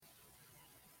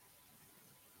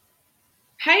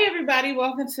Hey everybody,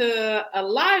 welcome to a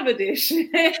live edition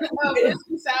of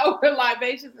Whiskey Sour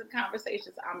Libations and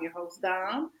Conversations. I'm your host,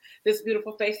 Dom. This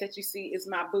beautiful face that you see is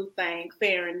my boo thing,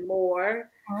 Farron Moore.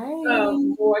 Hi.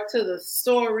 More to the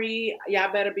story.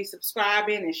 Y'all better be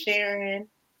subscribing and sharing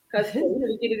because we're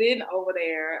going to get it in over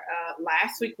there.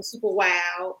 Last week was super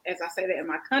wow, as I say that in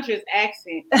my country's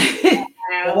accent.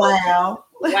 Wow.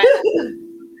 Wow.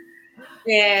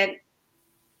 And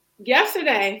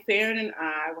yesterday, Farron and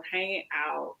I were hanging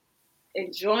out,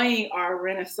 enjoying our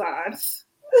Renaissance.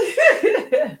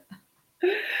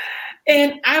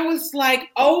 And I was like,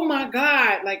 oh my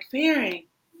God, like Farron,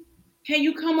 can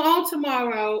you come on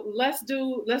tomorrow? Let's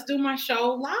do my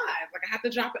show live. Like I have to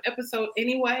drop an episode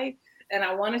anyway. And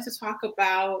I wanted to talk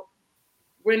about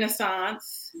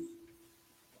Renaissance.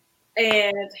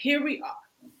 And here we are.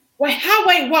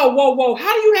 Whoa.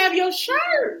 How do you have your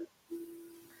shirt?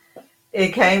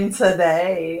 It came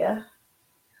today.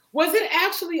 Was it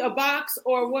actually a box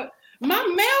or what? My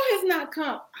mail has not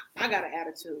come. I got an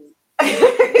attitude. I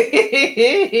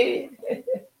didn't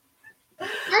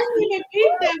even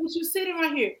peep that with you sitting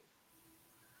right here.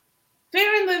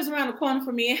 Farron lives around the corner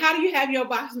from me, and how do you have your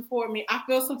box before me? I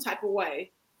feel some type of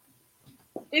way.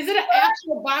 Is it an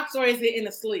actual box or is it in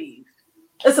a sleeve?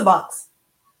 It's a box.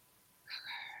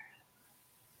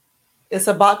 It's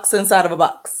a box inside of a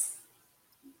box.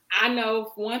 I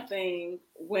know one thing,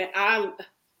 when I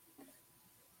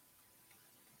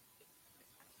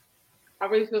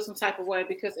really feel some type of way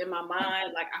because in my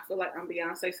mind, like I feel like I'm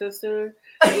Beyonce's sister.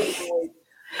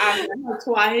 I've met her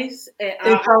twice, and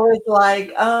It's always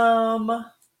like,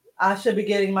 I should be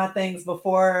getting my things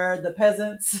before the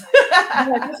peasants.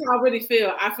 yeah, that's how I really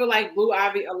feel. I feel like Blue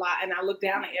Ivy a lot, and I look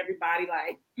down at everybody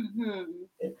like,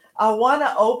 I want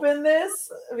to open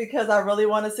this because I really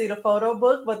want to see the photo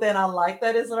book, but then I like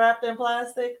that it's wrapped in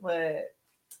plastic, but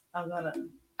I'm gonna.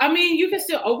 I mean, you can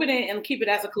still open it and keep it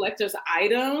as a collector's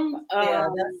item. Yeah,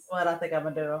 that's what I think I'm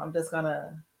gonna do. I'm just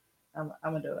gonna. I'm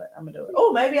gonna do it. I'm gonna do it.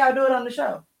 Oh, maybe I'll do it on the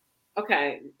show.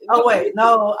 Okay. Oh wait,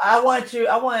 no, I want you.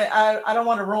 I don't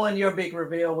want to ruin your big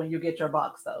reveal when you get your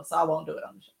box though, so I won't do it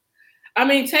on the show. I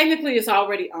mean, technically, it's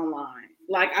already online.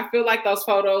 Like, I feel like those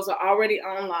photos are already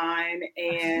online,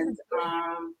 and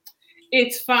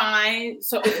it's fine.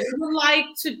 So, if you would like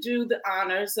to do the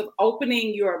honors of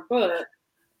opening your book,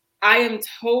 I am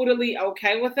totally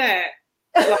okay with that.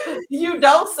 You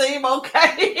don't seem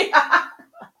okay.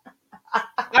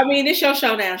 I mean, it's your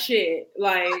showdown shit.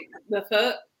 Like, the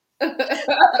fuck?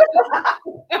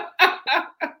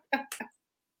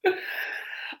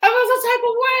 I was a type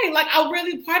of way. Like, I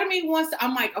really, part of me wants to,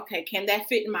 I'm like, okay, can that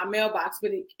fit in my mailbox?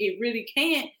 But it really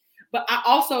can't. But I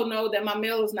also know that my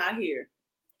mail is not here.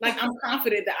 Like, I'm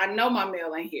confident that I know my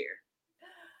mail ain't here.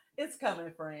 It's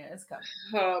coming, friend. It's coming.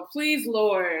 Please,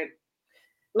 Lord.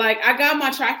 Like, I got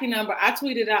my tracking number. I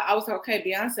tweeted out, I was like, okay,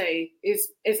 Beyonce,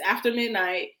 it's after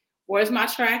midnight. Where's my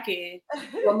tracking?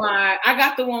 I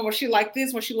got the one where she like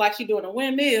this, where she doing a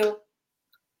windmill.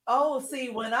 Oh, see,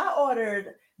 when I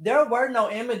ordered, there were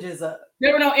no images up.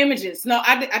 There were no images. No,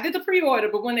 I did the pre-order,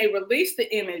 but when they released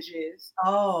the images,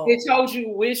 it told you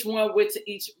which one went to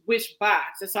which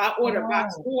box. And so I ordered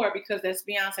box 4 because that's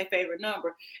Beyonce's favorite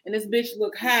number. And this bitch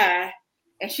looked high,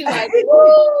 and she like,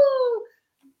 woo!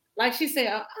 Like she said,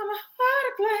 I'm a heart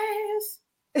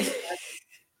of glass.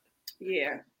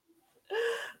 Yeah.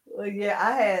 Well,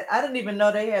 yeah, I didn't even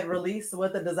know they had released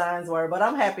what the designs were, but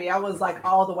I'm happy. I was like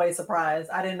all the way surprised.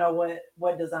 I didn't know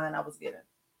what design I was getting.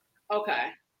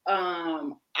 Okay.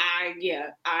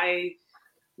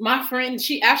 My friend,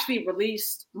 she actually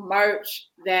released merch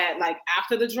that like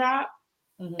after the drop.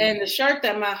 Mm-hmm. And the shirt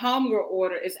that my homegirl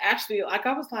ordered is actually like,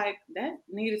 I was like, that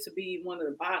needed to be one of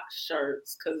the box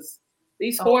shirts because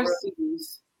these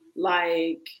horses,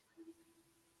 like,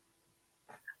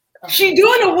 she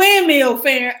doing a windmill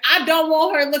fair. I don't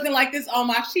want her looking like this on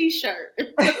my t-shirt.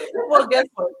 Well, guess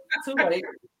what? Too late.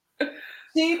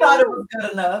 She thought it was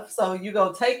good enough, so you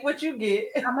go take what you get.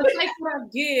 I'm gonna take what I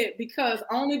get because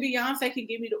only Beyonce can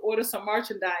get me to order some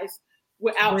merchandise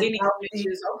without any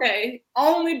images. Okay,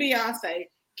 only Beyonce.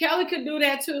 Kelly could do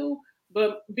that too,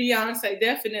 but Beyonce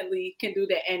definitely can do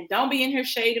that. And don't be in here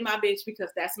shading my bitch because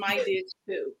that's my bitch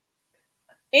too.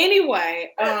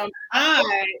 Anyway,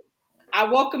 I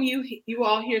welcome you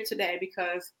all here today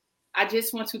because I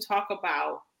just want to talk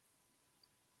about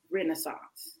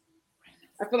Renaissance.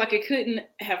 I feel like it couldn't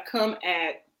have come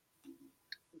at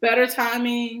better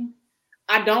timing.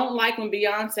 I don't like when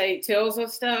Beyonce tells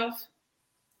us stuff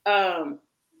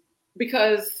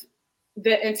because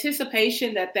the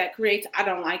anticipation that creates, I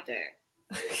don't like that.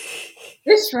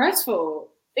 It's stressful.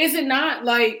 Is it not?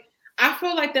 Like, I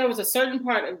feel like there was a certain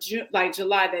part of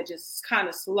July that just kind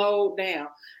of slowed down.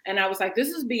 And I was like, this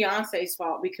is Beyonce's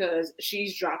fault because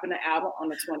she's dropping the album on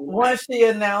the 29th. Once she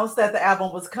announced that the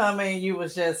album was coming, you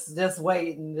was just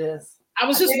waiting. I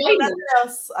was just waiting.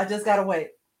 I just gotta wait.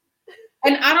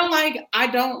 And I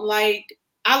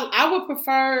would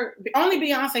prefer, only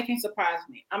Beyonce can surprise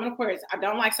me. I'm an Aquarius. I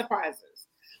don't like surprises.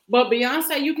 But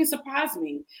Beyonce, you can surprise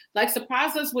me. Like,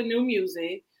 surprise us with new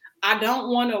music. I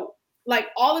don't want to, like,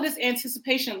 all of this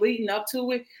anticipation leading up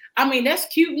to it. I mean, that's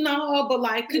cute and all, but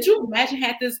like, could you imagine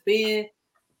had this been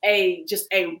just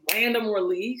a random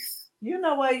release? You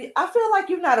know what? I feel like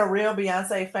you're not a real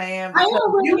Beyonce fan. I am a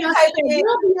real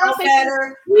Beyonce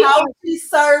fan. How she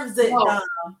serves it. No.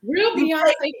 Real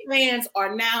Beyonce fans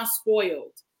are now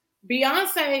spoiled.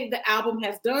 Beyonce, the album,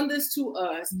 has done this to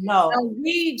us. No. And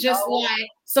we just like,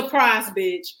 surprise,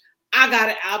 bitch. I got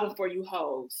an album for you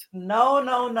hoes. No.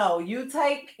 You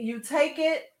take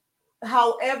it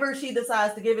however she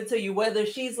decides to give it to you. Whether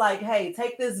she's like, hey,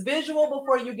 take this visual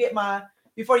before you're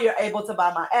able to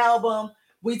buy my album.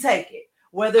 We take it.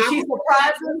 Whether she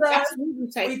surprises us, we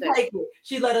take it.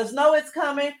 She let us know it's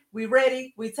coming. We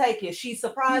ready. We take it. She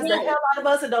surprised the hell out of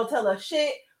us and don't tell us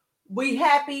shit. We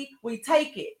happy. We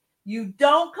take it. You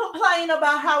don't complain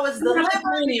about how it's delivered, but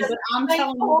I'm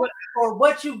telling you for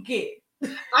what you get.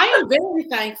 I am very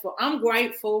thankful. I'm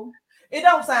grateful. It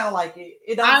don't sound like it.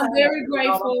 I'm very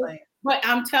grateful. But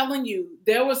I'm telling you,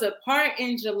 there was a part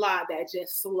in July that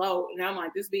just slowed, and I'm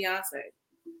like, this Beyonce.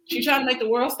 She's trying to make the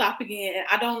world stop again, and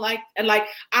I don't like. And like,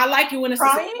 I like it when it's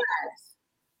trying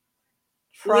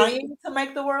to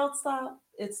make the world stop.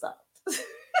 It stopped.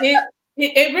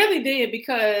 it really did,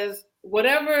 because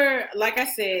whatever, like I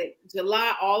said,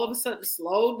 July all of a sudden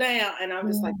slowed down, and I'm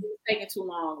just like, it's taking too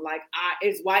long. Like,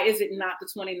 why is it not the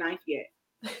 29th yet?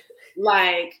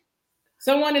 Like,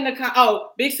 someone in the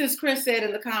Big Sis Chris said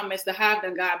in the comments, the Hive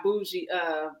done got bougie,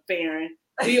 Farron.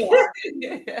 We are.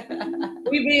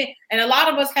 We've been, and a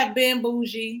lot of us have been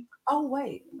bougie. Oh,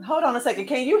 wait. Hold on a second.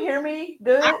 Can you hear me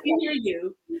good? I can hear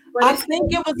you. I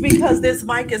think it was because this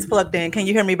mic is plugged in. Can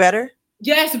you hear me better?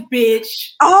 Yes,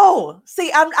 bitch. Oh,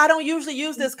 see, I don't usually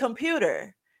use this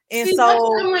computer. And see,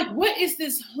 so I'm like, what is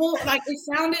this whole, like, it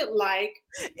sounded like.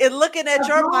 And looking at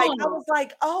your mic, I was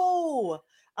like, oh,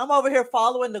 I'm over here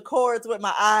following the cords with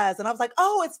my eyes. And I was like,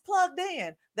 oh, it's plugged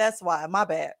in. That's why. My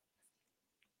bad.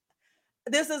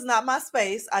 This is not my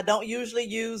space. I don't usually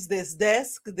use this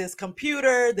desk, this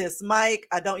computer, this mic.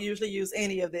 I don't usually use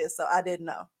any of this. So I didn't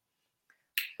know.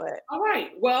 But all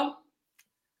right. Well,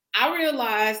 I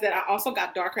realized that I also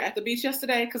got darker at the beach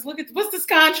yesterday. Because look at, what's this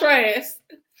contrast?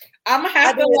 I'm going to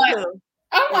have to like,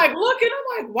 I'm like, look, and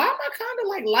I'm like, why am I kind of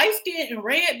like light skinned and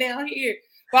red down here?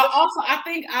 But also, I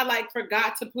think I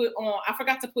forgot to put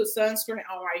sunscreen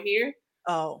on right here.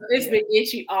 Oh, it's been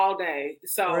itchy all day.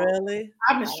 So really,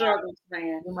 I've been struggling,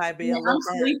 man. You might be. I'm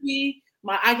sleepy.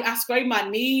 I scraped my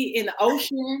knee in the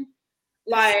ocean.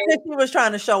 Like, you was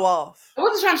trying to show off. I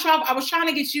wasn't trying to show off. I was trying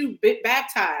to get you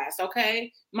baptized.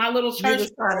 Okay, my little church. You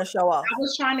was trying to show off. I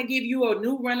was trying to give you a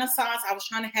new renaissance. I was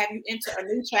trying to have you enter a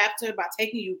new chapter by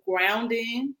taking you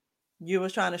grounding. You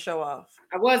was trying to show off.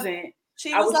 I wasn't.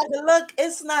 She was like, look,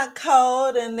 it's not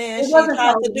cold. And then she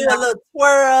tried to do a little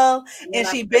twirl and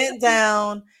she bent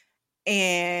down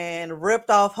and ripped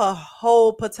off her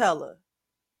whole patella.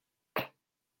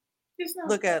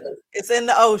 Look at it. It's in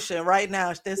the ocean right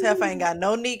now. This heifer ain't got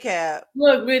no kneecap.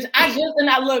 Look, bitch,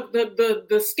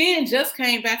 the skin just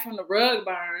came back from the rug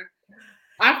burn.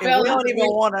 I don't even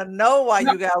want to know why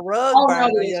you got rug burn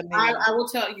on your knee. I will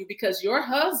tell you, because your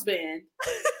husband...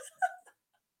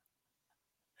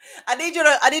 I need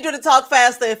you to talk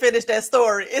faster and finish that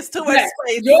story. It's too much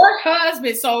space. Your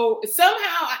husband. So somehow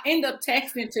I end up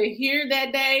texting to here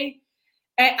that day,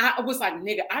 and I was like,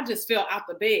 "Nigga, I just fell out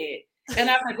the bed." And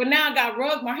I was like, "But now I got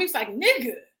rug mark." He's like,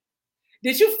 "Nigga,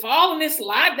 did you fall and then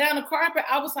slide down the carpet?"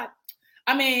 I was like,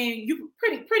 "I mean, you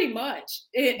pretty much."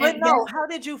 But no, how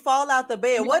did you fall out the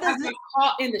bed? What is it?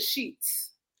 Caught in the sheets.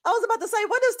 I was about to say,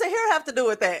 what does Tahir have to do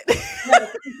with that?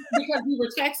 Because we were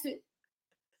texting.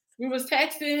 We was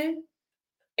texting,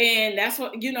 and that's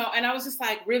what, and I was just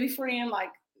like, really, friend, like,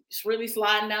 just really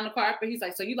sliding down the carpet. He's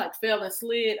like, so you like fell and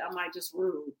slid? I'm like, just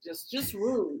rude, just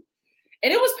rude.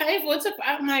 And it was painful.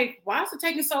 I'm like, why is it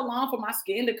taking so long for my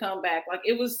skin to come back? Like,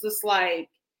 it was just like,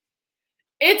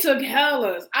 it took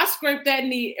hellas. I scraped that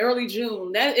knee early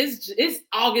June. It's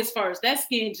August 1st. That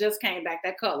skin just came back,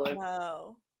 that color.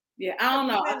 Wow. Yeah, I don't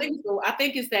know. I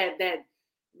think it's that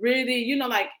really,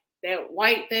 like that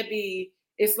white that be.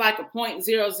 It's like a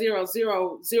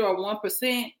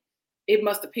 0.00001%. It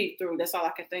must have peeped through. That's all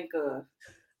I can think of.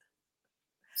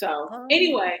 So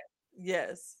anyway.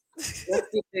 Yes. let's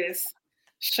get this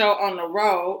show on the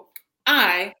road.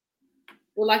 I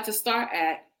would like to start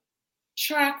at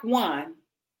track 1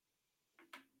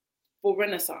 for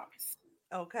Renaissance.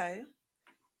 Okay.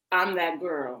 I'm That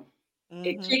Girl.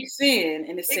 It kicks in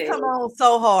and it says, come on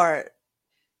so hard.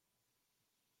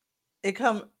 It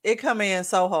come in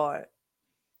so hard.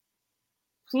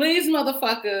 Please,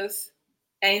 motherfuckers,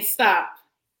 ain't stop.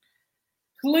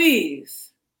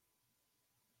 Please,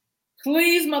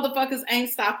 motherfuckers, ain't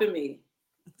stopping me.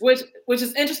 Which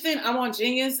is interesting. I'm on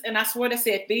Genius, and I swear they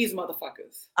said these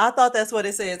motherfuckers. I thought that's what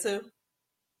it said too.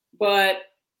 But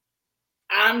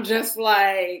I'm just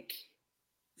like,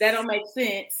 that don't make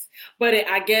sense. But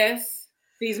I guess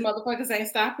these motherfuckers ain't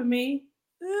stopping me.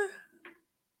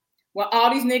 When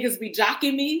all these niggas be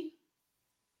jocking me,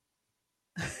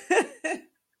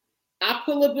 I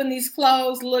pull up in these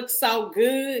clothes, look so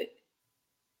good.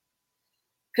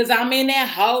 Cause I'm in that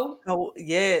hoe. Oh,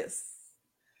 yes.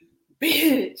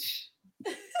 Bitch.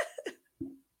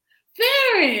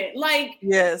 Farron, like.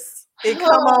 Yes. It come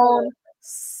on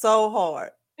so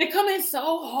hard. It come in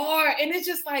so hard. And it's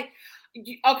just like,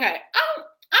 okay, I'm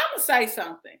gonna say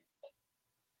something.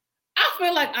 I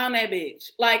feel like I'm that bitch.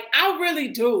 Like, I really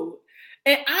do.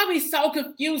 And I be so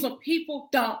confused when people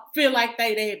don't feel like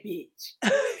they that bitch.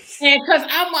 And because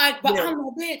I'm like, but I'm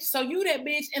a bitch. So you that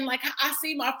bitch. And like, I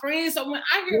see my friends. So when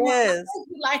I hear my friends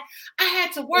be like, I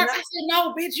had to work. I said,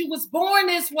 no, bitch, you was born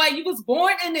this way. You was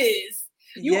born in this.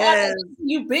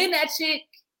 You been that chick.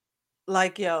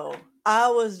 Like, yo, I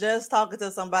was just talking to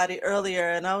somebody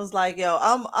earlier and I was like, yo,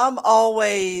 I'm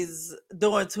always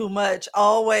doing too much,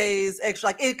 always extra.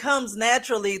 Like, it comes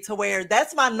naturally to where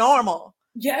that's my normal.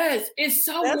 Yes, it's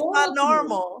so that's my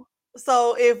normal.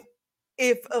 So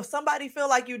if somebody feel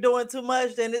like you're doing too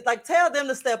much, then it's like, tell them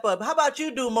to step up. How about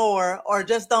you do more, or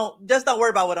just don't worry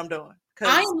about what I'm doing?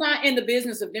 I'm not in the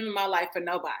business of living my life for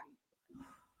nobody.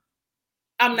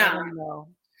 I'm not.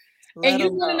 And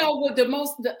you want to know what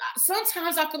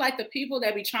sometimes I feel like the people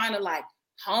that be trying to like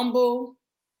humble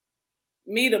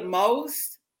me the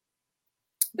most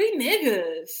be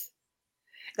niggas.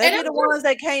 They be the ones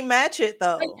that can't match it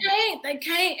though. They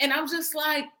can't. And I'm just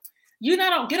like, you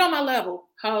don't get on my level,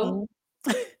 ho.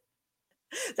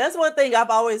 That's one thing I've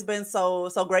always been so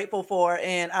grateful for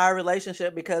in our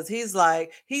relationship, because he's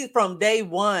from day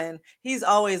one, he's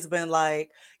always been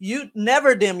like, you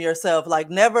never dim yourself, like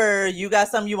never, you got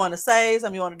something you want to say,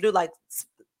 something you want to do, like,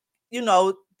 you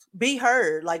know, be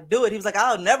heard, like do it. He was like,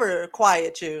 I'll never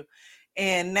quiet you.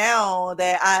 And now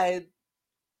that I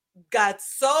got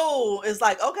it's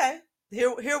like, okay,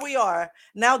 here we are.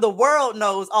 Now the world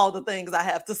knows all the things I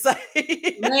have to say.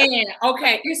 Man,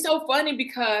 okay. It's so funny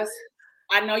because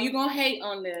I know you're going to hate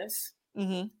on this.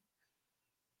 Mm-hmm.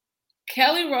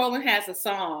 Kelly Rowland has a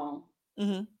song.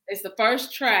 Mm-hmm. It's the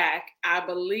first track, I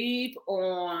believe,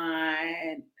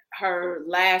 on her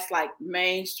last like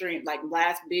mainstream, like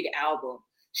last big album.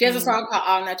 She has a song called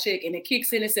All That Chick, and it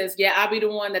kicks in and says, yeah, I'll be the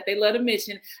one that they love to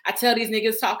mention. I tell these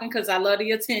niggas talking because I love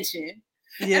the attention.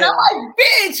 Yeah. And I'm like,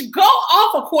 bitch, go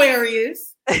off,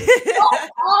 Aquarius. Go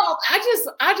off.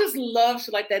 I just love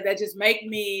shit like that. That just make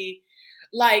me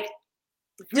like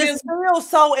just feel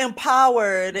so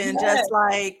empowered and just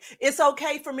like, it's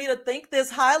okay for me to think this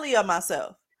highly of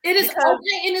myself. It is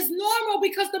okay, and it's normal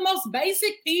because the most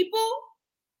basic people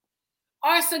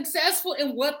are successful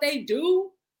in what they do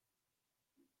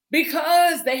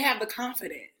because they have the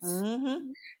confidence.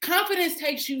 Mm-hmm. Confidence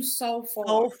takes you so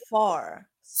far.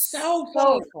 So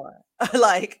far.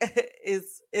 Like,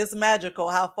 it's magical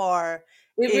how far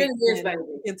it really is, baby.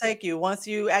 It can take you once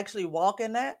you actually walk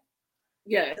in that.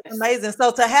 Yeah, it's amazing.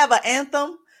 So to have an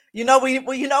anthem, we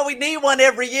need one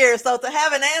every year. So to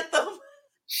have an anthem,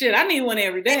 shit, I need one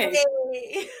every day.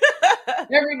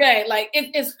 Every day. Like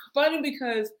it's funny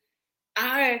because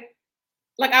I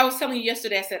was telling you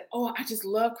yesterday, I said, oh, I just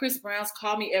love Chris Brown's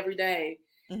Call Me Every Day.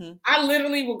 Mm-hmm. I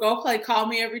literally will go play Call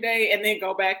Me Every Day and then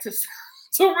go back to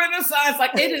Renaissance.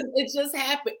 Like it just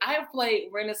happened. I have played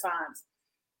Renaissance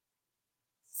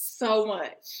so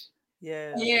much.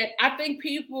 Yeah. And I think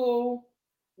people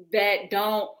that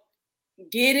don't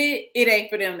get it, it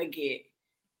ain't for them to get.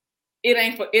 It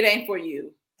ain't for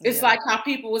you. It's like how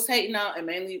people was hating on, and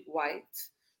mainly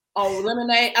whites, on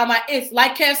Lemonade. I'm like, it's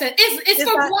like Kev said, it's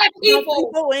for black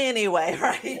people anyway,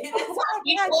 right? It's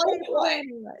people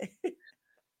anyway.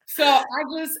 So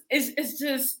it's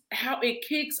just how it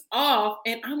kicks off,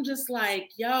 and I'm just like,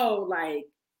 yo, like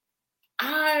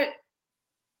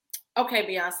okay,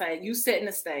 Beyonce, you setting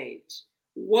the stage.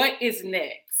 What is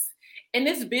next? And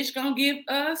this bitch gonna give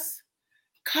us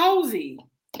Cozy.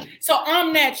 So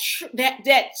I'm that chick.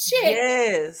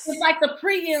 Yes. It's like the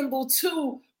preamble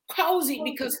to cozy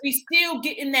because we still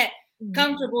getting that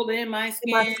comfortable in my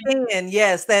skin. My skin,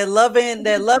 yes, they're loving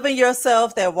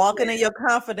yourself, they're walking in your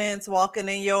confidence, walking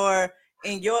in your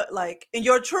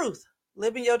truth,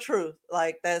 living your truth.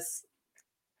 Like that's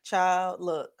child,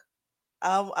 look.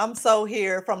 I'm so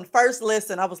here from the first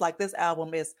listen. I was like, this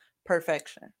album is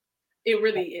perfection. It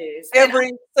really is.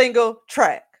 Every single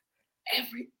track.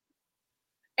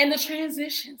 And the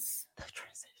transitions.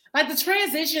 Like the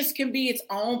transitions can be its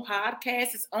own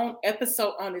podcast, its own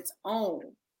episode on its own.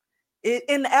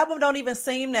 And the album don't even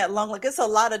seem that long. Like it's a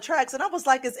lot of tracks. And I was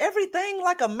like, is everything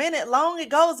like a minute long? It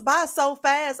goes by so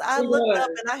fast. I looked up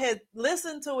and I had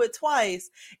listened to it twice.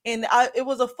 And it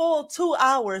was a full 2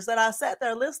 hours that I sat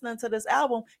there listening to this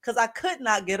album because I could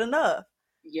not get enough.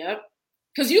 Yep.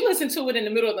 Because you listened to it in the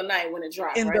middle of the night when it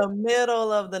dropped, in the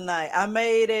middle of the night. I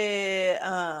made it,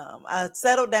 I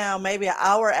settled down maybe an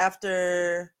hour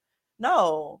after.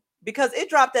 No, because it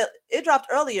dropped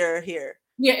earlier here.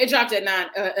 Yeah, it dropped at 9.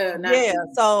 Yeah,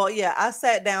 so yeah, I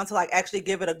sat down to like actually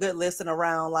give it a good listen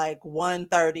around like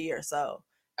 1:30 or so.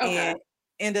 Okay. And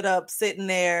ended up sitting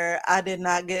there. I did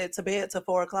not get to bed till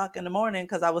 4:00 in the morning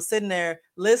because I was sitting there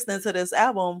listening to this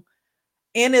album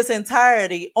in its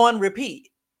entirety on repeat.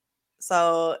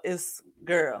 So it's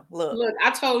girl, look.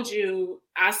 I told you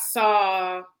I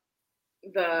saw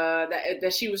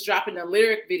that she was dropping the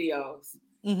lyric videos.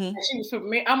 Mm-hmm. She was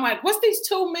premiering. I'm like, what's these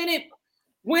 2-minute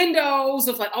windows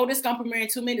of like, oh, this gonna premiere in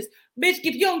 2 minutes, bitch.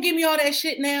 If you don't give me all that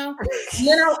shit now,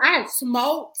 I had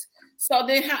smoked. So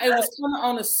then how it was coming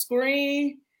on the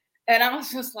screen, and I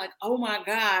was just like, oh my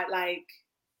god, like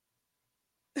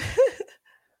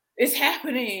it's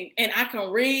happening, and I can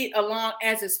read along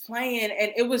as it's playing,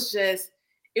 and it was happening.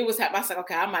 I was like,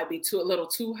 okay, I might be a little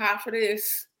too high for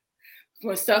this.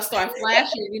 When stuff starts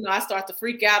flashing, I start to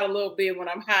freak out a little bit when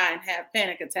I'm high and have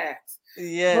panic attacks.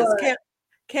 Yes.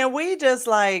 Can we just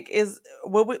like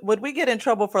would we get in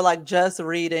trouble for like just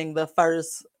reading the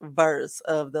first verse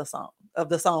of the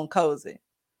song Cozy?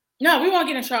 No, we won't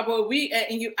get in trouble.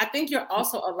 I think you're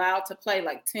also allowed to play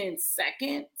like 10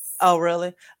 seconds. Oh,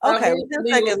 really? Okay. 10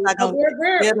 seconds not gonna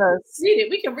get us.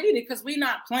 We can read it because we're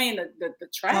not playing the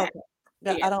track. Okay.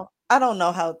 Yeah. I don't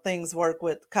know how things work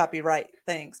with copyright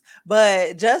things,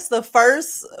 but just the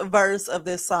first verse of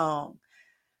this song.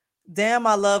 Damn,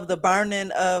 I love the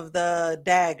burning of the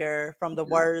dagger from the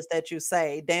words that you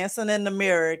say. Dancing in the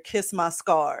mirror, kiss my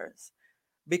scars.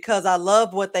 Because I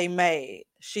love what they made.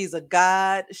 She's a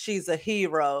god, she's a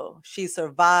hero. She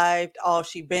survived all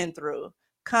she been through.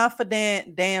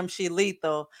 Confident, damn, she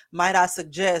lethal. Might I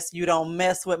suggest you don't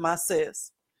mess with my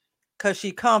sis? Cause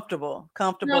she comfortable.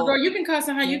 No, girl, you can cuss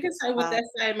on her. You can say what that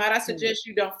say. Might I suggest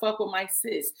you don't fuck with my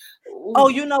sis? Ooh. Oh,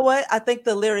 you know what? I think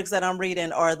the lyrics that I'm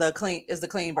reading are the clean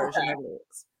version of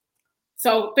lyrics.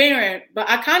 So fair, but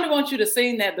I kind of want you to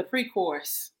sing the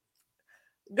pre-chorus.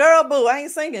 Girl, boo, I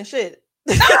ain't singing shit.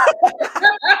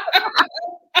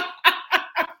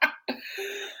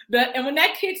 And when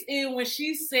that kicks in, when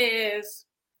she says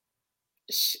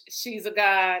she's a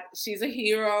god, she's a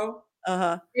hero.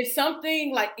 It's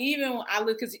something like, even when I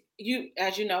look, because you,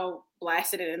 as you know,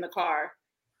 blasted it in the car.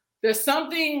 There's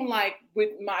something like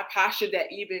with my posture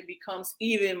that even becomes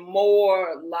even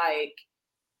more like,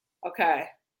 okay,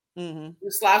 you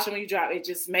slouch when you drop. It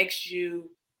just makes you,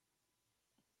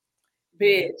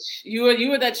 bitch. You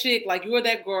are that chick, like you are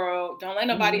that girl. Don't let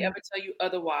nobody ever tell you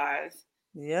otherwise.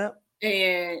 Yep.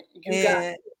 And you got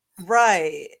it.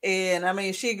 Right. And I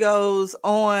mean, she goes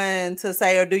on to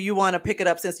say, or do you want to pick it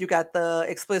up since you got the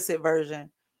explicit version?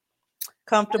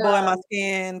 Comfortable in my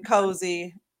skin,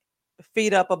 cozy,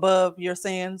 feet up above your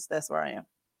sins. That's where I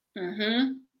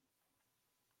am.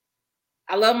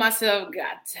 I love myself.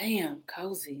 God damn,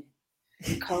 cozy.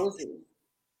 Cozy.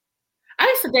 I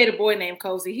used to date a boy named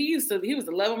Cozy. He was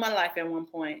the love of my life at one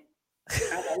point. I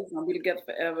thought we was gonna be together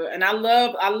forever. And I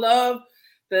love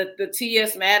the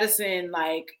T.S. Madison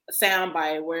like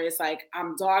soundbite where it's like,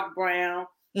 I'm dark brown,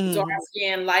 dark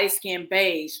skin, light skin,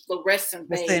 beige, fluorescent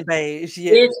beige.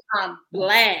 Yes. I'm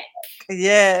black.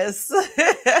 Yes.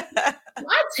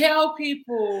 I tell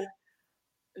people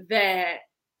that,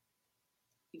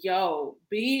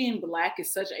 being black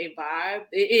is such a vibe.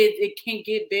 It can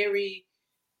get very.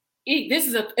 This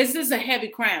is a heavy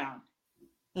crown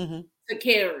to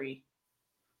carry,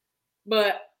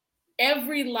 but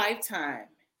every lifetime,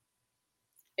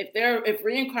 if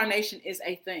reincarnation is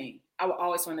a thing, I will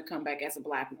always want to come back as a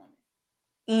black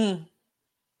woman.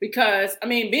 Because I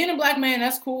mean, being a black man,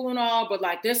 that's cool and all, but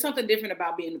like, there's something different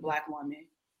about being a black woman.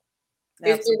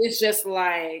 It's just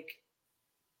like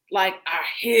our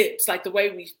hips, like the way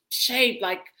we shape,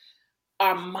 like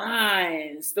our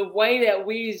minds, the way that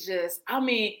we just, I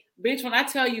mean, bitch, when I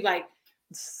tell you, like,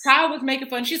 Ty was making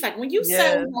fun. She's like, when you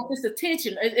say like this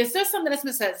attention, is there something that's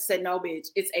Miss said? No, bitch,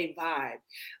 it's a vibe.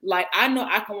 Like, I know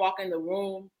I can walk in the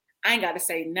room, I ain't got to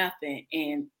say nothing,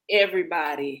 and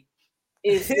everybody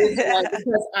is like,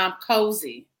 because I'm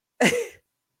cozy.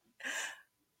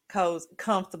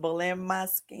 Comfortable in my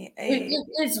skin.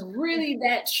 It's really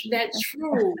that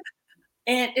true.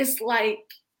 And it's like,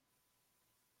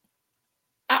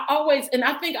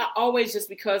 I think I always, just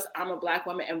because I'm a Black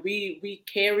woman and we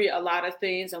carry a lot of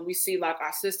things, and we see like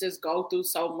our sisters go through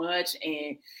so much,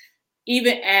 and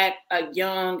even at a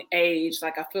young age,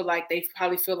 like I feel like they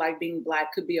probably feel like being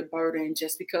Black could be a burden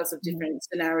just because of different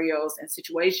scenarios and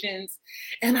situations.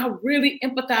 And I really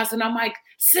empathize, and I'm like,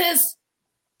 sis,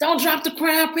 don't drop the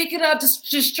crown, pick it up, just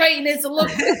straighten it to look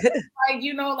like,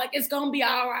 you know, like it's gonna be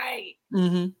all right.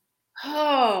 Mm-hmm.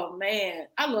 Oh man,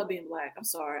 I love being Black. I'm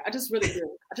sorry. I just really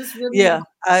do.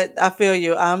 I feel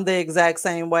you. I'm the exact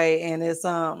same way. And it's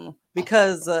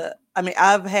because I mean,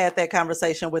 I've had that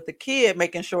conversation with the kid,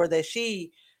 making sure that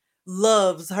she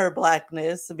loves her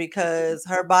Blackness, because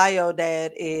her bio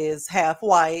dad is half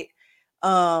white.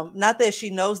 Not that she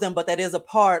knows them, but that is a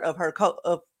part of her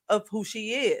of who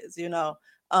she is, you know,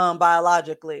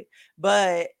 biologically.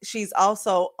 But she's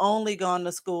also only gone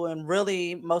to school and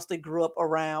really mostly grew up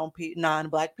around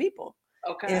non-Black people.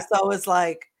 Okay. And so it's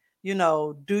like, you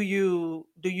know, do you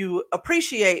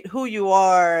appreciate who you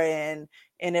are and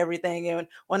everything? And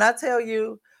when I tell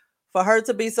you, for her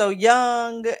to be so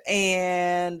young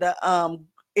and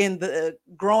in the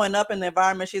growing up in the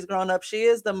environment she's grown up, she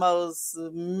is the most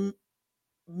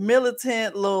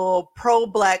militant little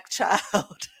pro-Black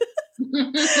child.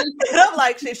 And I'm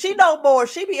like, she know more.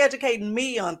 She be educating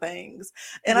me on things,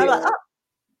 and I'm like,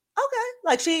 oh, okay.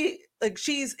 Like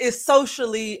is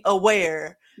socially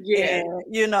aware. Yeah. And,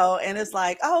 you know, and it's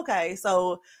like, oh, okay,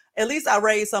 so at least I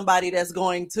raised somebody that's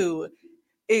going to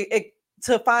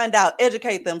to find out,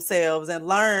 educate themselves and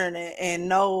learn and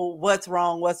know what's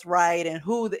wrong, what's right, and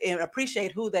and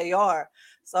appreciate who they are.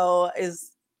 So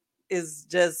it's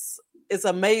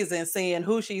amazing seeing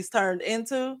who she's turned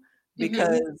into,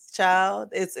 because child,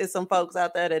 it's some folks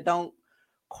out there that don't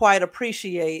quite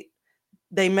appreciate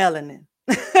they melanin.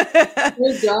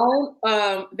 They don't.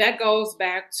 That goes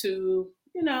back to,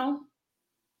 you know,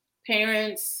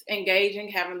 parents engaging,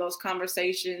 having those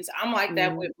conversations. I'm like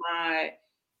that with my,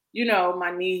 you know,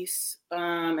 my niece,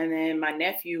 and then my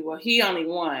nephew. Well, he only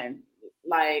one,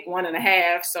 like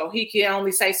 1.5, so he can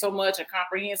only say so much and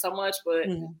comprehend so much. But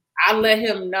I let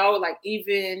him know, like,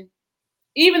 even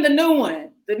the new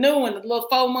one, the little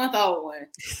 4-month-old one,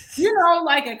 you know,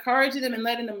 like encouraging them and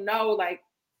letting them know, like,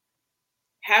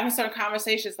 having certain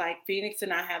conversations. Like Phoenix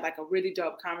and I had like a really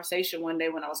dope conversation one day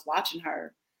when I was watching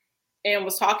her, and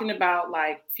was talking about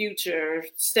like future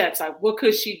steps, like what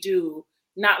could she do,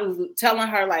 not telling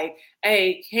her like,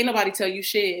 hey, can't nobody tell you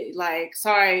shit, like,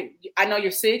 sorry, I know you're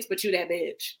 6, but you that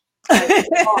bitch. Like,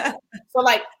 so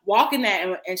like walking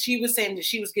that, and she was saying that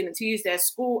she was getting teased at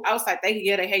school. I was like, they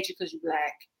hate you because you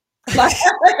Black. Like,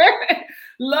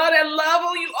 love that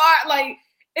level you are. Like,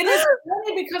 it is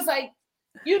funny because, like,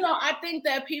 you know, I think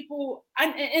that people,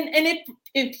 and it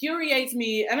infuriates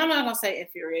me, and I'm not gonna say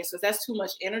infuriates because that's too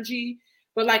much energy,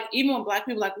 but like, even when Black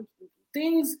people, like,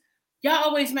 things, y'all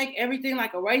always make everything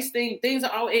like a race thing. Things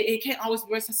are always, it can't always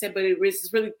be race. I said, but it's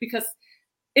really, because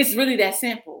it's really that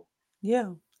simple.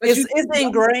 Yeah. It's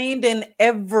ingrained in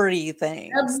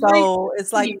everything. So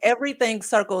it's like everything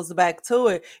circles back to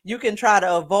it. You can try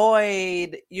to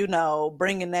avoid, you know,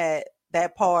 bringing that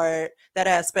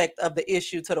aspect of the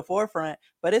issue to the forefront,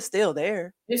 but it's still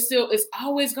there. It's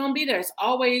always going to be there. It's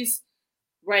always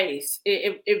race.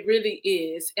 It really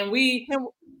is. And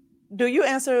do you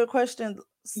answer a question?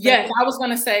 Yes, I was going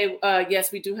to say,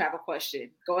 yes, we do have a question.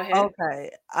 Go ahead.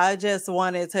 Okay. I just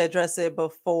wanted to address it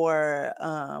before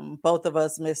both of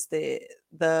us missed it.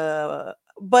 But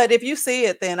if you see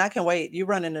it, then I can wait. You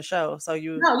running the show. So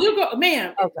you go,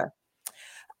 ma'am. Okay.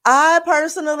 I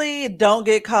personally don't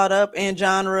get caught up in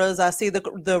genres. I see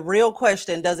the real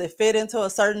question: does it fit into a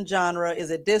certain genre?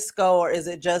 Is it disco or is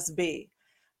it just B?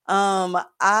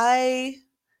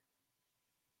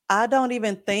 I don't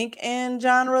even think in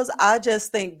genres. I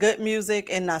just think good music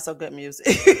and not so good music.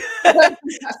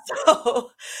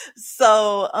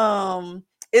 so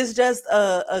it's just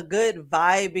a good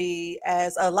vibey,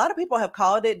 as a lot of people have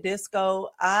called it disco.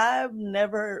 I've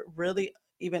never really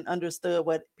even understood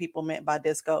what people meant by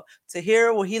disco. To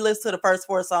hear when he listened to the first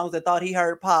 4 songs and thought he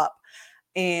heard pop,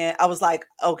 and I was like,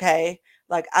 okay,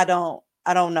 like I don't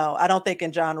know. I don't think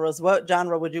in genres. What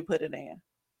genre would you put it in?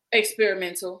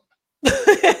 Experimental.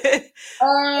 Okay.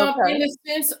 In the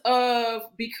sense of,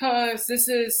 because this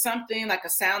is something like a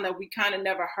sound that we kind of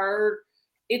never heard.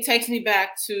 It takes me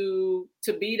back to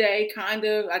B-Day, kind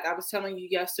of like I was telling you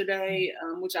yesterday,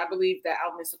 which I believe that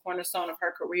album is the cornerstone of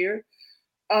her career.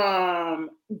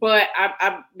 But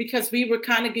I because we were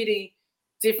kind of getting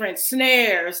different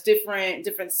snares,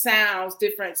 different sounds,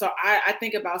 different. So I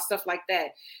think about stuff like that,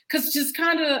 because just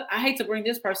kind of, I hate to bring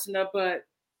this person up, but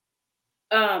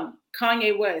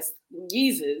Kanye West,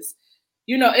 Yeezus,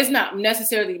 it's not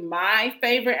necessarily my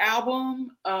favorite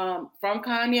album from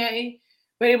Kanye,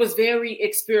 but it was very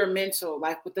experimental,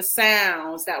 like with the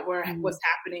sounds that was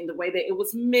happening, the way that it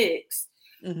was mixed.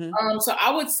 So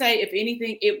I would say, if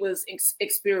anything, it was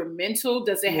experimental.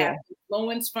 Does it have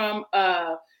influence from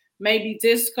maybe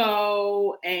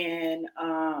disco and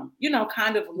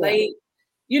kind of late,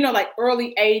 like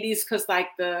early 80s, because like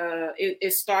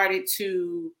it started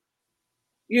to,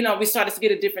 we started to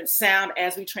get a different sound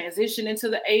as we transition into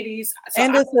the 80s. So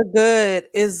And it's a good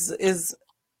is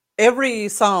every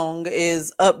song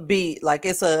is upbeat, like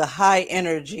it's a high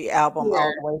energy album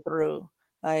all the way through.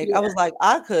 Like I was like,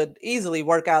 I could easily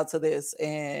work out to this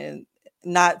and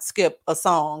not skip a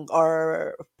song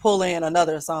or pull in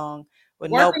another song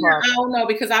with no problem. I don't know,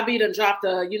 because I be to drop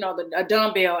a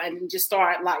dumbbell and just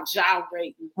start like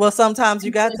gyrating. Well, sometimes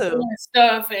you got to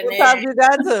stuff, and sometimes you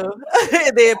got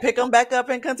to then pick them back up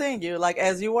and continue like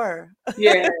as you were.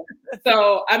 Yeah.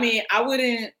 So I mean, I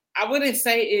wouldn't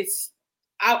say it's.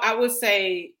 I would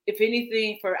say, if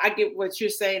anything, I get what you're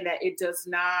saying, that it does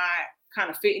not kind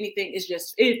of fit anything. It's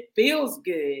just, it feels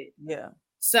good. Yeah.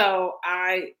 So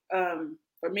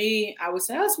for me, I would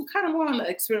say I was kind of more on the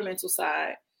experimental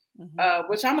side,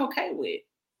 which I'm okay with.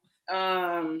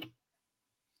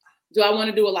 Do I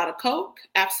want to do a lot of coke?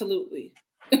 Absolutely.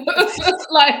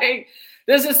 Like,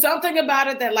 there's just something about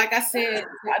it that, like I said,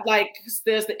 like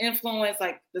there's the influence,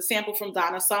 like the sample from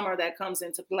Donna Summer that comes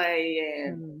into play,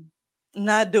 and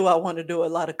not do I want to do a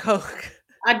lot of coke.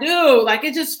 I do. Like,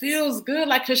 it just feels good.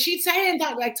 Like, cause she's saying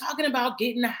that, like, talking about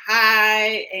getting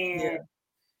high and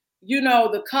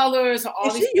the colors.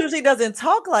 All she usually doesn't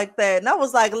talk like that. And I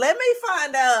was like, let me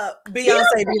find out.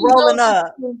 Beyonce be rolling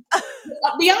up.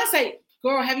 Beyonce,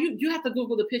 girl, you have to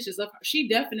Google the pictures of her. She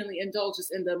definitely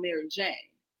indulges in the Mary Jane.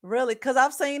 Really? Because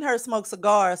I've seen her smoke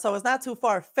cigars, so it's not too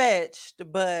far fetched,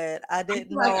 but I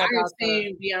didn't know about I have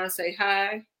seen Beyonce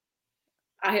high.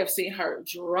 I have seen her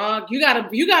drunk. You gotta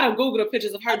Google the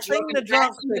pictures of her I've drunk. Seen the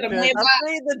drunk pictures.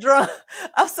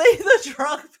 I've seen the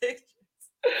drunk pictures.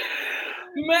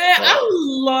 Man, I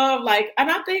love, like, and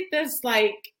I think that's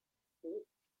like,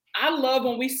 I love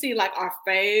when we see like our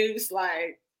faves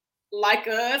like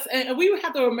us, and we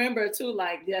have to remember too,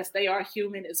 like, yes, they are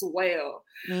human as well.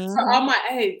 So I'm like,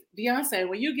 hey, Beyonce,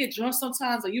 when you get drunk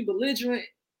sometimes, are you belligerent?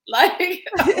 Like,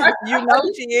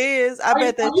 she is. I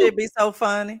bet that shit be so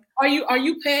funny. Are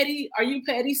you petty? Are you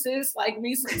petty, sis? Like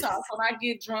me sometimes when I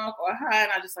get drunk or high,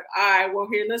 and I just like, all right, well,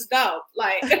 here, let's go.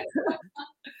 Like,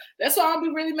 that's why I'll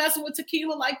be really messing with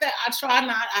tequila like that. I try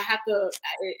not. I have to.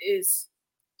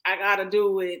 I gotta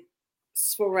do it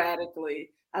sporadically.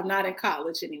 I'm not in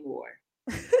college anymore.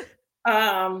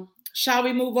 Shall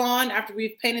we move on after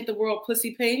we've painted the world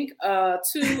pussy pink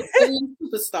to Alien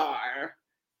Superstar?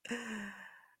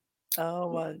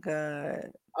 Oh my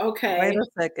God. Okay. Wait a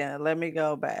second. Let me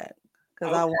go back.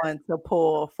 Because I want to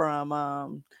pull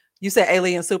from you said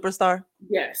Alien Superstar?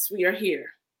 Yes, we are here.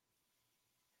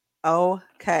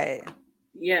 Okay.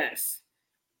 Yes.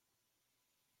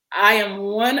 I am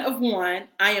one of one.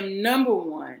 I am number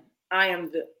one. I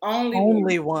am the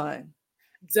only one.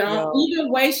 Don't even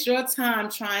waste your time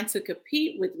trying to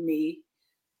compete with me.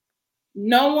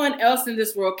 No one else in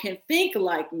this world can think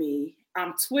like me.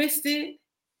 I'm twisted.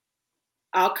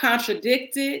 I'll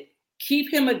contradict it.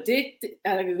 Keep him addicted.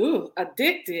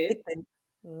 Addicted.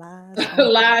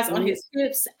 Lies on his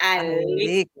hips. I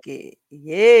lick it.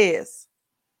 Yes.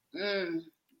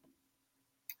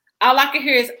 All I can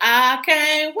hear is, I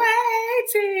can't wait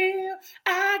till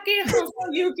I get home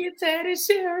so you can tell the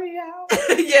Sherry out.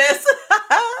 Yes.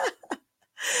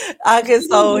 I can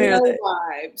so hear that.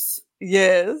 Vibes.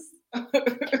 Yes.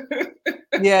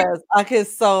 Yes, I can.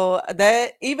 So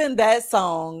that even that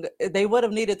song, they would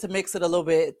have needed to mix it a little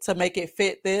bit to make it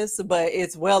fit this, but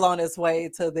it's well on its way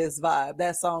to this vibe.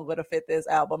 That song would have fit this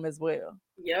album as well.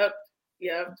 Yep.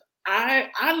 I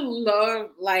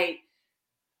love, like,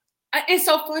 it's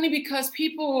so funny because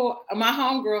people, my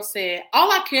homegirl said,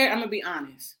 all I care, I'm gonna be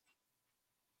honest,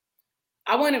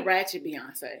 I wanted ratchet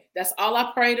Beyonce. That's all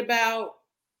I prayed about.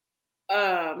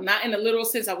 Not in the literal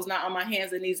sense. I was not on my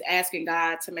hands and knees asking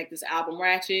God to make this album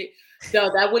ratchet, though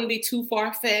that wouldn't be too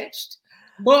far-fetched.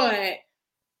 But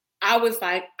I was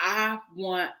like, I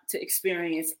want to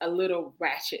experience a little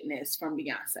ratchetness from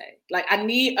Beyonce. Like, I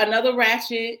need another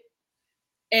ratchet.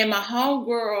 And my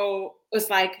homegirl was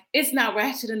like, it's not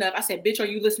ratchet enough. I said, bitch, are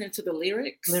you listening to the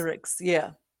lyrics? Lyrics,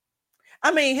 yeah.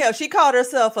 I mean, hell, she called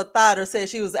herself a thought or said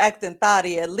she was acting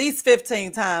thotty at least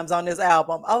 15 times on this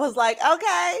album. I was like,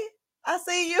 okay, I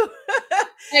see you.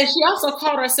 And she also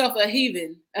called herself a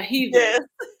heathen. Yes.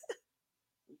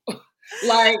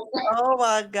 Like, oh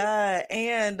my God.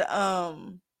 And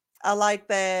I like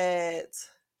that.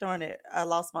 Darn it, I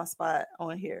lost my spot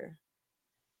on here.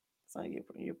 So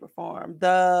you perform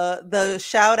the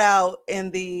shout out in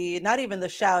the, not even the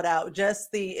shout out,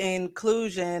 just the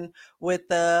inclusion with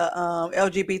the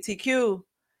LGBTQ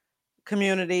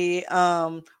community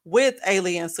with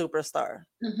Alien Superstar.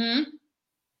 mm-hmm.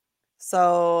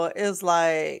 So it's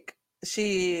like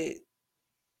she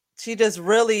just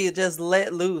really just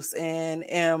let loose and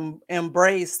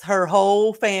embraced her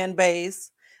whole fan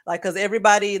base, like, because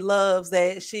everybody loves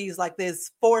that she's like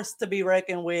this force to be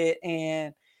reckoned with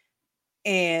and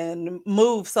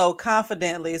move so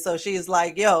confidently. So she's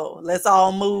like, yo, let's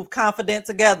all move confident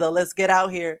together. Let's get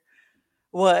out here.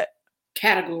 What?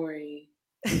 Category.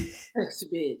 Sexy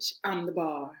bitch. I'm the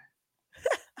bar.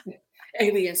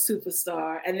 Alien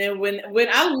Superstar. And then when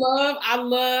I love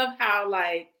how,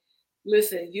 like,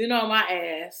 listen, you know my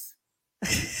ass.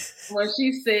 When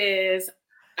she says,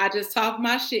 I just talk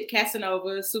my shit,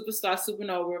 Casanova, superstar,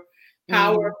 supernova,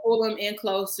 power, pull him in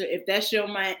closer. If that's your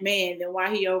man, then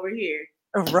why he over here?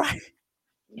 Right.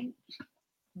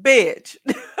 Bitch.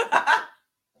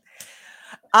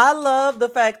 I love the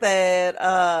fact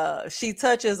that she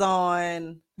touches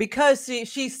on, because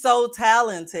she's so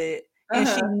talented and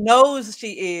she knows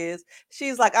she is.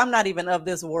 She's like, I'm not even of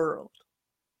this world.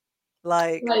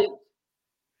 Like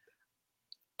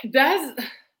that's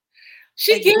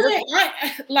she get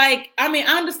it. I mean,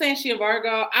 I understand she a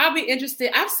Virgo. I'll be interested.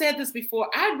 I've said this before.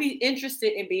 I'd be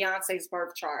interested in Beyonce's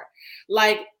birth chart.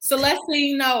 Like,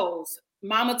 Celestine knows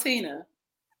Mama Tina,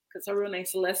 because her real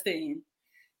name's Celestine.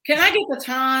 Can I get the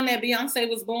time that Beyonce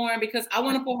was born? Because I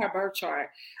want to pull her birth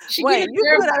chart. Wait,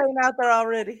 you put that out there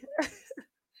already?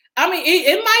 I mean,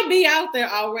 it might be out there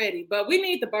already, but we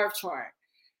need the birth chart.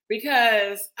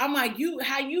 Because I'm like,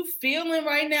 how you feeling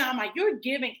right now? I'm like, you're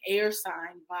giving air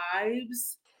sign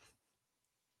vibes,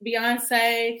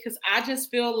 Beyonce. Because I just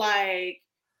feel like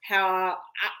how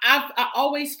I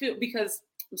always feel, because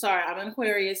I'm sorry, I'm an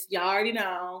Aquarius. Y'all already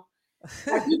know.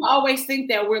 Like, people always think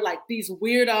that we're like these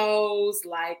weirdos,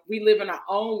 like we live in our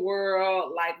own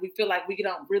world, like we feel like we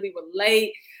don't really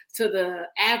relate to the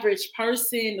average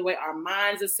person, the way our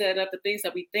minds are set up, the things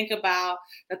that we think about,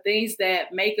 the things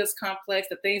that make us complex,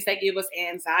 the things that give us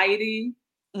anxiety.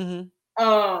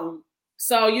 Mm-hmm.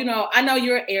 So, you know, I know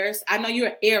you're Aries. I know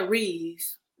you're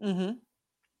Aries. Mm-hmm.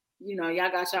 You know, y'all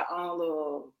got your own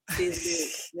little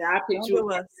tidbit. Yeah, I picked you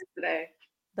up today.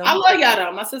 I love y'all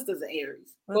though. My sister's an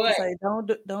Aries. But say, don't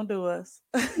do us.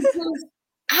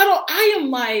 I am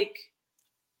like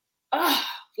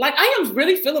I am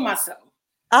really feeling myself.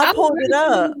 I pulled it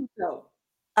up.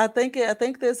 I think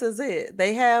this is it.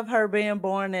 They have her being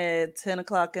born at 10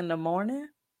 o'clock in the morning.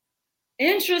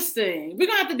 Interesting. We're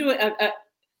gonna have to do an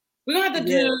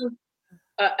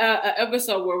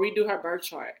episode where we do her birth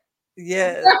chart.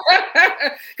 Yes.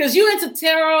 Because you into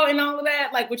tarot and all of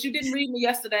that. Like, what you didn't read me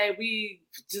yesterday, we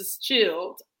just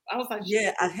chilled. I was like,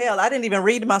 yeah, hell, I didn't even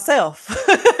read myself.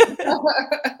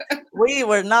 We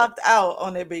were knocked out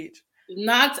on that beach.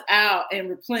 Knocked out and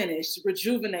replenished,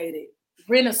 rejuvenated,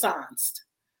 renaissanced.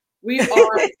 We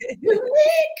are unique.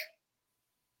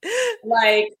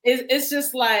 Like, it's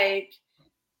just like,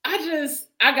 I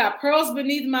got pearls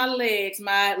beneath my legs,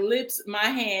 my lips, my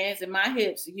hands, and my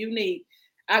hips. Unique.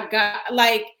 I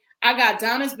got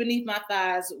diamonds beneath my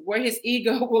thighs, where his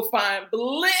ego will find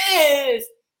bliss.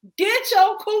 Get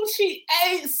your coochie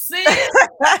ate, sis.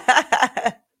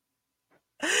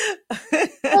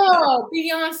 Oh,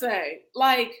 Beyonce.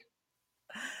 Like,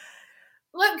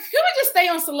 look, can we just stay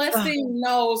on Celestine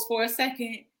Knowles for a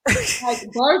second? Like,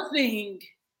 birthing.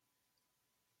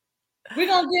 We're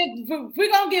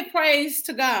gonna give praise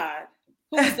to God,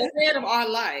 who is the head of our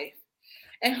life,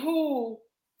 and who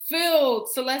filled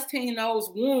Celestine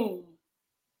Knowles' womb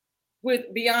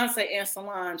with Beyonce and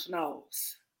Solange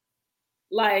Knowles.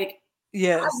 Like,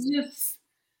 yes,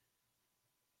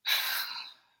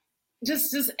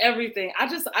 just everything.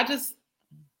 It's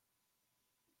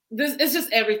just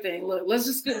everything. Look,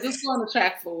 let's go on the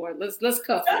track forward. Let's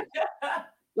cuff it.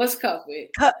 Let's cuff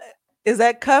it. Is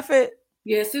that cuff it?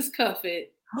 Yes, it's cuff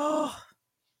it.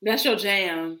 That's your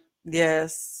jam.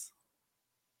 Yes.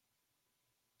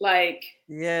 Like,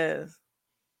 yes.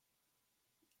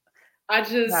 I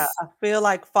just I feel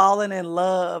like falling in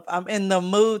love. I'm in the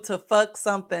mood to fuck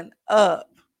something up.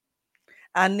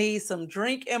 I need some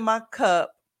drink in my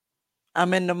cup.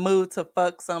 I'm in the mood to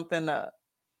fuck something up.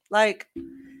 Like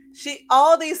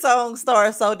all these songs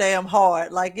start so damn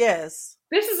hard. Like, yes.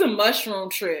 This is a mushroom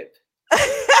trip.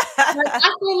 Like,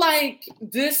 I feel like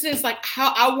this is like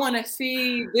how I want to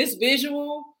see this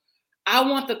visual. I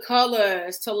want the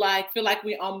colors to like feel like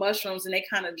we're on mushrooms and they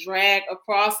kind of drag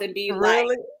across and be like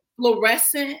Really?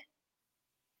 fluorescent.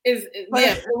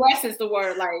 Fluorescent is the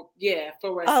word. Like, yeah,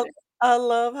 fluorescent. I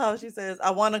love how she says,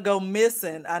 I want to go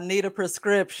missing. I need a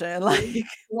prescription. Like, We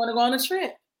want to go on a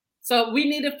trip. So we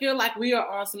need to feel like we are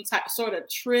on some type sort of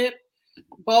trip.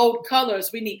 Bold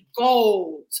colors. We need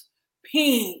gold,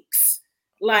 pinks,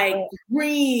 like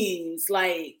greens,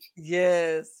 like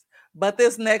yes. But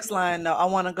this next line, though, I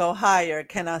want to go higher.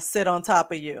 Can I sit on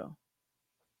top of you?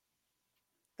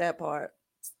 That part.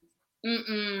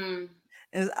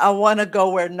 Is I want to go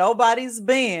where nobody's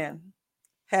been.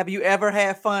 Have you ever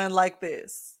had fun like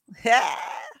this? Yeah.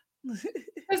 There's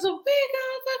a big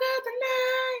fuck out the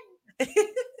night.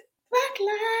 Black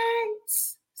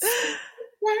lights.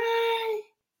 Light.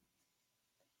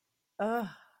 And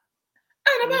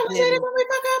about to say that when we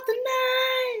fuck up the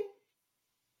night.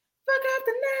 Fuck up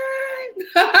the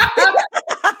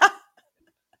night.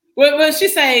 When she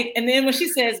say, and then when she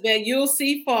says, bet you'll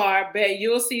see far, bet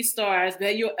you'll see stars,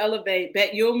 bet you'll elevate,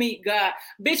 bet you'll meet God.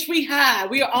 Bitch, we high.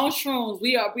 We are on shrooms.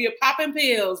 We are popping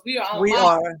pills. We are on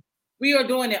We are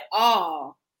doing it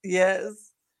all.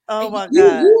 Yes. Oh my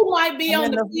God. You might be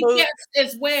on the PCS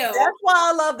as well. That's why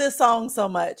I love this song so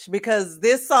much, because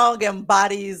this song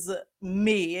embodies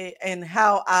me and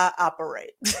how I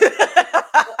operate.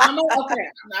 I'm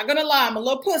not gonna lie, I'm a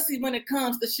little pussy when it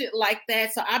comes to shit like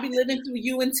that. So I'll be living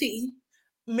through UNT.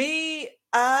 Me,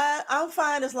 I'm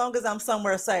fine as long as I'm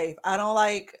somewhere safe. I don't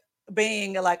like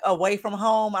being like away from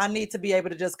home. I need to be able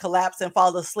to just collapse and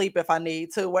fall asleep if I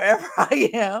need to, wherever I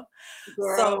am.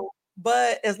 Girl. So,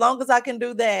 but as long as I can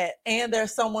do that, and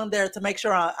there's someone there to make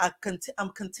sure I'm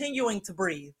continuing to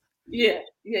breathe. Yeah.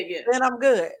 Then I'm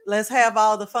good. Let's have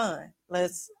all the fun.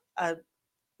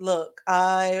 Look,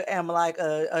 I am like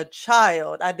a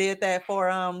child. I did that for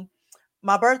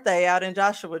my birthday out in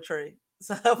Joshua Tree.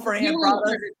 So a friend brought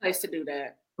us a place to do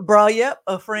that.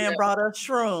 A friend brought us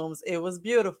shrooms. It was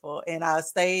beautiful. And I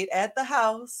stayed at the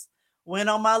house, went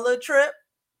on my little trip,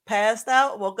 passed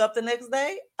out, woke up the next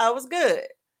day. I was good.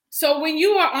 So when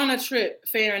you are on a trip,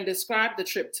 Farron, describe the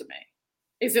trip to me.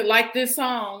 Is it like this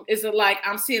song? Is it like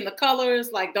I'm seeing the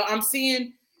colors? Like I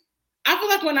feel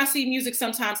like when I see music,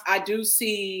 sometimes I do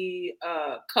see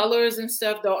colors and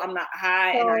stuff, though I'm not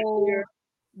high and I hear.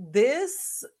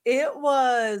 It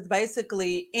was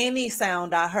basically any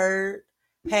sound I heard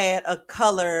had a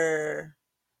color,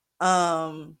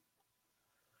 not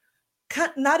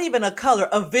even a color,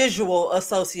 a visual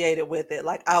associated with it.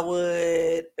 Like I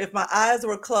would, if my eyes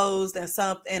were closed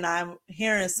and I'm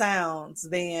hearing sounds,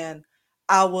 then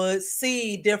I would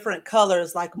see different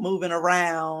colors like moving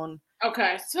around.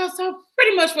 Okay, so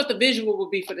pretty much what the visual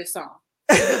would be for this song.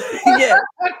 Yeah.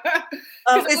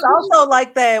 It's also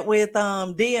like that with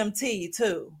DMT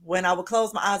too. When I would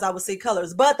close my eyes, I would see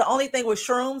colors. But the only thing with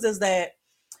shrooms is that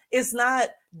it's not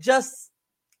just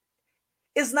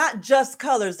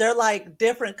colors. They're like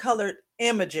different colored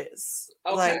images.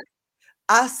 Okay. Like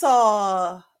I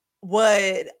saw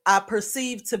what I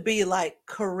perceived to be like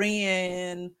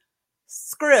Korean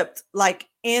script, like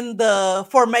in the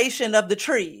formation of the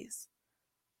trees.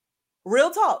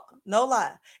 Real talk, no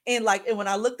lie. And when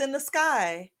I looked in the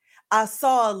sky, I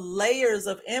saw layers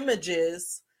of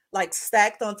images like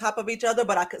stacked on top of each other,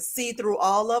 but I could see through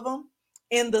all of them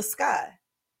in the sky.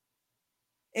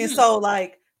 And so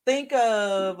think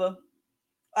of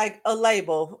like a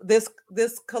label, this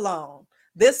cologne.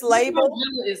 This label.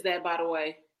 What is that, by the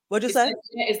way? What'd you say?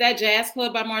 Is that Jazz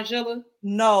Club by Margiela?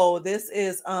 No, this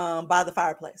is By the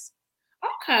Fireplace.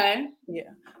 Okay. Yeah.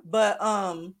 But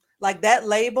like that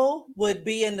label would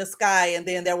be in the sky, and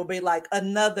then there would be like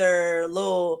another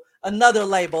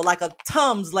label, like a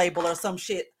Tums label or some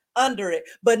shit under it.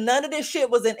 But none of this shit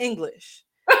was in English.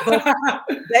 But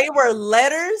they were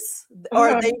letters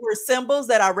or they were symbols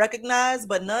that I recognized,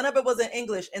 but none of it was in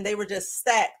English, and they were just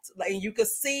stacked. Like, and you could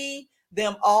see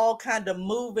them all kind of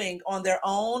moving on their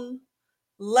own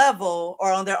level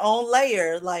or on their own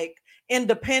layer, like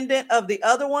independent of the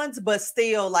other ones, but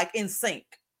still like in sync.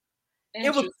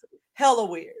 It was hella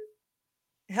weird.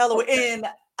 And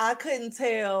I couldn't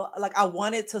tell, like I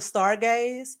wanted to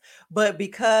stargaze, but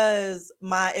because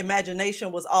my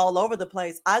imagination was all over the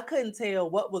place, I couldn't tell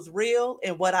what was real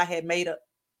and what I had made up.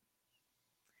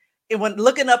 when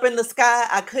looking up in the sky,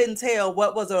 I couldn't tell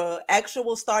what was an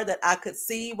actual star that I could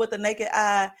see with the naked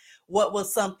eye, what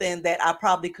was something that I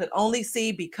probably could only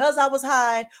see because I was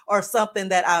high, or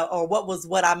something or what was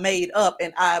what I made up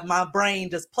and my brain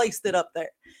just placed it up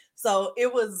there. So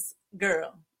it was,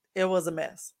 girl, it was a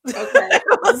mess. Okay.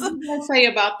 What I'm gonna say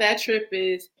about that trip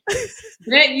is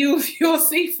bet you'll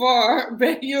see far,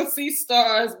 bet you'll see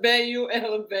stars, bet you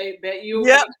elevate, bet you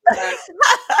Yep. I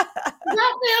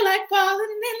feel like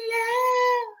falling in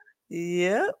love.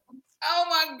 Yep. Oh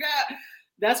my God.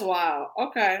 That's wild.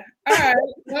 Okay. All right.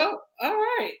 Well, all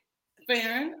right.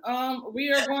 Farron.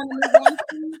 We are going to move on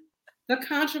to the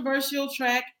controversial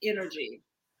track Energy.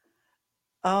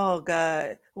 Oh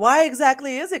God. Why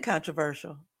exactly is it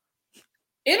controversial?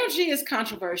 Energy is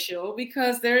controversial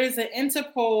because there is an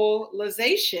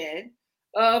interpolization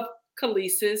of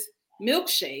Kelis's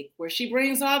Milkshake, where she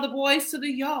brings all the boys to the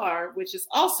yard, which is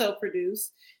also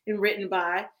produced and written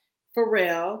by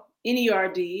Pharrell,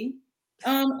 NERD,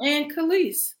 and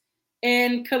Kelis.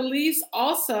 And Kelis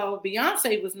also,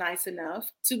 Beyonce was nice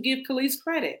enough to give Kelis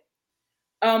credit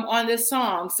on this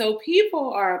song. So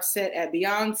people are upset at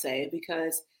Beyonce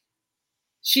because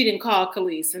she didn't call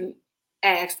Kelis and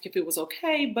asked if it was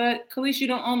okay, but Kelis, you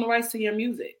don't own the rights to your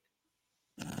music.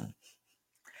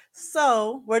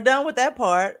 So we're done with that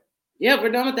part. Yeah, we're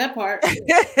done with that part.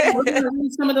 We're going to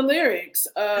read some of the lyrics.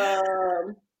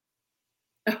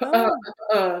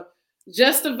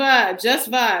 Just a vibe, just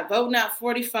vibe. Vote not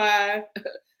 45.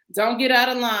 Don't get out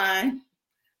of line.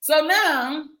 So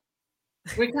now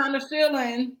we're kind of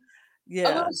feeling a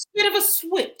little bit of a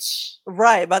switch.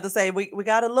 Right, about to say we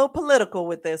got a little political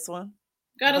with this one.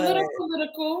 Got a little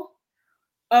political.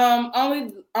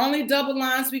 Only double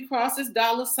lines we cross is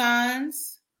dollar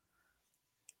signs.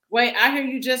 Wait, I hear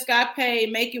you just got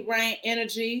paid. Make it rain,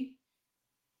 Energy.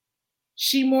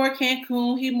 She more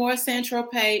Cancun, he more Central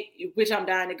Pay, which I'm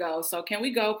dying to go. So can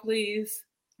we go, please?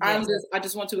 Yes. I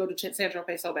just want to go to Central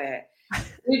Pay so bad.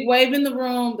 Big wave in the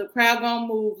room. The crowd gonna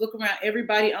move. Look around.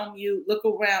 Everybody on mute. Look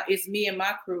around. It's me and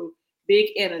my crew.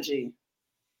 Big Energy.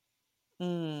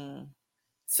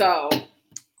 So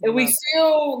we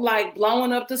still like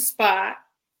blowing up the spot.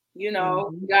 You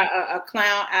know, got a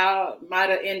clown out. Might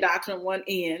have indoctrined one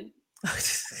in.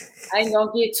 I ain't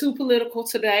gonna get too political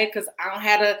today because I don't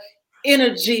have the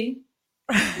energy.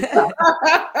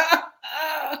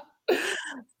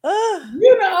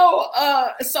 You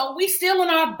know, so we still in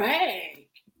our bag.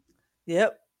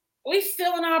 Yep. We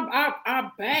still in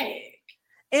our bag.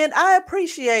 And I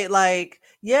appreciate, like,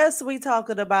 yes, we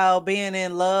talking about being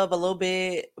in love a little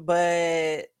bit,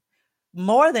 but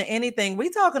more than anything, we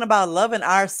talking about loving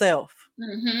ourselves.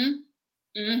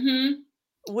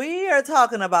 We are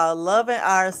talking about loving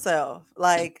ourselves.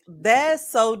 Like, that's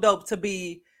so dope to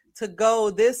go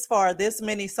this far, this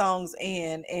many songs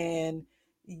in, and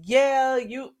yeah,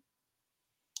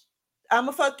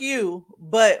 I'ma fuck you,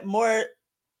 but more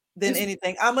than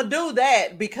anything, I'ma do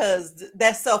that because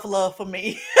that's self-love for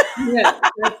me. Yeah,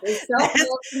 that's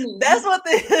self-love for me. That's what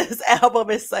this album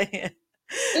is saying.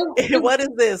 What is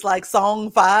this, like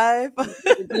song 5?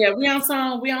 Yeah, we on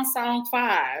song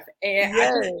 5, and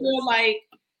yes.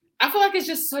 I feel like it's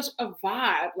just such a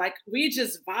vibe. Like we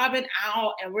just vibing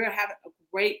out, and we're having a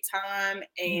great time,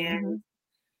 and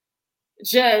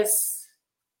just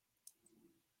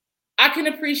I can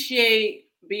appreciate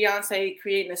Beyonce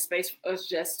creating a space for us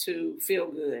just to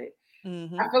feel good.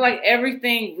 I feel like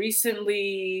everything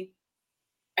recently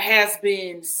has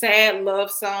been sad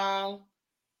love song.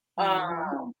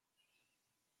 All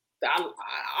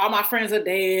my friends are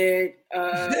dead.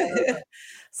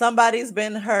 Somebody's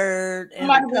been hurt and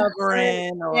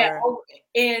recovering.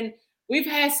 And we've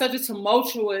had such a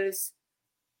tumultuous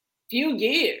few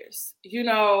years. You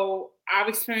know, I've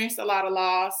experienced a lot of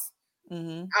loss.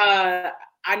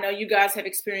 I know you guys have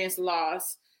experienced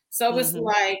loss. So it's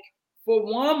like, for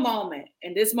one moment,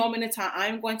 in this moment in time,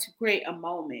 I'm going to create a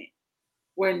moment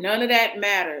where none of that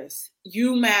matters.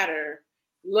 You matter.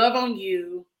 Love on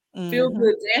you. Feel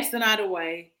good. Dance the night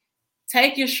away.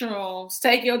 Take your shrooms.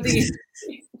 Take your D.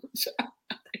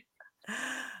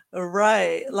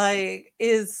 Right. Like,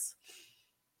 is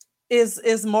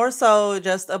more so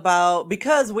just about,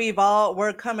 because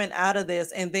we're coming out of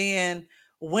this, and then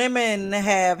women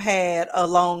have had a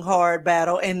long, hard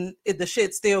battle, and the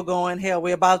shit's still going. Hell,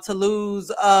 we're about to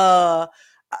lose our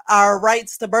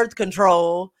rights to birth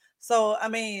control. So, I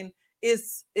mean,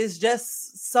 it's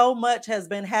just so much has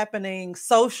been happening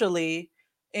socially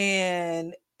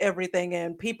and everything,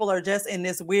 and people are just in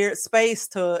this weird space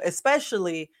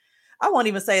especially, I won't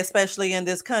even say especially in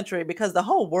this country, because the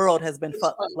whole world has been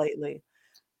fucked lately.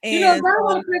 And you know, I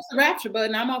want to press the rapture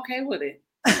button. I'm okay with it.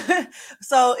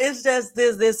 So it's just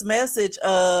this message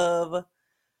of,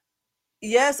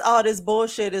 yes, all this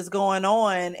bullshit is going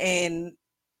on, and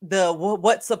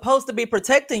what's supposed to be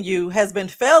protecting you has been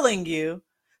failing you.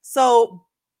 So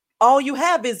all you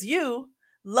have is you.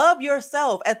 Love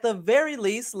yourself. At the very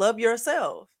least, love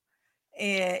yourself.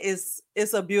 And it's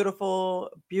a beautiful,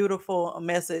 beautiful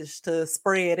message to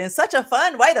spread, and such a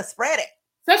fun way to spread it.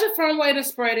 Such a fun way to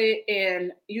spread it.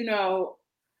 And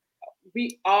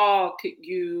we all could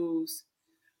use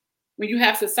when you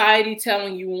have society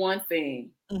telling you one thing,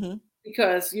 Mm-hmm.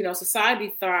 because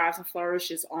society thrives and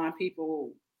flourishes on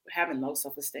people having low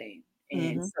self-esteem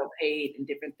and self-hate and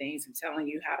different things and telling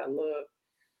you how to look.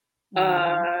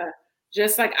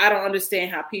 Just like I don't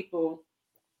understand how people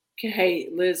can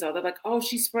hate Lizzo. They're like, oh,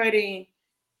 she's spreading,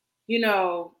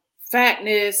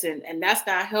 fatness and that's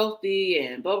not healthy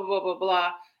and blah, blah, blah, blah,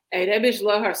 blah. Hey, that bitch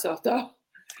love herself though.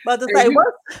 But to say,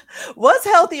 what's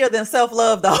healthier than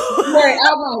self-love though? Right,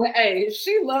 hey,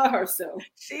 she love herself.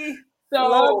 She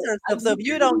loves herself. So if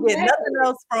you don't get nothing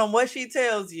else from what she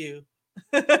tells you.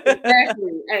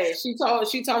 Exactly. Hey, she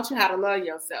taught you how to love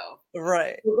yourself.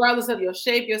 Right. Regardless of your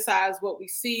shape, your size, what we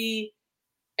see.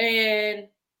 And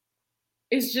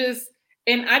it's just,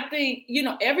 and I think,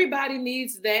 everybody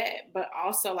needs that, but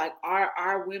also like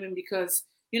our women, because,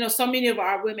 so many of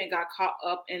our women got caught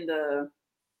up in the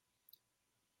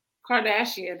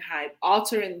Kardashian hype,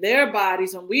 altering their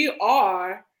bodies, and we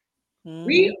are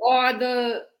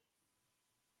the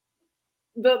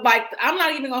like, I'm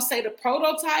not even gonna say the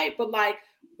prototype, but like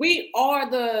we are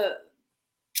the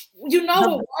what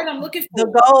word I'm looking for. The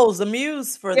goals, the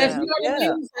muse for them. We are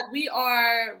the muse. Like we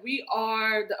are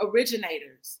the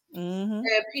originators. And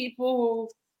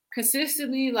people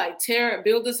consistently like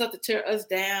build us up to tear us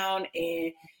down,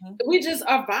 and we just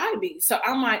are vibey. So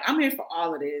I'm like, I'm here for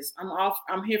all of this.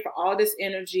 I'm here for all this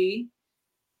energy.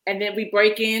 And then we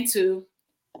break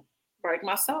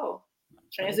my soul.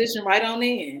 Transition right on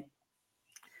in.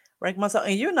 Break my soul.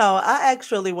 And I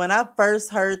actually, when I first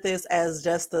heard this as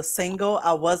just a single,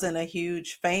 I wasn't a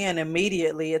huge fan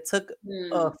immediately. It took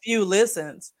a few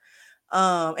listens.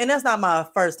 And that's not my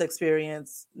first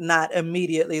experience not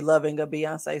immediately loving a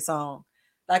Beyonce song.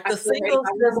 Like the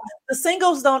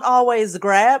singles don't always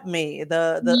grab me.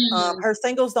 Her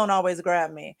singles don't always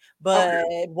grab me. But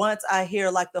once I hear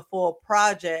like the full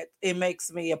project, it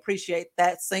makes me appreciate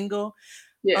that single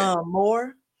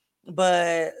more.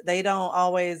 But they don't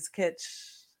always catch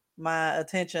my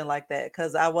attention like that,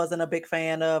 because I wasn't a big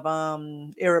fan of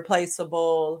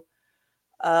Irreplaceable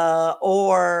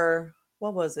or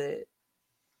what was it?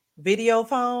 Video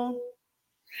Phone.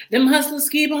 Them hustlers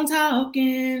keep on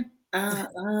talking.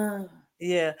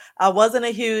 Yeah, I wasn't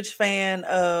a huge fan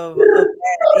of that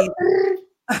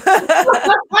either.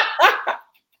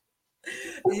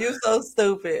 You so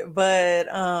stupid. But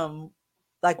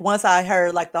like once I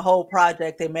heard like the whole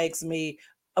project, it makes me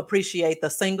appreciate the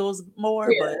singles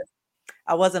more. But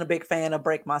I wasn't a big fan of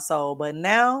Break My Soul. But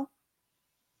now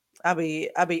I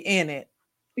be in it.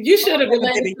 You should have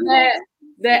related to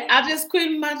that I just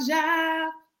quit my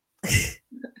job.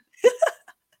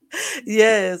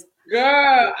 Yes.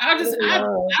 Girl,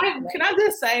 can I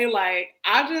just say, like,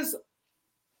 I just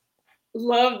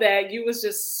love that you was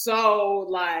just so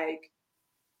like,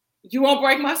 you won't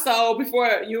break my soul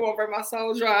before you won't break my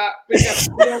soul drop, because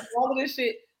all of this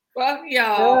shit. Fuck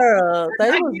y'all. Girl, they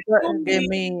was dragging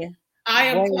me. I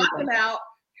am clocking out.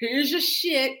 Here's your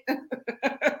shit.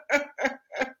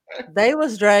 They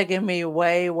was dragging me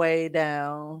way, way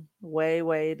down,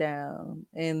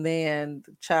 and then,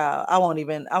 child, I won't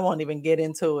even get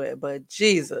into it. But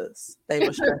Jesus, they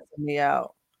were stressing me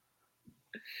out.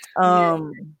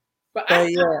 But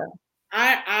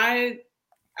I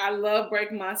love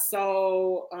Break My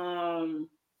Soul, and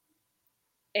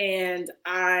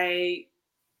I'm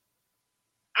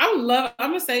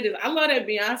gonna say this. I love that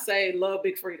Beyonce love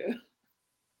Big Freedia.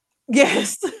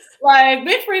 Yes. Like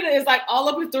Big Freedia is like all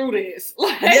up and through this.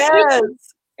 Like,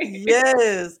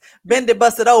 yes. Bend it,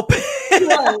 bust it open.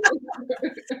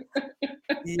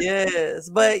 Yes.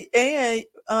 But Freedia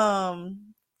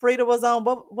was on,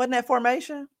 wasn't that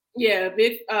Formation? Yeah,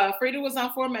 Freedia was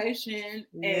on Formation.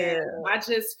 And I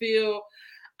just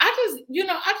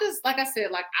like I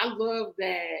said, like I love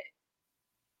that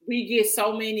we get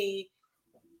so many.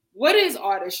 What is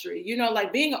artistry?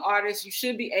 Like being an artist, you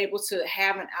should be able to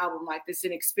have an album like this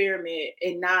and experiment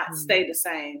and not stay the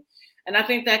same. And I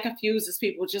think that confuses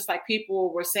people, just like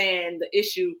people were saying the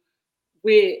issue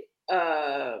with,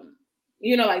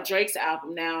 like Drake's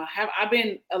album. Now, have I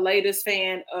been a latest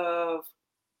fan of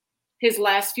his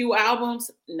last few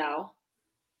albums? No.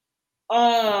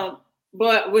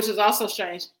 but which is also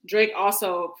strange. Drake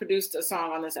also produced a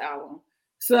song on this album.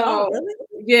 So Oh, really?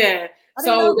 yeah. I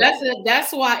didn't know So that.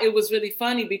 that's why it was really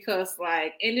funny because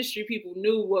like industry people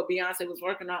knew what Beyonce was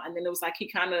working on, and then it was like he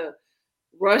kind of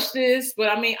rushed this. But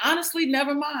I mean, honestly,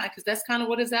 never mind, because that's kind of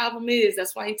what his album is.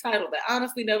 That's why he titled it.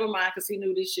 Honestly, never mind, because he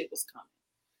knew this shit was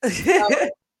coming. So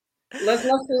let's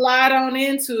slide on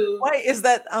into. Wait, is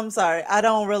that? I'm sorry, I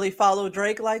don't really follow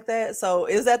Drake like that. So,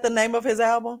 is that the name of his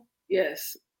album?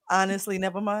 Yes. Honestly,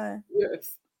 never mind.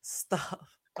 Yes. Stop.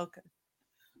 Okay.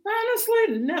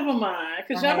 Honestly, never mind,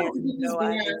 because I y'all had about to get this no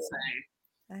idea.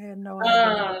 I had no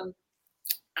idea.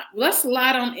 Let's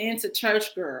slide on into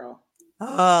Church Girl.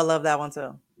 Oh, I love that one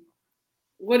too.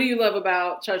 What do you love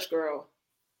about Church Girl?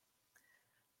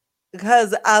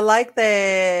 Because I like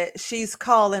that she's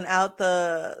calling out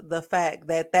the fact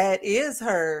that that is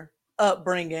her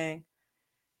upbringing,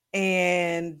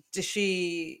 and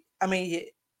I mean,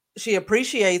 she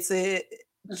appreciates it.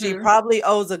 She Mm-hmm. probably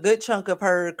owes a good chunk of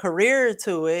her career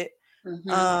to it.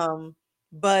 Mm-hmm.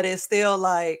 But it's still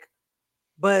like,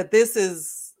 but this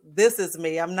is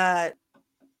me. I'm not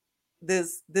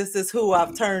this is who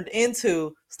I've turned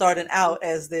into, starting out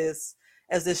as this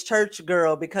church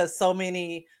girl, because so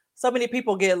many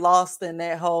people get lost in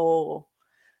that whole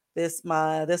this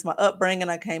my upbringing.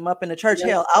 I came up in the church. Yep.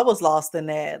 Hell, I was lost in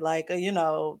that. Like,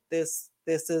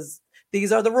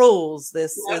 these are the rules.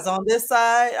 This Yep. is on this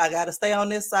side. I got to stay on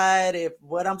this side. If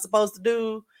what I'm supposed to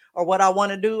do or what I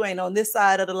want to do ain't on this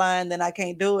side of the line, then I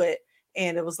can't do it.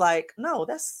 And it was like, no,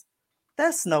 that's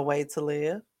no way to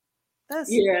live.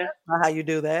 That's Yeah. not how you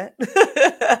do that.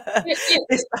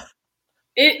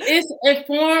 It, it's a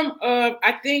form of,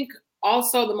 I think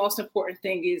also the most important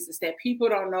thing is that people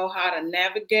don't know how to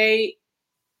navigate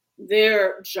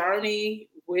their journey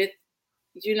with,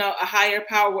 a higher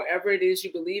power, wherever it is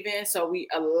you believe in. So we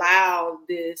allow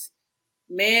this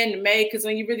man-made, because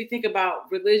when you really think about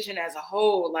religion as a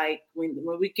whole, like when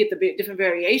we get the different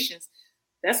variations,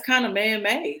 that's kind of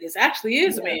man-made. It actually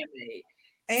is man-made.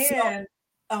 And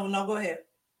oh no, go ahead.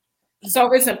 So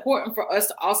it's important for us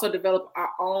to also develop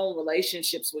our own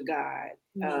relationships with God.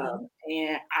 Mm-hmm.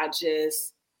 And I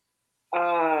just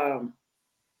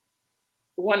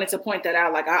wanted to point that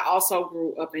out. Like I also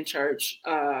grew up in church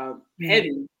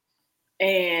heavy.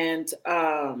 And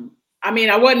I mean,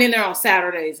 I wasn't in there on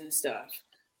Saturdays and stuff.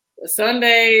 But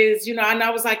Sundays, and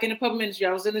I was like in the public ministry.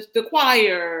 I was in the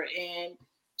choir and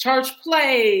church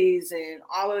plays and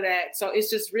all of that. So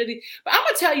it's just really, but I'm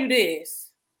going to tell you this.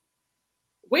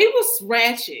 We was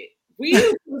ratchet.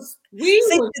 See,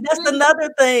 that's another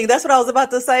thing. That's what I was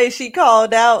about to say. She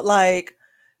called out like,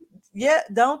 yeah,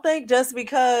 don't think just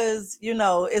because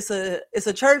it's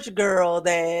a church girl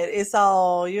that it's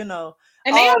all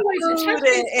and they all always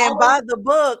crude and by the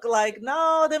book. Like,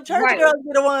 no, them church girls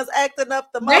be the ones acting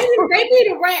up the most. They be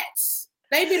the rats.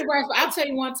 They be the rats. But I'll tell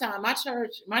you one time, my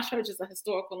church is a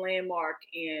historical landmark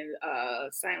in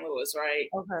St. Louis, right?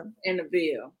 Okay. In the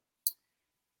Ville.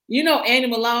 You know Annie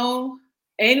Malone?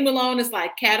 Annie Malone is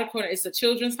like Caterpillar. It's a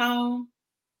children's home.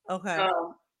 Okay.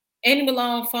 Annie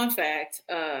Malone, fun fact,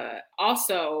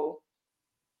 also,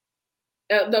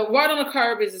 the word on the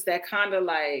curb is that kind of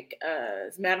like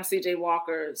Madam C.J.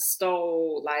 Walker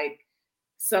stole like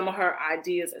some of her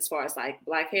ideas as far as like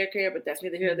black hair care, but that's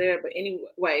neither here nor there. But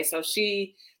anyway, so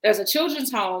there's a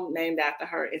children's home named after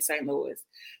her in St. Louis.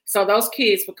 So those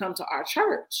kids would come to our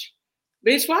church.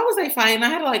 Bitch, why was they fighting? I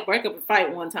had to like break up a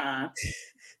fight one time.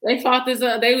 They fought this,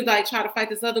 they would like try to fight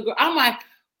this other girl. I'm like,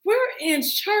 we're in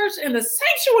church and the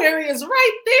sanctuary is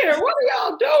right there. What are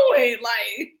y'all doing?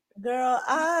 Like, girl,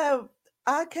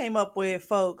 I came up with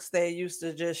folks that used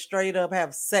to just straight up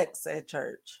have sex at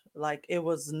church. Like it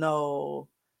was no.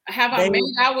 Have I made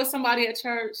out with somebody at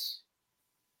church?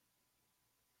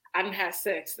 I didn't have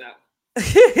sex though.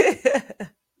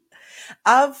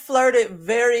 I've flirted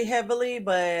very heavily,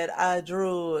 but I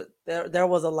drew there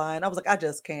was a line. I was like, I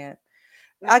just can't.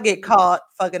 I get caught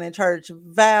fucking in church.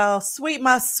 Val,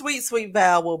 my sweet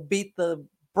Val will beat the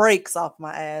brakes off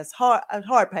my ass.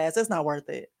 Hard pass. It's not worth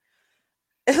it.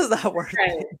 It's not worth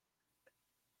it.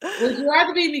 Would you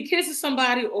rather be me kissing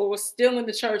somebody or was stealing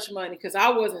the church money? Because I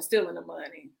wasn't stealing the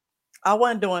money. I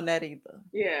wasn't doing that either.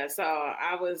 Yeah, so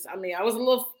I was a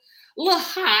little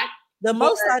hot. The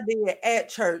most I did at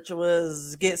church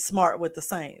was get smart with the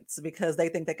saints because they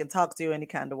think they can talk to you any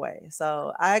kind of way.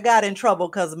 So I got in trouble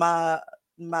because my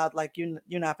like you're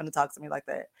not going to talk to me like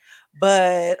that.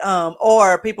 But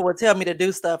or people would tell me to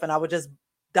do stuff and I would just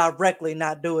directly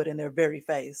not do it in their very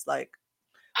face. Like,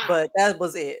 but that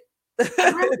was it.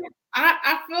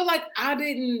 I feel like I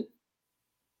didn't.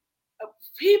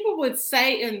 People would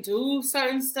say and do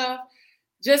certain stuff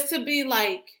just to be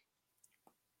like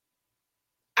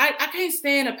I can't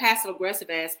stand a passive aggressive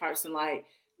ass person. Like,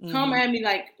 come at me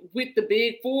like with the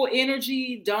big full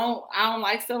energy. I don't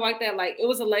like stuff like that. Like, it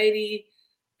was a lady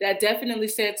that definitely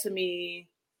said to me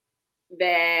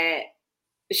that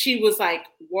she was like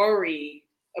worried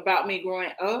about me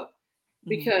growing up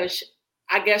because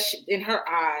I guess in her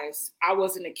eyes, I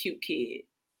wasn't a cute kid.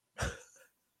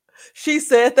 She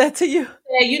said that to you?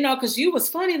 Yeah, you know, because you was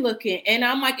funny looking. And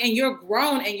I'm like, and you're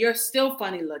grown and you're still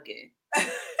funny looking.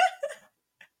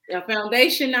 Your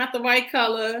foundation not the right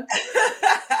color.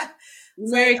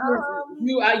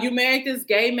 You married this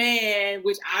gay man,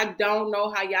 which I don't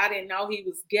know how y'all didn't know he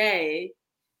was gay.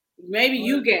 Maybe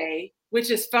you gay,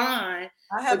 which is fine.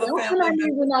 I have but don't come at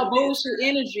me with no bullshit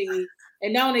energy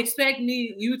and don't expect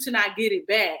you to not get it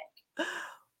back.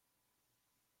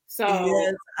 So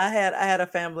yes, I had a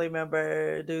family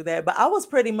member do that, but I was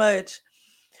pretty much.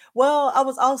 Well, I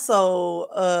was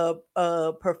also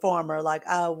a performer. Like,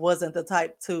 I wasn't the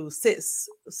type to sit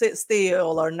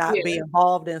still or not be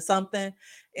involved in something.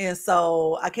 And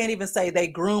so I can't even say they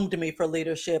groomed me for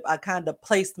leadership. I kind of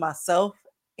placed myself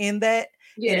in that.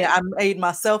 And I made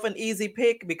myself an easy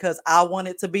pick because I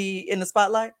wanted to be in the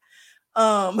spotlight.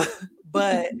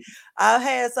 But I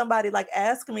had somebody like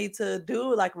ask me to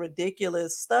do like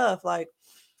ridiculous stuff. Like,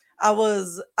 I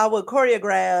would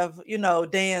choreograph, you know,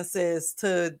 dances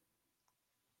to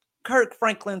Kirk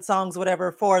Franklin songs,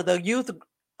 whatever, for the youth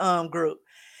group.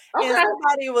 Okay. And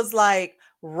somebody was like,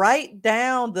 write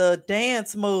down the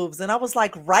dance moves. And I was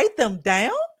like, write them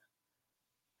down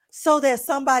so that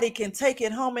somebody can take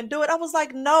it home and do it. I was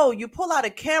like, no, you pull out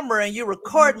a camera and you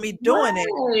record me doing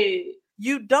it.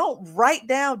 You don't write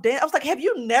down dance. I was like, have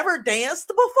you never danced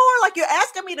before? Like, you're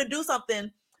asking me to do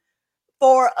something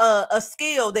for a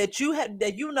skill that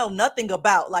you know nothing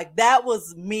about. Like, that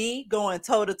was me going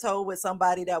toe to toe with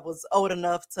somebody that was old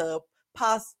enough to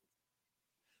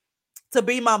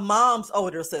be my mom's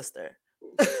older sister.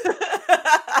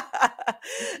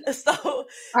 So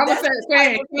I was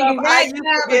saying, can you I used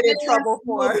to get in trouble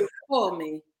for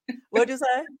me? What'd you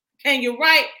say? Can you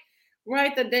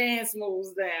write the dance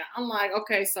moves down? I'm like,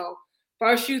 okay, so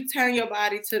first you turn your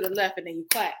body to the left and then you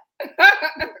clap.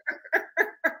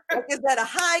 Like, is that a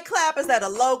high clap? Is that a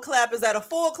low clap? Is that a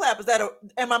full clap?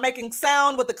 Am I making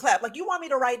sound with the clap? Like, you want me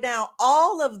to write down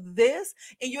all of this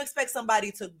and you expect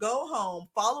somebody to go home,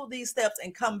 follow these steps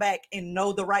and come back and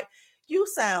know the right? You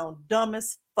sound dumb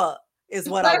as fuck is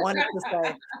what I wanted to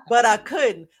say, but I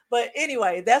couldn't. But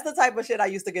anyway, that's the type of shit I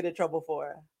used to get in trouble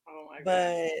for. Oh my God.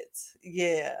 But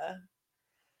yeah.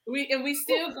 We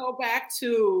still go back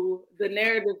to the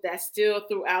narrative that's still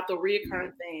throughout the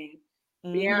recurrent thing.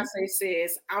 Beyonce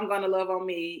says, I'm gonna love on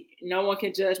me. No one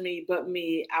can judge me but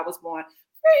me. I was born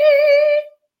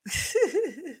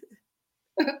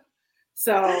free.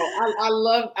 So I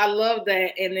love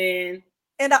that.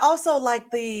 And I also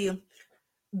like the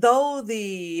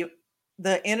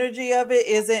energy of it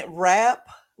isn't rap,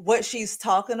 what she's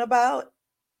talking about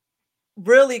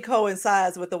really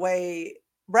coincides with the way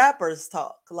rappers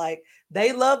talk. Like,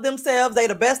 they love themselves, they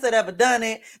the best that ever done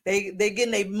it, they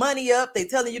getting their money up, they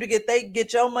telling you to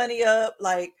get your money up,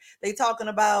 like they talking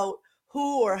about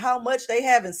who or how much they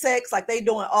having sex, like they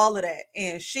doing all of that.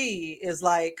 And she is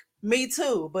like, me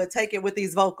too, but take it with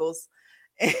these vocals.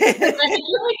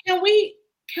 Can we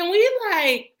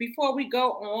like, before we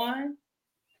go on,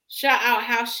 shout out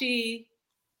how she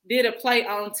did a play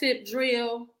on Tip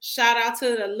Drill? Shout out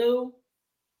to the Lou.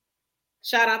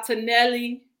 Shout out to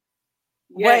Nelly.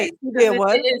 Wait, you did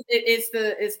what?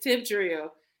 It's Tip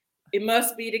Drill. It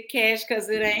must be the cash because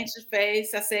it ain't your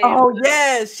face. I said, oh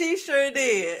yes, she sure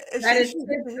did. That is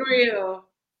Tip Drill.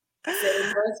 I said,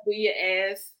 it must be your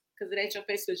ass because it ain't your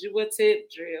face because you were Tip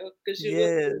Drill. Because you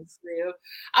were Tip Drill.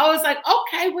 I was like,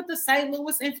 okay, with the St.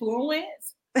 Louis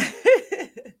influence.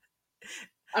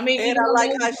 I mean, and I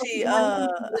like how she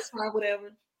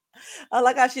whatever. I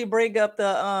like how she bring up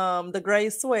the gray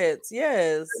sweats.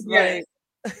 Yes. Like,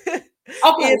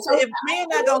 okay, if men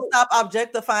not gonna stop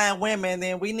objectifying women,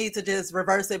 then we need to just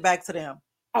reverse it back to them.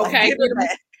 Okay.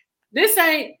 Like, this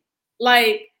ain't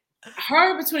like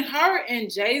between her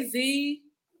and Jay-Z,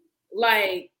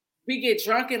 like, we get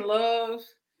drunk in love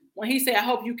when he said, I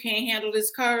hope you can't handle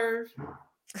this curve.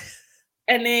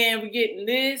 And then we get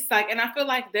this, like, and I feel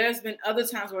like there's been other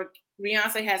times where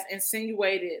Beyonce has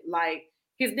insinuated like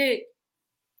his dick.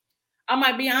 I'm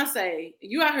like, Beyonce,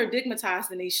 you out here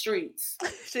digmatized in these streets.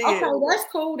 Okay, that's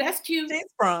cool. That's cute. She's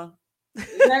sprung.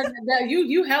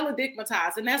 You hella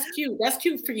digmatized, and that's cute. That's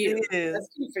cute for you. That's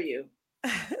cute for you.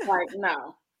 Like,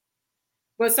 no.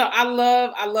 But so I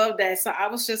love that. So I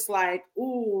was just like,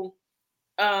 ooh,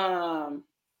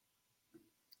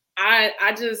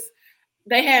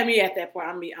 They had me at that point.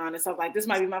 I'm gonna be honest. I was like, this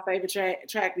might be my favorite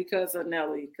track because of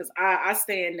Nelly. Because I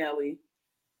stand Nelly.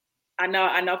 I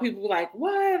know people were like,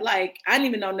 what? Like, I didn't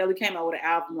even know Nelly came out with an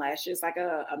album last year. It's like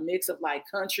a mix of like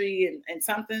country and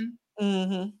something.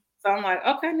 Mm-hmm. So I'm like,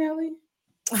 okay, Nelly.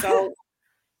 So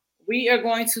we are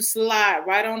going to slide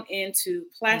right on into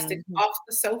Plastic Off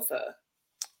the Sofa.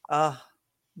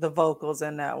 The vocals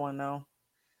in that one though.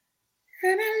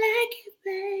 And I like it,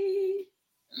 babe.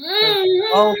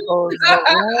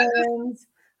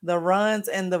 The runs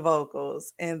and the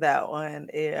vocals in that one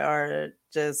are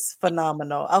just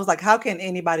phenomenal. I was like, how can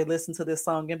anybody listen to this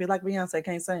song and be like, Beyonce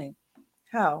can't sing?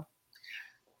 How?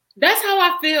 That's how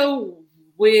I feel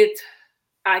with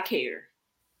I Care.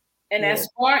 And as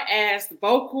far as the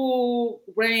vocal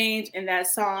range in that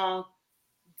song,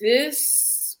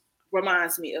 this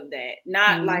reminds me of that.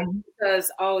 Not like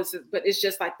because but it's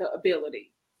just like the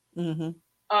ability. And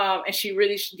she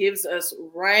really gives us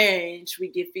range. We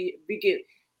get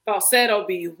falsetto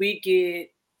B, we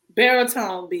get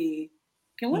baritone B.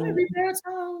 Can women be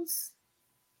baritones?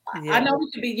 Yeah. I know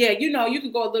we could be. Yeah, you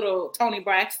could go a little Toni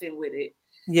Braxton with it.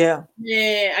 Yeah.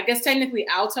 Yeah, I guess technically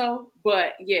alto,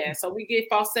 but yeah. So we get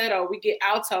falsetto, we get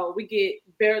alto, we get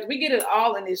it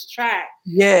all in this track.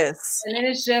 Yes. And then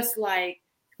it's just like,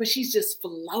 but she's just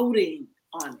floating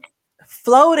on it.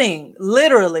 Floating,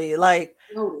 literally, like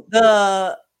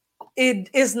it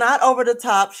is not over the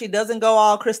top. She doesn't go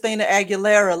all Christina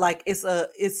Aguilera. Like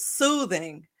it's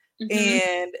soothing.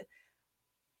 And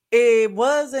it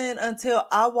wasn't until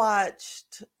I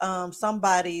watched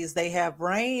somebody's They Have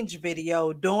Range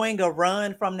video doing a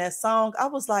run from that song. I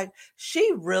was like,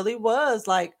 she really was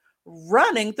like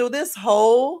running through this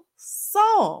whole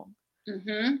song.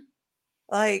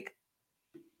 Like,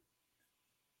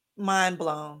 mind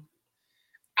blown.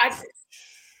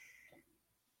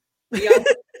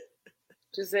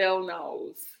 Giselle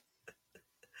knows.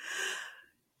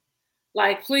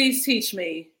 Like, please teach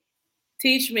me.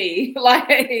 Teach me.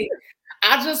 Like,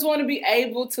 I just want to be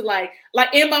able to like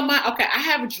in my mind, okay, I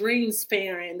have dreams,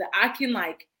 Farron, that I can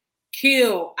like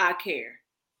kill I Care.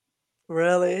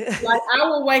 Really? Like, I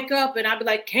will wake up and I'll be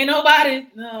like, can't nobody,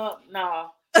 no,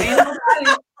 can't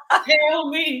nobody tell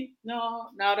me, no,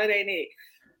 that ain't it.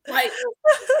 Like,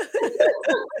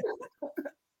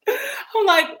 I'm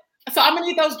like, so I'm gonna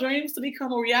need those dreams to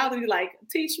become a reality. Like,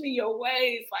 teach me your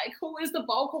ways. Like, who is the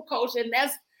vocal coach? And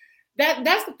that's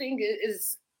the thing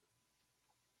is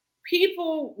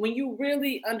people, when you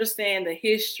really understand the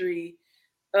history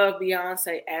of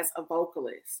Beyonce as a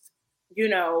vocalist,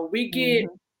 we get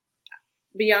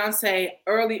Beyonce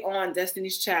early on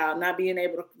Destiny's Child, not being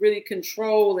able to really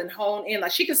control and hone in.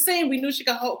 Like, she could sing. We knew she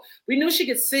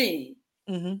could sing.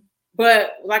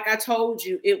 But like I told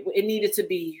you, it needed to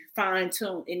be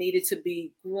fine-tuned. It needed to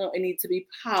be grown. It needed to be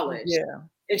polished. Yeah.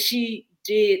 And she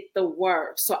did the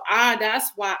work. So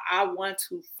that's why I want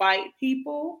to fight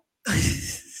people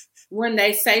when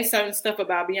they say certain stuff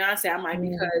about Beyonce. I'm like,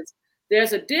 because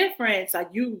there's a difference. Like,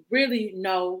 you really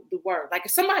know the word. Like,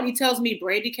 if somebody tells me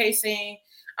Brandy can't sing,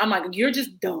 I'm like, you're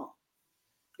just dumb.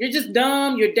 You're just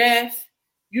dumb. You're deaf.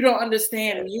 You don't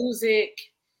understand music.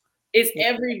 Is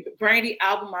every Brandy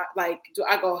album do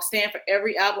I go stand for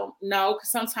every album? No,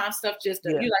 because sometimes stuff just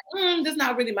you're like, that's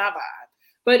not really my vibe.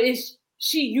 But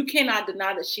you cannot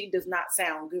deny that she does not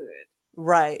sound good.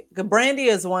 Right. Brandy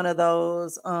is one of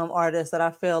those artists that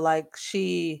I feel like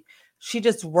she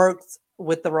just works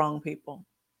with the wrong people.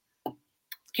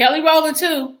 Kelly Rowland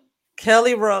too.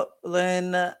 Kelly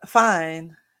Rowland,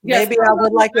 fine. Yes, maybe I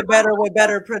would like it better with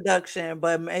better production,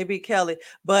 but maybe Kelly.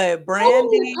 But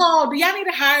Brandy, do y'all need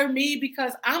to hire me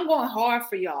because I'm going hard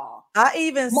for y'all? I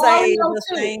even say the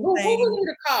same thing. Who need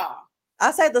to call? I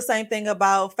said the same thing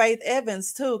about Faith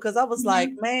Evans too, because I was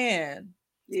like, man,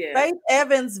 Faith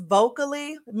Evans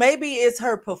vocally, maybe it's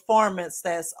her performance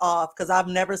that's off because I've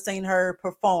never seen her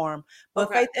perform.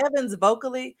 But Faith Evans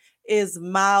vocally is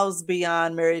miles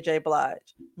beyond Mary J.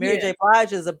 Blige. Mary J.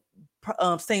 Blige is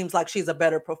seems like she's a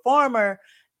better performer,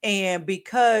 and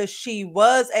because she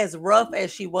was as rough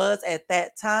as she was at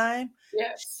that time,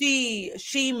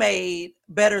 she made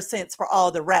better sense for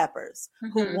all the rappers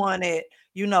who wanted,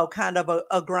 kind of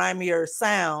a grimier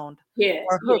sound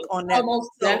or hook on that.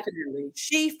 Almost definitely.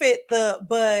 She fit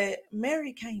but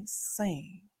Mary can't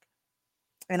sing,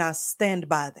 and I stand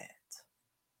by that.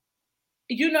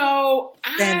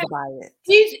 Stand by it.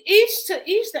 Each to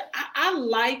each. I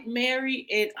like Mary,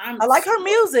 and I like her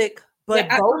music, but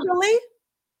vocally,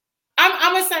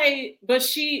 I'm gonna say, but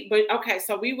okay.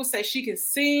 So we will say she can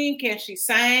sing. Can she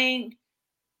sing?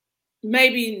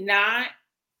 Maybe not.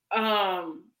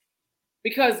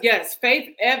 Because yes,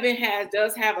 Faith Evans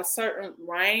does have a certain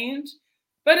range,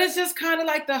 But it's just kind of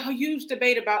like the huge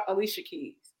debate about Alicia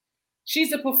Keys.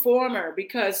 She's a performer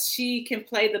because she can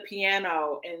play the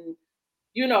piano and,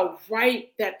 you know,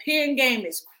 write. That pen game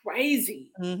is crazy.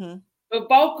 Mm-hmm. But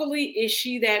vocally, is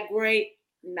she that great?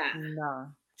 Nah. No.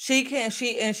 She can't,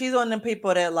 she's one of them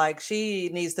people that like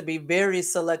she needs to be very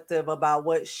selective about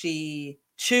what she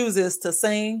chooses to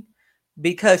sing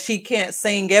because she can't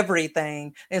sing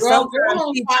everything. And Girl sometimes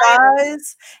on she fire.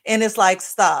 tries and it's like,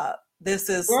 stop. This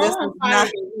is On fire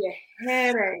not gave me a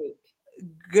headache.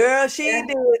 girl, she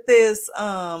did this.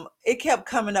 It kept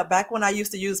coming up back when I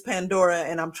used to use Pandora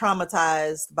and I'm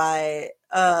traumatized by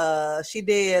it. She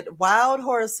did Wild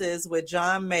Horses with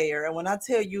John Mayer. And when I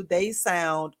tell you they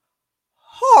sound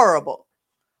horrible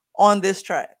on this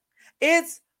track.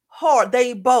 It's hard.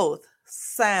 They both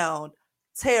sound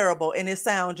terrible and it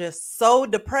sounds just so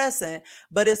depressing,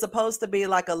 but it's supposed to be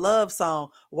like a love song.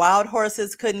 Wild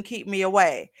Horses Couldn't Keep Me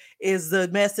Away is the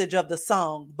message of the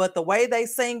song, but the way they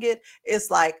sing it, it's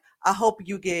like, I hope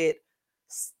you get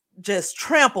just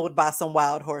trampled by some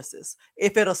wild horses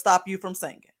if it'll stop you from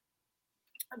singing.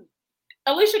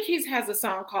 Alicia Keys has a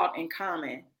song called In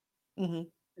Common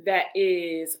that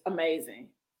is amazing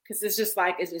because it's just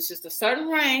like it's just a certain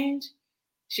range.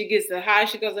 She gets the high,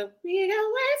 she goes, "We got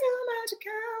way too much in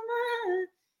common,"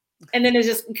 and then it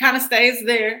just kind of stays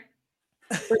there.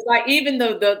 But like even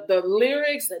the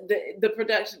lyrics, the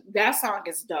production, that song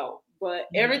is dope. But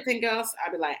everything else,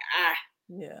 I'd be like,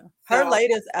 yeah. Her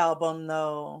latest album,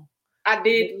 though, I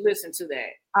did listen to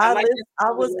that. I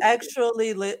was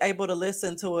actually able to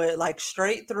listen to it like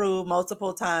straight through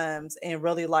multiple times and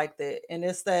really liked it. And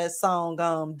it's that song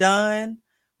 "Done"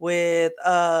 with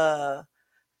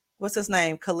what's his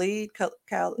name? Khalid.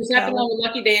 Is that the one with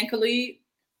Lucky Day and Khalid?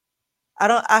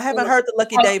 I haven't heard the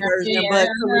Lucky Day version, but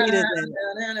Khalid is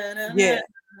in it. Yeah.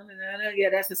 Yeah,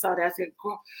 that's the song. That's it. Oh,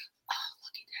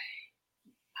 Lucky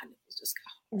Day. My nipples just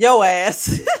go. Yo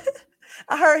ass.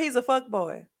 I heard he's a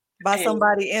fuckboy by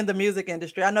somebody in the music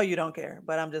industry. I know you don't care,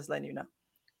 but I'm just letting you know.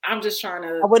 I'm just trying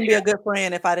to. I wouldn't be a good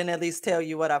friend if I didn't at least tell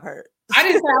you what I've heard. I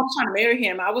didn't say I was trying to marry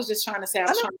him. I was just trying to say I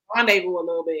was trying to rendezvous a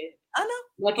little bit. I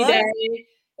know. Lucky Day.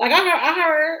 Like I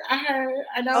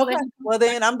know. Okay. Well,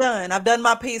 then I'm done. I've done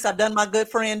my piece. I've done my good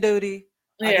friend duty.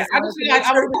 Yeah, I just feel like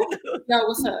I was yo,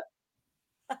 what's up?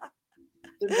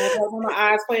 Did my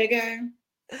eyes play a game?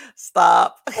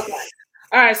 Stop. Okay.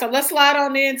 All right, so let's slide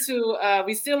on into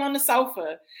we still on the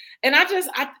sofa. And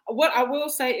what I will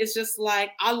say is just like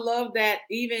I love that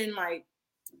even like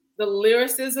the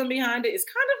lyricism behind it is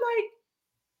kind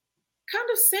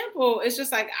of simple. It's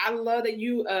just like I love that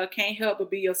you can't help but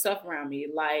be yourself around me.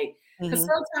 Like because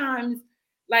sometimes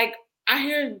like I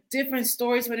hear different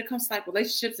stories when it comes to like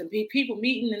relationships and people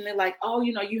meeting and they're like, oh,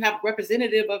 you know, you have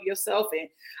representative of yourself. And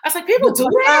I was like, people do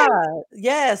that.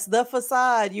 Yes, the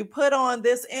facade. You put on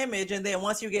this image and then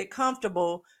once you get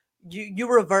comfortable, you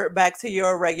revert back to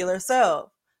your regular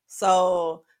self.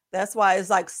 So that's why it's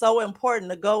like so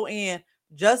important to go in,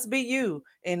 just be you.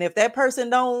 And if that person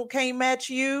can't match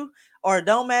you or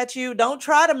don't match you, don't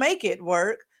try to make it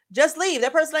work. Just leave.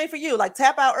 That person ain't for you. Like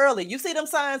tap out early. You see them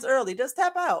signs early, just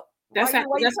tap out. That's why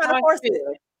you trying to force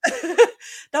it?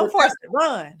 Don't force it.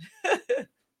 Run.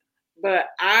 But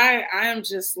I am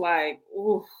just like,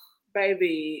 ooh,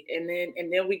 baby. And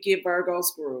then we get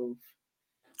Virgo's Groove.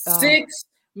 6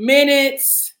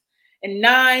 minutes and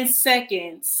 9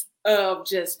 seconds of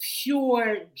just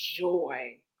pure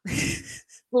joy.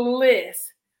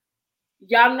 Bliss.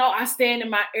 Y'all know I stand in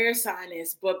my air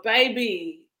signness, but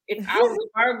baby, if I was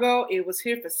Virgo, it was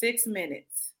here for 6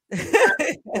 minutes.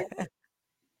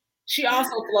 She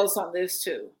also flows on this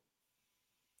too.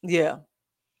 Yeah.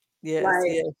 Yes, like,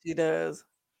 yes, she does.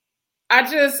 I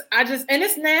just, and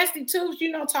it's nasty too,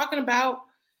 you know, talking about,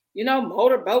 you know,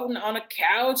 motorboating on a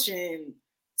couch and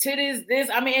titties, this.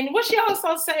 I mean, and what she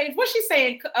also say, what she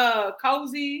saying,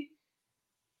 cozy,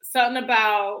 something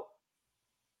about,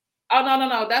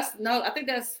 I think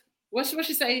that's, what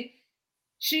she say,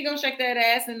 she gonna shake that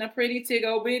ass in the pretty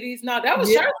tiggo bitties. No, that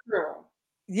was Church Girl.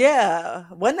 Yeah,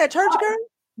 wasn't that Church Girl?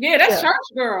 Yeah, that's Church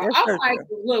Girl. I was like,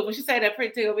 look, when she said that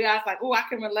pretty tiggo bitty, I was like, oh, I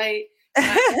can relate.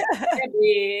 That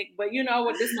big, but you know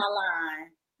what? This is my line.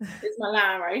 It's my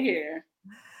line right here.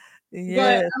 Yes.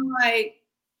 But I'm like,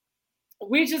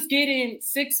 we just getting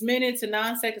 6 minutes and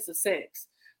 9 seconds of sex,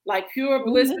 like pure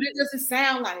bliss. But it doesn't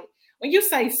sound like when you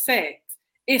say sex,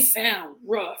 it sounds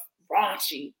rough,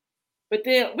 raunchy. But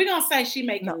then we're gonna say she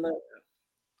making love.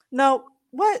 No,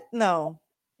 what? No,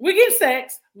 we get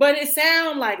sex, but it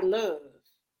sounds like love.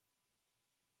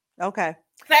 Okay.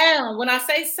 Sound. When I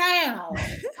say sound,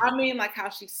 I mean like how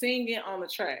she's singing on the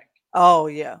track. Oh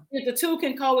yeah. If the two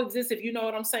can coexist, if you know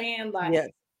what I'm saying,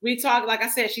 like We talk, like I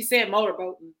said, she said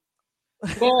motorboating,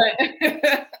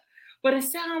 but but it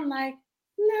sounds like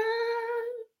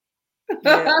love.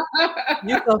 Yeah.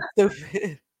 You so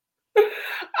stupid.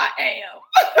 I am.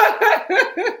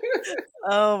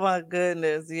 Oh my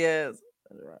goodness, yes.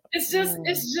 It's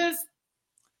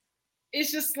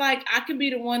just like I can be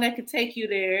the one that can take you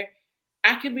there.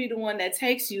 I can be the one that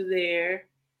takes you there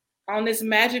on this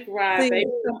magic ride, baby.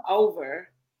 Come over.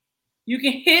 You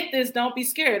can hit this. Don't be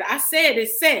scared. I said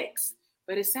it's sex,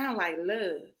 but it sounds like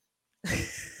love.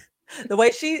 the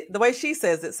way she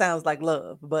says it sounds like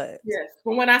love, but yes.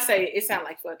 But when I say it sounds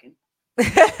like fucking.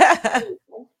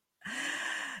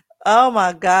 Oh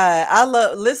my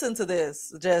God. Listen to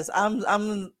this. Just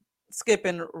I'm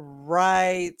skipping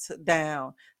right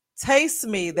down. Taste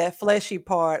me that fleshy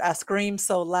part. I scream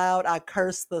so loud I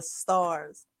curse the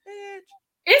stars. Bitch.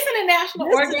 Isn't it National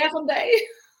Orgasm Day?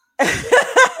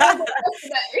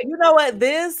 You know what?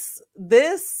 This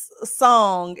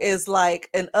song is like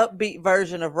an upbeat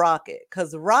version of Rocket,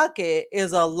 because Rocket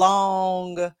is a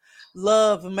long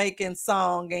love making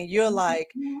song, and you're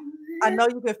like, I know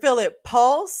you can feel it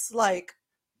pulse, like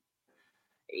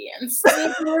and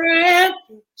cigarette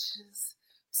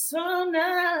so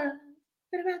nice.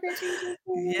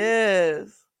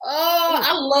 Yes. Oh,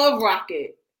 I love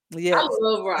Rocket. Yes. I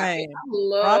love Rocket. Same.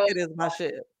 Rocket is my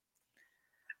shit.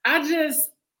 I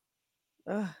just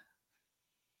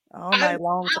all night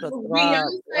long to the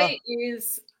Beyonce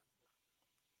is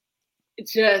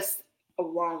just a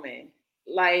woman.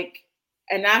 Like,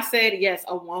 and I said yes,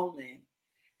 a woman.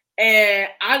 And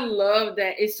I love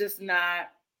that it's just not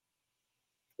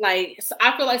like,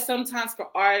 I feel like sometimes for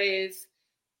artists,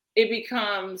 it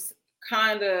becomes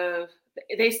kind of,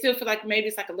 they still feel like maybe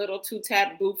it's like a little too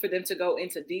taboo for them to go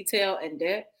into detail and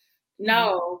depth.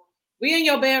 No, we in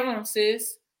your bedroom,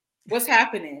 sis. What's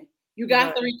happening? You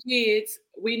got 3 kids.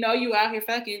 We know you out here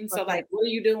fucking. So like, what are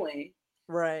you doing?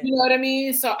 Right. You know what I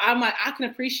mean? So I'm like, I can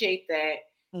appreciate that.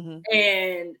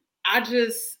 And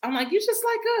I'm like, you just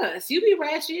like us. You be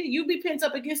ratchet. You be pinned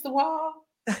up against the wall.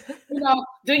 You know,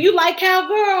 do you like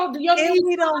cowgirl?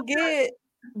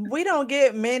 We don't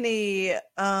get many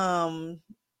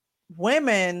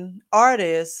women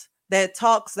artists that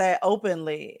talks that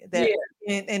openly that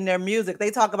in their music.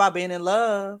 They talk about being in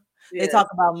love. They talk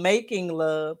about making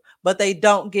love, but they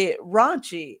don't get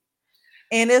raunchy.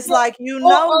 And it's like, you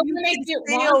can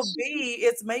still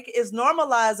it's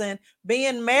normalizing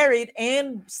being married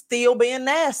and still being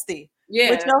nasty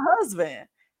with your husband.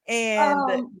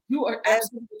 And you are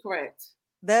absolutely correct.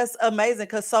 That's amazing,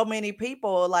 because so many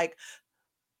people, like,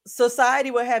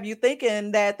 society will have you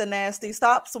thinking that the nasty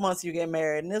stops once you get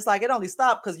married. And it's like, it only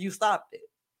stopped because you stopped it.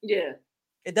 Yeah.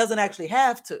 It doesn't actually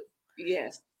have to.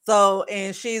 Yes. So,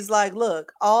 and she's like,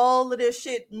 look, all of this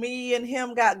shit me and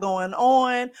him got going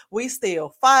on, we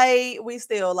still fight. We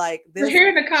still like this. We're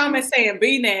hearing the comments saying,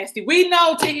 be nasty. We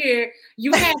know to hear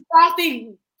you had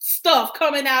frothy stuff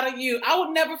coming out of you. I would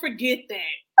never forget that.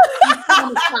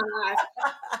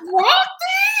 Frothy?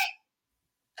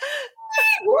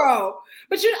 Bro.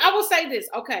 But I will say this,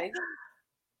 okay.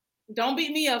 Don't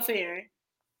beat me up, Farron.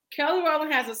 Kelly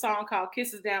Rowland has a song called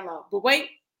Kisses Down Low. But wait.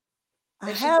 I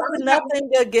have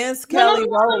nothing against Kelly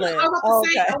Rowland. I want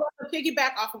to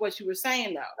piggyback off of what you were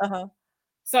saying, though.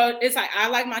 So it's like, I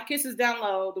like my kisses down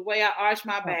low, the way I arch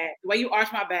my back, the way you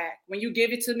arch my back, when you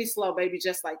give it to me slow, baby,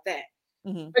 just like that.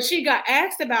 But she got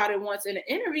asked about it once in an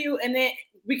interview, and then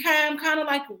became kind of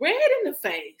like red in the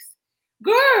face.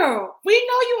 Girl, we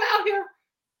know you out here.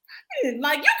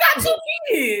 Like, you got 2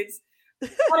 kids.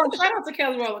 Shout out to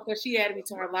Kelly Rowland, because she added me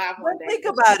to her live one day. Think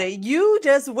about it. You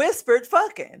just whispered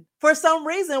fucking. For some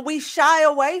reason, we shy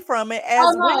away from it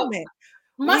as women.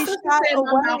 My sister said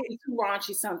my mouth be too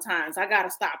raunchy sometimes. I gotta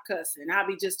stop cussing. I'll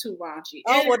be just too raunchy.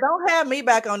 Oh, well, don't have me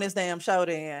back on this damn show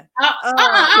then.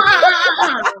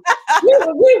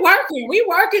 We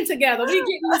working together. We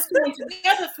getting this thing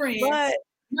together, friends. But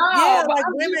like,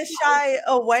 women shy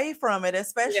away from it,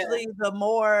 especially the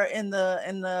more in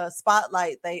the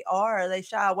spotlight they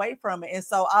shy away from it. And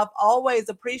so I've always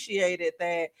appreciated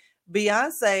that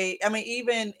Beyonce, I mean,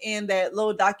 even in that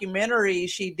little documentary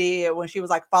she did when she was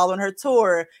like following her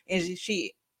tour, and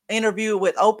she interviewed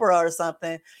with Oprah or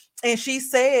something, and she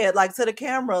said, like, to the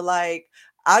camera, like,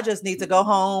 I just need to go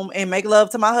home and make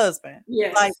love to my husband.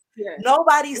 Like,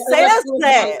 nobody says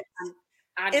that.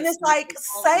 And it's like,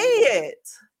 say it.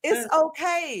 It's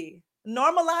okay.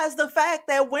 Normalize the fact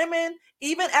that women,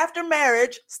 even after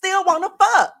marriage, still want to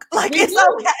fuck. Like, it's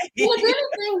okay. Well, the other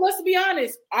thing, let's be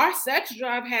honest, our sex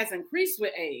drive has increased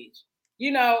with age.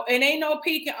 You know, and ain't no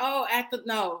peeking. Oh,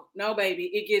 no,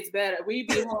 baby, it gets better. We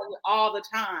be horny all the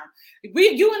time.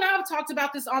 You and I have talked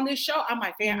about this on this show. I'm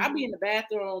like, man, I be in the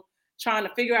bathroom trying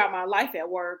to figure out my life at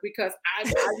work because I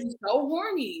be so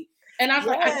horny. And I was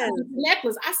like, I got the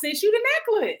necklace. I sent you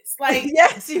the necklace. Like,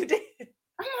 yes, you did.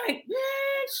 I'm like,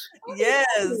 bitch.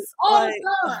 Yes, all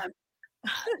the time.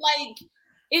 Like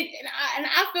it, and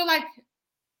I feel like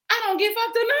I don't get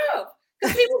fucked enough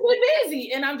because people get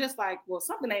busy, and I'm just like, well,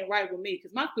 something ain't right with me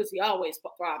because my pussy always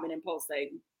throbbing and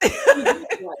pulsating,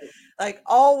 like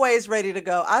always ready to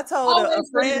go. I told a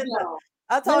friend.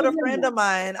 I told a friend of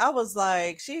mine, I was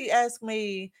like, she asked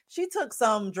me, she took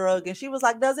some drug and she was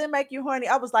like, does it make you horny?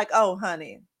 I was like, oh,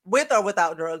 honey, with or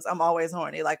without drugs, I'm always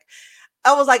horny. Like,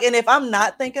 I was like, and if I'm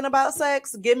not thinking about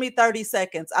sex, give me 30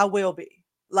 seconds. I will be.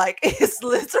 Like, it's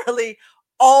literally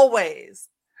always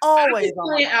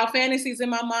playing out fantasies in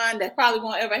my mind that probably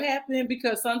won't ever happen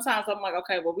because sometimes I'm like,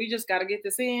 okay, well, we just got to get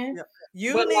this in. Yeah.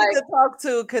 You need to talk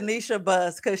to Kanisha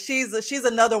Bus because she's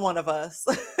another one of us.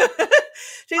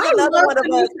 She's another one of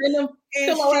us.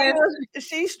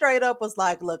 She straight up was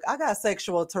like, look, I got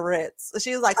sexual Tourette's.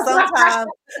 She was like, sometimes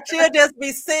she'll just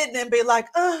be sitting and be like,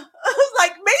 I was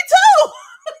like, me too.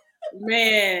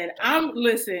 Man,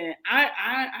 listen,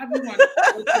 I've been wondering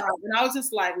all the time, and I was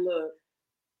just like, look,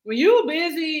 when you're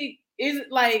busy, is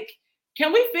it like,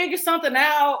 can we figure something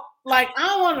out? Like, I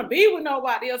don't want to be with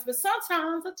nobody else, but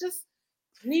sometimes I just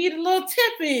need a little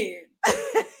tip in.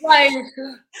 Like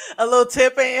a little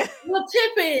tip in. A little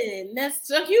tip in. That's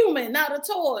a human, not a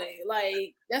toy.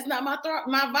 Like, that's not my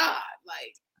vibe.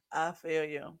 Like, I feel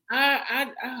you.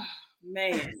 Oh,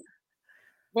 man.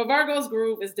 But Virgo's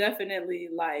groove is definitely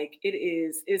like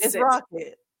it's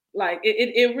rocket. Like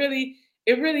it really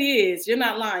is. You're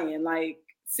not lying. Like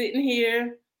sitting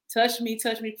here, touch me,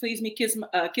 please me, kiss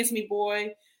me,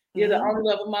 boy. You're the only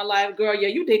love of my life, girl. Yeah,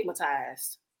 you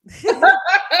digmatized.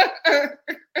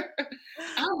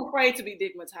 I'm afraid to be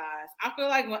digmatized. I feel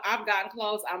like when I've gotten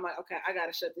close, I'm like, okay, I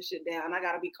gotta shut this shit down. I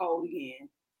gotta be cold again.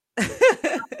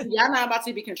 Y'all not about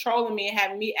to be controlling me and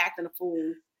having me acting a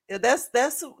fool. Yeah,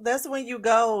 that's when you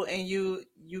go and you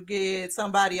get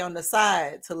somebody on the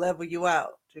side to level you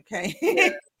out. You can't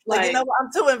like you know what? I'm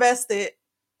too invested.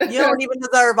 You don't even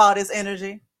deserve all this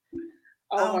energy.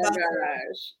 Oh my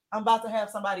gosh. I'm about to have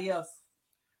somebody else.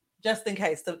 Just in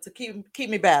case to keep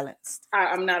me balanced.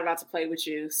 I'm not about to play with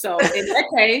you. So in that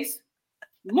case,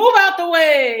 move out the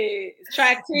way.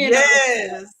 Track 10.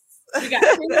 Yes. We got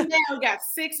 10 now. We got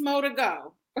 6 more to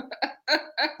go.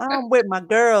 I'm with my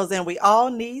girls and we all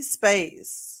need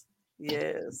space.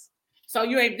 Yes. So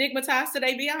you ain't digmatized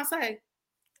today, Beyonce?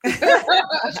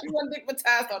 She wasn't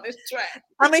digmatized on this track.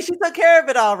 I mean, she took care of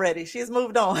it already. She's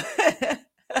moved on.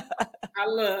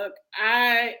 I'm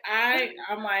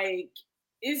like,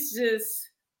 it's just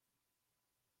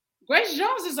Grace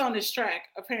Jones is on this track,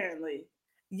 apparently.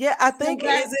 Yeah, I think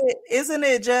isn't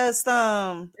it just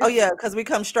oh yeah, because we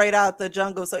come straight out the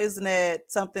jungle. So isn't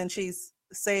it something she's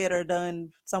said or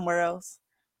done somewhere else?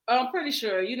 I'm pretty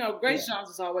sure. You know, Grace Jones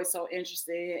is always so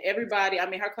interesting. Everybody, I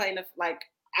mean, her claim to like,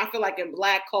 I feel like in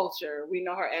Black culture, we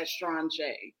know her as Strong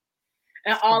J.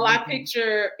 And all I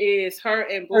picture is her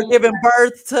and her giving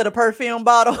birth to the perfume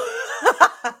bottle.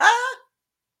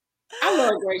 I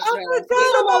love Grace Jones.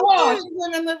 She's on my wall. She's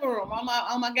in the living room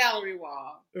on my gallery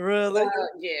wall. Really?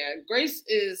 Yeah, Grace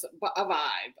is a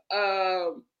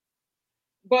vibe.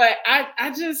 But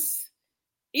I just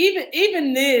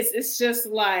even this, it's just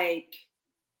like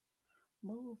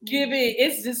giving.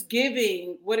 It's just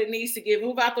giving what it needs to give.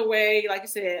 Move out the way, like you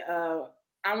said.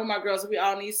 I'm with my girls. We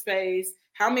all need space.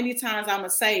 How many times I'ma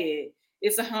say it?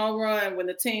 It's a home run when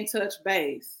the team touch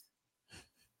base.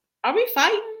 Are we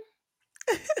fighting?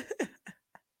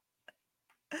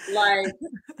 Like,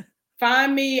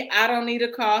 find me. I don't need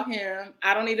to call him.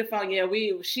 I don't need to phone. Yeah,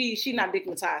 she not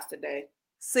digmatized today.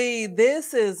 See,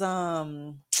 this is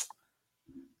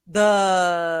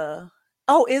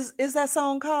is that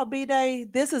song called B-Day?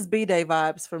 This is B-Day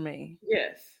vibes for me.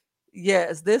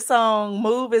 Yes, this song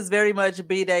Move is very much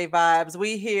B-Day vibes.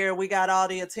 We got all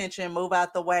the attention, move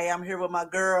out the way. I'm here with my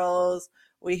girls.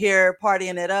 We here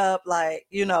partying it up. Like,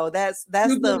 you know, that's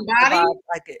the vibe,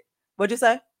 like it. What'd you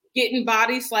say? Getting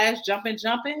body /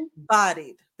 jumping.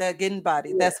 Bodied. That getting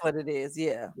bodied. Yeah. That's what it is.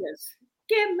 Yeah. Yes.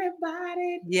 Get me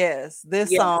bodied. Yes.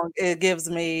 This song, it gives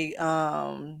me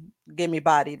give me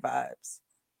bodied vibes.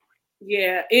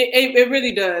 Yeah, it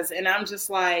really does. And I'm just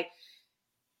like,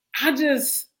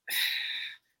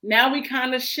 now we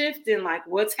kind of shifting, like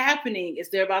what's happening? Is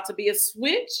there about to be a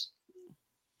switch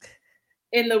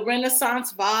in the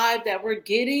Renaissance vibe that we're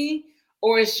getting?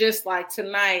 Or it's just like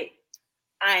tonight,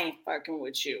 I ain't fucking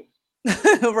with you.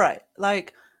 Right.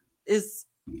 Like it's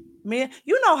me.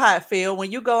 You know how I feel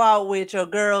when you go out with your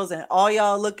girls and all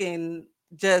y'all looking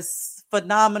just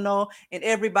phenomenal and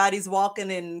everybody's walking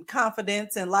in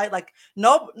confidence and light. Like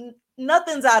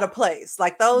nothing's out of place.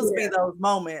 Like those be Yeah. those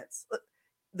moments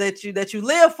that you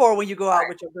live for when you go out Right.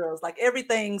 with your girls. Like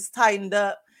everything's tightened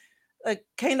up. Like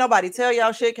can't nobody tell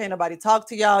y'all shit. Can't nobody talk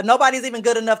to y'all. Nobody's even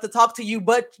good enough to talk to you,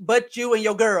 but you and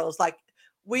your girls. Like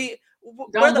we're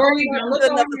Don't the only worry. ones Don't who's look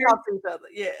good over enough to here. talk to each other.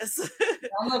 Yes.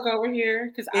 Don't look over here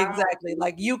because I don't like Exactly. you.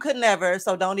 Like you could never,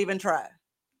 so don't even try.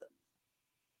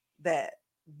 That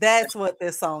that's what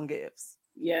this song gives.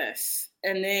 Yes.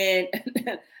 And then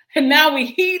and now we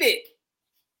heat it.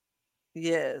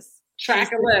 Yes. She Track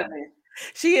said 11.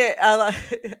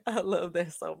 I love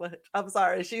that so much. I'm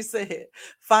sorry. She said,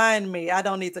 find me. I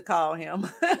don't need to call him.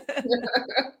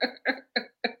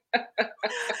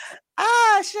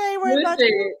 Shay, where about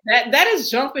you? Listen, that is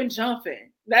jumping.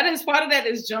 That is part of that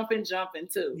is jumping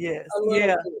too. Yes. A little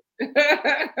Yeah. bit.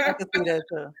 I can see that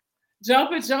too.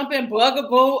 jumping,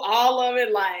 bugaboo, all of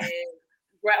it like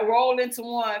roll into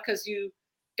one because you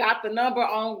got the number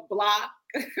on block.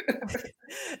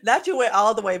 Not you went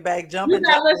all the way back, You jumping,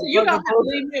 got listen. You gonna have to bugaboo.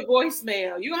 leave me a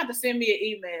voicemail. You gonna have to send me an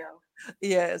email.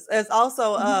 Yes, it's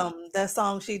also Mhm. that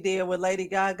song she did with Lady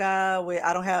Gaga with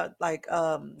I don't have like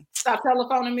Stop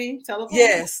telephoning me. Telephone.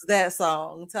 yes, that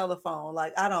song, Telephone.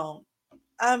 Like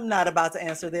I'm not about to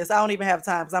answer this. I don't even have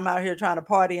time because I'm out here trying to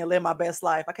party and live my best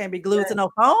life. I can't be glued to Yeah,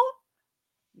 no phone.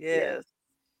 yeah. Yes.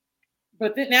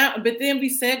 But then we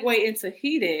segue into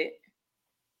heated,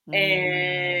 Mm,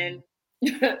 and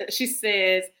she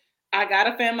says, "I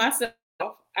gotta fan myself.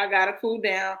 I gotta cool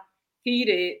down,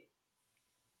 heated,"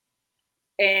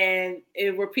 and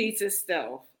it repeats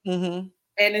itself, mm-hmm.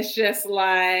 and it's just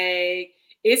like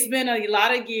it's been a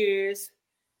lot of years.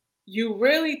 You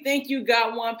really think you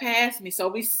got one past me, so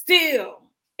we still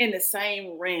in the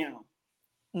same realm.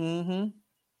 Mm-hmm.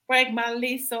 Break my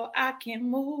lease so I can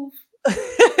move.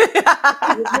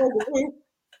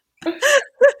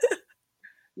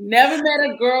 Never met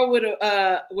a girl with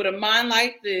a mind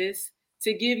like this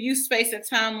to give you space and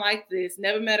time like this.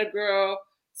 Never met a girl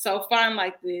so fine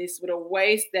like this with a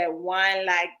waist that whine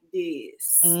like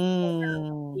this.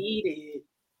 Mm, Heated.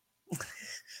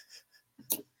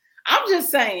 I'm just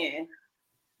saying.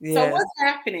 So yes. what's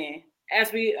happening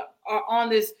as we are on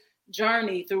this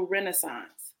journey through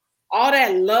Renaissance? All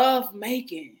that love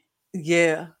making.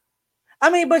 Yeah. I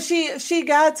mean, but she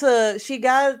got to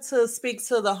speak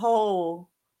to the whole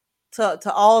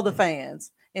to all the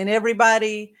fans and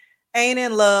everybody ain't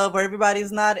in love or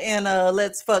everybody's not in a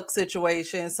let's fuck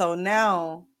situation. So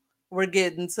now we're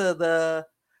getting to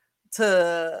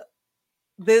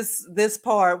this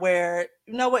part where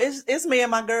you know what it's me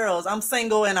and my girls. I'm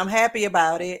single and I'm happy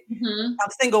about it. Mm-hmm. I'm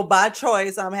single by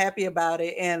choice. I'm happy about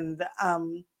it and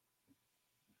I'm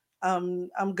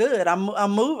good.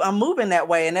 I'm moving that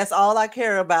way, and that's all I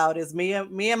care about is me and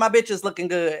my bitches looking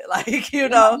good. Like you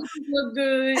know. Look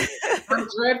good. I'm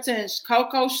draped in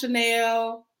Coco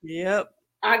Chanel. Yep.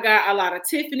 I got a lot of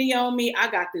Tiffany on me.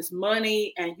 I got this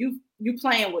money, and you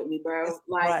playing with me, bro. It's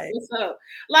Like, right. what's up?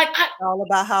 Like, All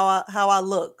about how I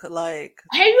look. Like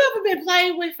have you ever been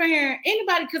played with for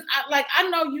anybody? Because I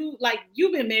know you like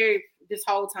you've been married this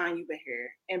whole time you've been here,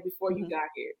 and before you mhm. got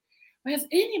here. But has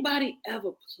anybody ever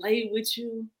played with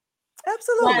you? Like,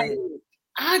 Absolutely.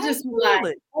 I just like,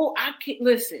 Absolutely. oh, I can't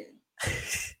listen.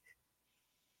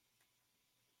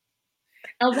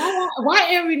 And why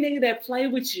every nigga that play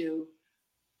with you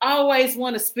always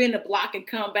want to spin the block and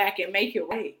come back and make it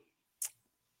right?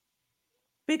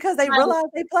 Because they Like, realize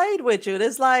they played with you.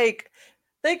 It's like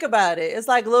think about it. It's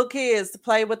like little kids to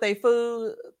play with their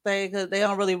food. They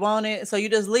don't really want it. So you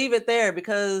just leave it there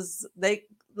because they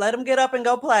let them get up and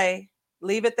go play.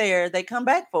 Leave it there. They come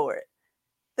back for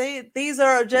it. These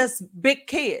are just big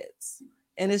kids.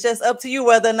 And it's just up to you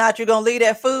whether or not you're gonna leave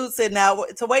that food sitting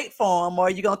out to wait for them,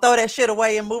 or you're gonna throw that shit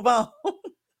away and move on.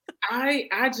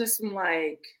 I just am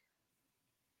like,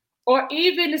 or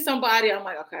even if somebody, I'm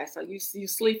like, okay, so you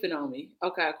sleeping on me?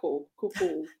 Okay, cool.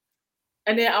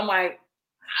 And then I'm like,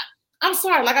 I'm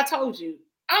sorry, like I told you,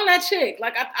 I'm that chick.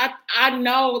 Like I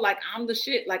know, like I'm the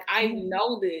shit. Like I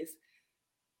know this.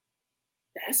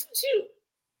 That's what you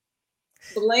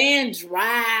bland,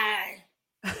 dry,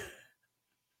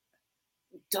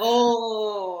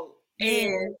 dull, Yeah.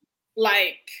 and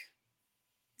like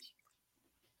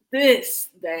this,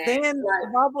 that, Then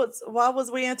like. why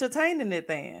was we entertaining it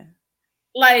then?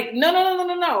 Like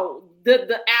no.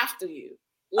 The after you,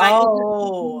 like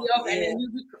Oh, and yeah. then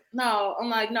you. No, I'm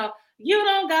like no. You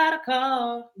don't gotta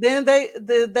call. Then they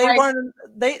Like,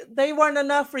 weren't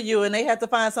enough for you, and they had to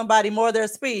find somebody more their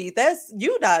speed. That's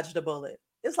you dodged a bullet.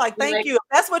 It's like, thank you. If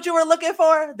that's what you were looking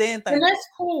for, then thank you. And that's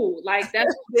cool. Like,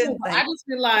 that's cool. I just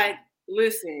feel like,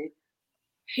 listen,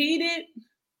 heated.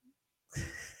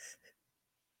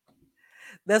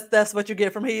 That's what you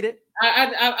get from heated.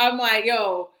 I'm like,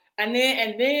 yo, and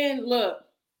then look.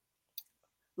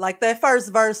 Like that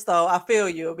first verse, though, I feel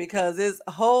you, because it's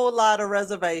a whole lot of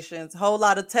reservations, whole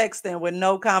lot of texting with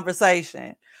no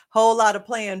conversation, whole lot of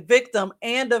playing victim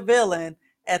and a villain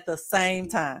at the same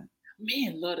time.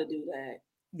 Men love to do that.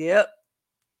 Yep.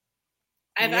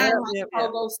 If I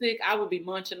go sick, I would be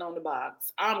munching on the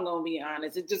box. I'm gonna be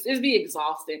honest. It'd be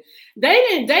exhausting.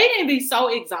 They didn't be so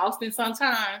exhausting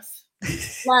sometimes.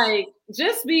 Like,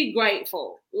 just be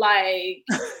grateful. Like,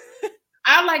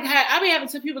 I be having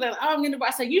to people that, oh, I'm gonna,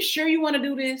 I say, you sure you want to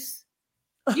do this?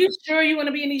 You sure you want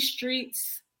to be in these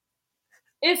streets?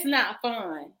 It's not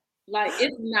fun. Like,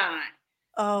 it's not.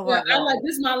 Oh my God. I'm like,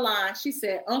 this is my line. She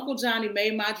said, Uncle Johnny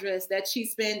made my dress. That cheap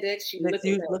spandex. She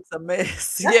looks a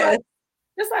mess. Yeah.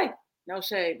 It's like, no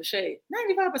shade, but shade.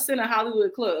 95% of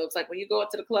Hollywood clubs, like when you go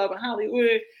up to the club in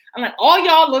Hollywood, I'm like, all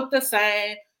y'all look the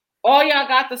same. All y'all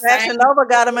got the same. Fashion Nova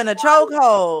got them in a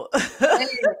chokehold.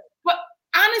 But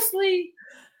honestly,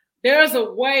 there's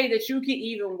a way that you can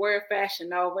even wear Fashion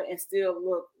Nova and still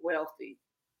look wealthy.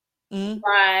 Mm-hmm.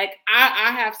 Like,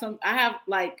 I have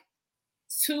like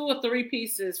 2 or 3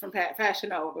 pieces from Fashion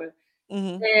Nova.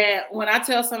 Mm-hmm. And when I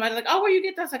tell somebody, like, oh, where you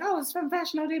get that? It's like, oh, it's from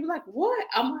Fashion Nova. They be like, what?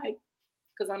 I'm like,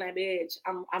 because on that bitch,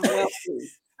 I'm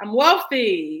wealthy. I'm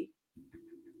wealthy.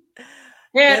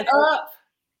 Head up,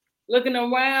 looking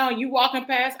around. You walking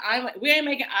past. We ain't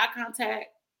making eye contact.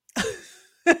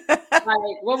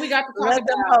 Like, what we got to talk Let about?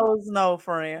 them hoes know,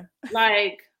 friend.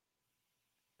 Like,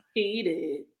 he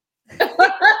did.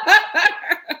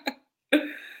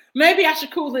 Maybe I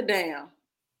should cool it down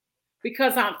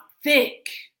because I'm thick.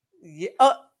 Yeah.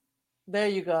 Oh, there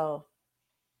you go.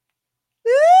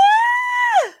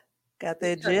 Got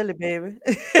that jelly, baby.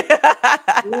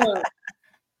 Look,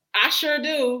 I sure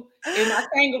do in my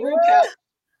kangaroo couch.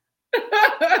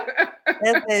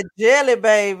 That's that jelly,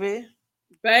 baby.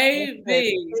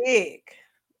 Baby. Thick.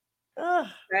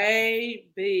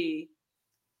 Baby.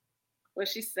 What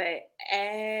she say?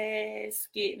 Ass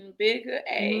getting bigger.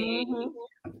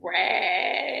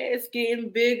 Ass getting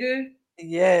bigger.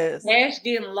 Yes. Ass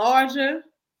getting larger.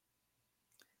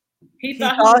 He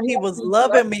thought he was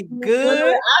loving me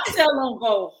good. I tell him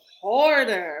go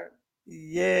harder.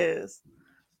 Yes.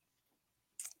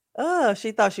 Oh,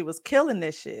 she thought she was killing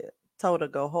this shit. Told her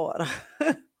go harder.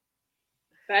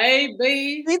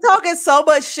 Baby. He talking so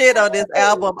much shit on this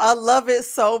album. I love it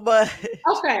so much.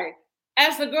 Okay.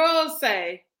 As the girls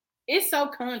say, it's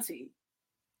so cunty.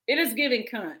 It is giving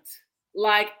cunt.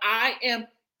 Like, I am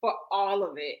for all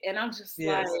of it. And I'm just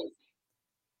like,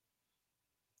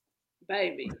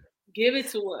 baby, give it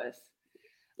to us.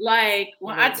 Like,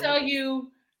 when I tell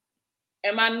you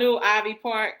in my new Ivy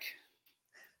Park,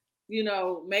 you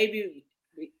know, maybe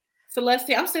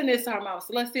Celestine, I'm sitting there talking about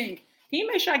Celestine, can you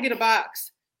make sure I get a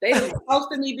box? They done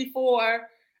posted me before.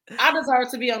 I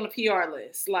deserve to be on the PR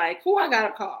list. Like, who I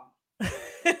gotta call?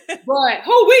 But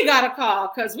who we gotta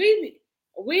call? Because we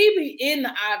be in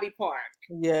the Ivy Park.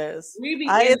 Yes.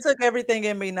 It took everything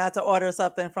in me not to order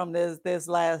something from this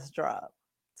last drop.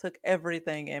 Took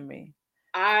everything in me.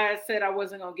 I said I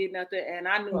wasn't gonna get nothing, and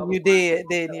I knew I was. You did,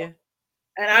 didn't you?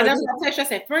 And I just text you. I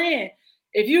said, friend,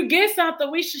 if you get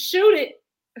something, we should shoot it.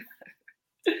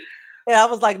 Yeah, I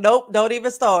was like, nope, don't even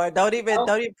start. Don't even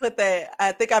put that.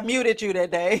 I think I muted you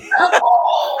that day.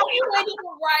 Oh, you ain't even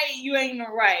right. You ain't even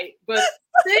right. But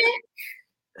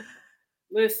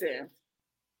listen.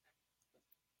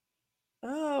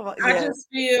 Oh, I just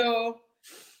feel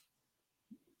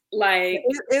like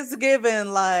it's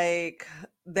given like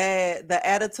that the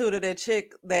attitude of that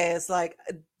chick that's like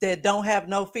that don't have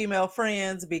no female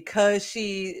friends because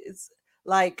she's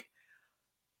like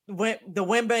when the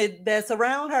women that's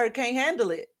around her can't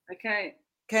handle it. I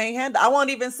can't handle. I won't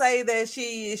even say that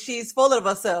she's full of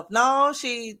herself. No,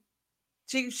 she's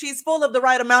full of the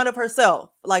right amount of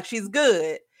herself. Like, she's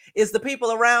good. It's the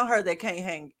people around her that can't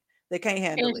handle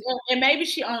it. And maybe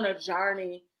she on a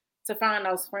journey to find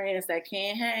those friends that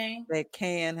can hang. That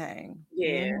can hang.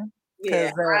 Yeah.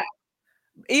 Yeah.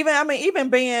 Even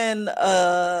being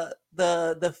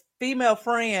the female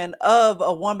friend of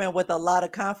a woman with a lot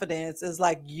of confidence is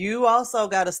like, you also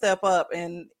got to step up,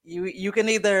 and you can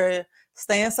either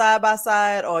stand side by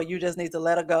side or you just need to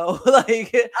let her go.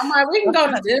 Like, I'm like, we can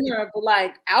go to dinner, but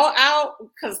like out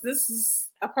because this is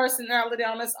a personality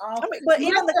on its own. I mean, but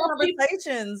even the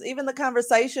Myself,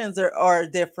 conversations are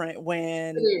different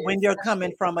when you're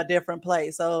coming from a different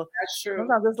place. So that's true.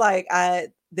 sometimes it's like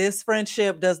this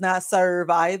friendship does not serve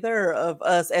either of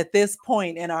us at this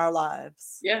point in our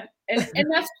lives. Yeah, and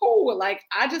that's cool. Like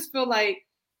I just feel like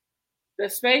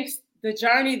the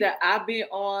journey that I've been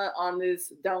on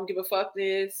this don't give a fuck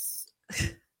this.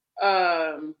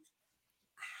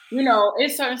 You know,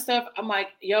 it's certain stuff. I'm like,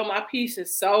 yo, my piece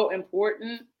is so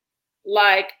important.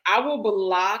 Like I will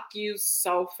block you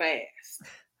so fast.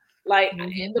 Like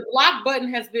the block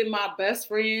button has been my best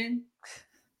friend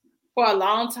for a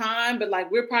long time, but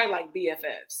like we're probably like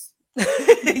BFFs.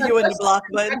 You and the block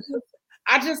button.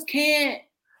 I just can't.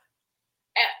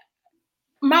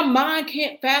 My mind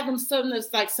can't fathom something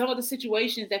that's like some of the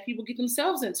situations that people get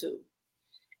themselves into.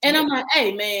 And I'm like,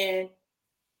 hey man,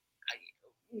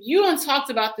 you and talked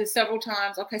about this several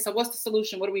times. Okay, so what's the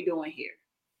solution? What are we doing here?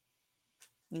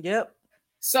 Yep.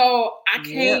 So I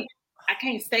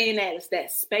can't stay in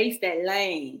that space, that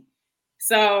lane.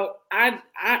 So I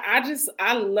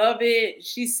love it.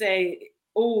 She say,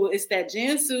 oh, it's that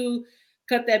Jinsu,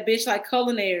 cut that bitch like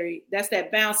culinary. That's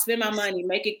that bounce, spend my money,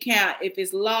 make it count. If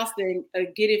it's lost, then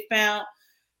get it found.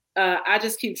 I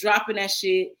just keep dropping that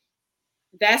shit.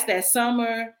 That's that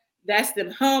summer. That's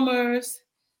them Hummers.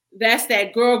 That's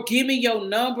that girl, give me your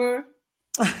number.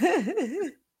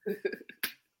 Crazy.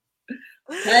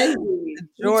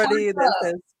 Jordy, that's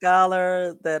that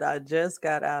scholar that I just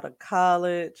got out of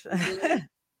college.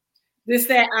 This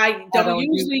that I don't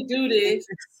usually do this.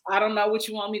 I don't know what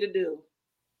you want me to do.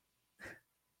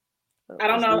 I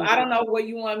don't know what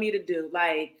you want me to do.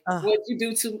 Like what you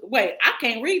do to wait, I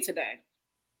can't read today.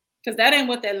 Because that ain't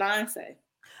what that line say.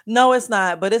 No, it's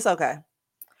not, but it's okay.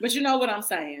 But you know what I'm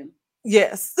saying.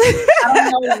 Yes. I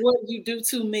don't know what you do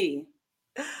to me.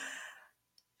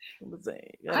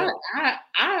 I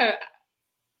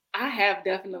have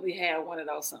definitely had one of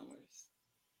those summers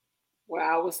where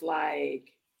I was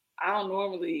like, I don't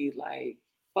normally like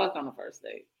fuck on the first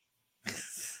date.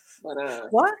 But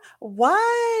why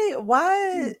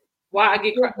I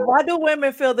get why do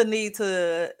women feel the need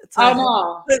to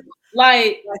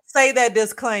like say that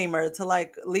disclaimer, to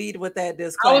like lead with that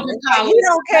disclaimer? I was in college. You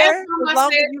don't care as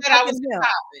long as you I was in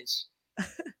college.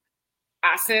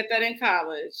 I said that in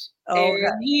college.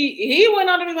 And he went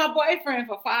on to be my boyfriend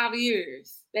for 5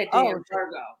 years. That damn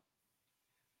Virgo.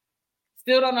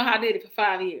 Still don't know how I did it for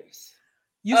 5 years.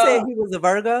 You said he was a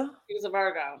Virgo? He was a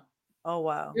Virgo. Oh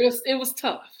wow. It was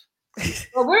tough.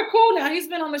 But we're cool now. He's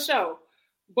been on the show.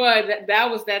 But that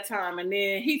was that time. And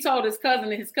then he told his cousin,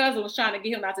 and his cousin was trying to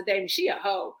get him out to date me. She a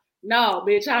hoe. No,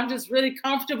 bitch, I'm just really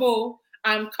comfortable.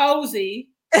 I'm cozy.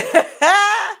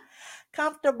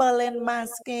 Comfortable in my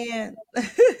skin.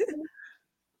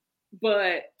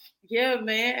 But yeah,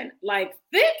 man, like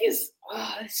Thick is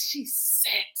she's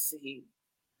sexy.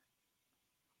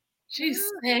 She's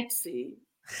sexy.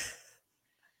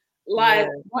 Like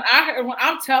when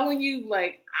I'm telling you,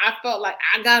 like I felt like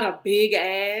I got a big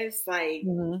ass, like,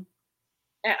 and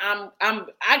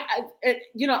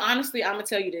you know, honestly, I'm gonna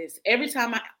tell you this: every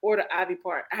time I order Ivy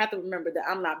Park, I have to remember that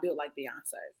I'm not built like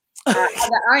Beyonce.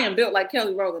 I am built like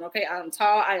Kelly Rowland. Okay, I'm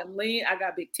tall, I am lean, I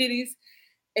got big titties,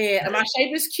 and my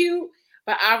shape is cute.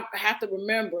 But I have to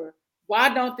remember,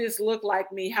 why don't this look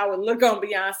like me? How it look on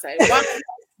Beyonce?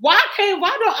 Why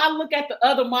don't I look at the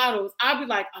other models? I'll be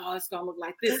like, oh, it's gonna look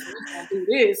like this. It's gonna do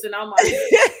this, and I'm like,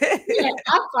 yeah,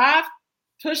 I'm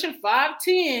pushing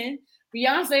 5'10".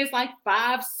 Beyonce's like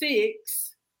 5'6".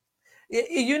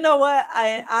 You know what?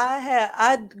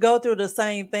 I go through the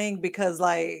same thing because,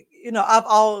 like, you know,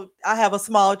 I have a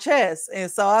small chest,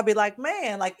 and so I'll be like,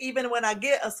 man, like even when I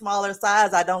get a smaller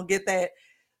size, I don't get that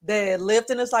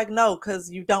lift, and it's like, no, because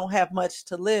you don't have much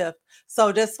to lift.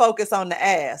 So just focus on the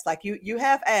ass. Like you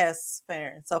have ass,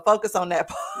 Farron. So focus on that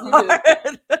part.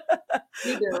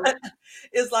 You do.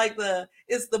 It's like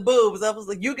it's the boobs. I was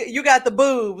like, you got the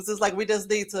boobs. It's like we just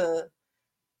need to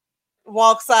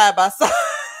walk side by side.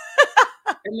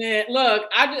 And then look,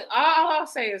 all I'll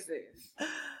say is this: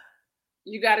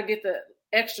 you got to get the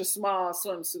extra small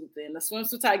swimsuit. Then the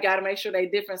swimsuits, I got to make sure they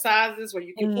different sizes where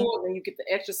you can pull, and you get the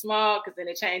extra small because then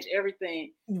it change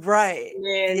everything. Right.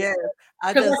 And yeah.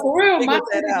 Because like, for real,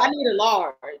 I need a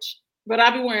large, but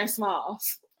I be wearing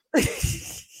smalls.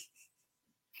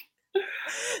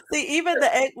 See, even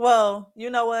you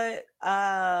know what?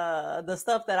 The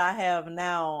stuff that I have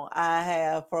now, I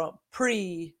have from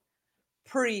pre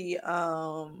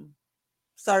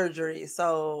surgery.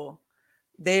 So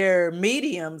they're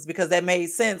mediums because that made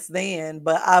sense then,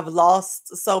 but I've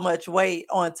lost so much weight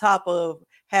on top of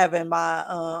having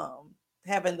my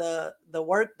having the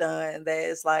work done that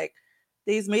it's like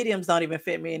These mediums don't even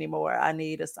fit me anymore. I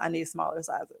need smaller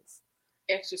sizes.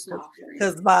 Extra small.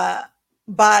 Because my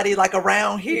body, like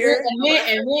around here,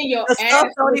 and then your the stuff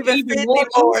ass don't even fit anymore.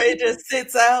 It just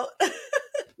sits out.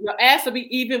 Your ass will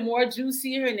be even more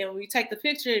juicier, and then when you take the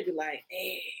picture, it'd be like,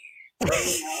 hey,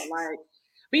 like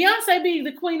Beyonce be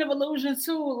the queen of illusion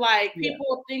too. Like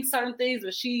people think certain things,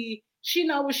 but she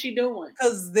know what she doing.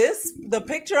 Because the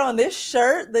picture on this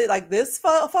shirt, like this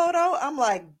photo, I'm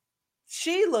like,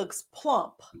 she looks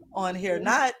plump on here.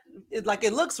 Not like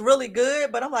it looks really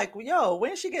good, but I'm like, yo,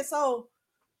 when she get so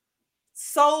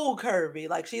curvy,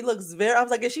 like she looks very. I was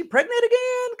like, is she pregnant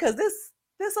again? Because this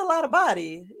a lot of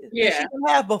body that she didn't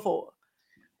have before.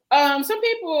 Some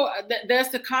people, that's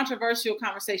the controversial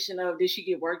conversation of did she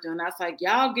get work done? I was like,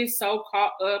 y'all get so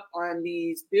caught up on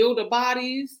these builder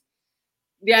bodies.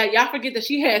 Yeah, y'all forget that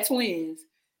she had twins.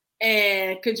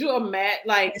 And could you imagine,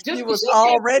 like, just she was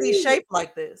already shaped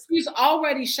like this. She's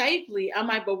already shapely. I'm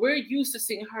like, but we're used to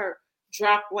seeing her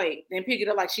drop weight, then pick it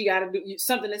up. Like she got to do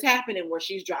something that's happening where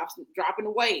she's dropping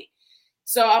the weight.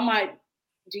 So I'm like,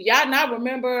 do y'all not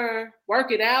remember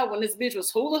Work It Out when this bitch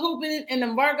was hula hooping in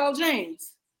them Virgo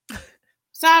jeans?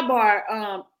 Sidebar,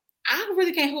 I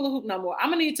really can't hula hoop no more. I'm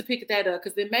gonna need to pick that up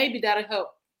because then maybe that'll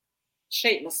help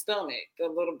shape my stomach a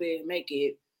little bit, make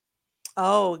it.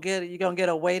 Oh, get it. You gonna get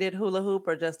a weighted hula hoop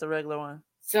or just a regular one?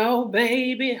 So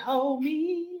baby, hold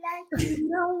me like you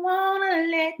don't wanna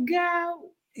let go.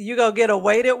 You gonna get a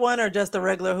weighted one or just a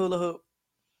regular hula hoop?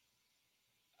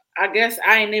 I guess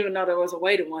I didn't even know there was a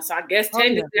weighted one. So I guess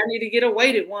technically I need to get a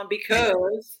weighted one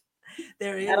because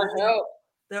there is. That'll help.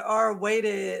 There are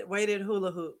weighted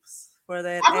hula hoops for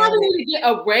that. I probably need to get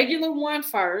a regular one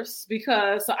first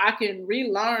because so I can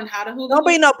relearn how to hula hoop.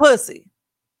 Don't be no pussy.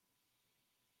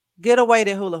 Get a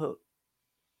weighted hula hoop.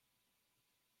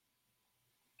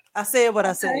 I said what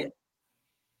I said.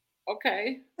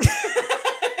 Okay.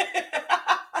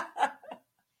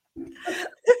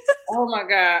 Oh my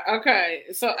God. Okay.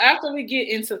 So after we get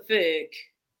into thick,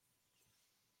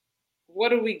 what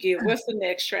do we get? What's the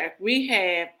next track? We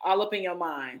have All Up in Your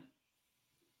Mind.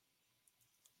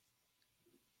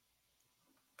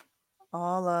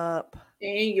 All Up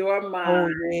in Your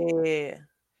Mind. Oh yeah.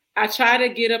 I try to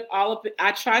get all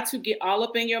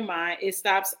up in your mind. It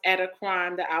stops at a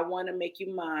crime that I want to make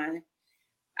you mine.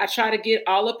 I try to get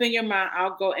all up in your mind.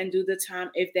 I'll go and do the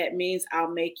time if that means I'll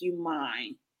make you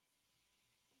mine.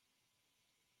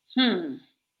 You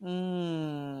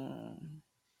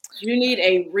need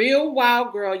a real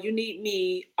wild girl. You need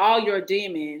me, all your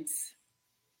demons.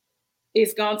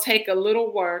 It's going to take a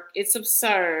little work. It's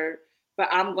absurd, but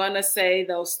I'm going to say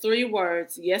those 3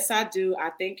 words. Yes, I do.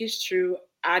 I think it's true.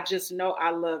 I just know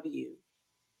I love you.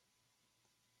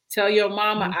 Tell your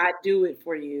mama I do it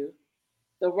for you.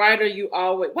 The writer you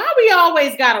always. Why we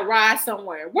always got to ride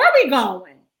somewhere? Where we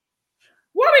going?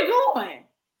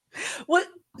 What?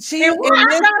 She in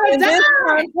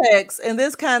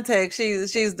this context,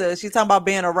 she's talking about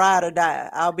being a ride or die.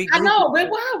 I'll be. I know,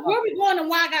 but where we going and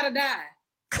why I gotta die?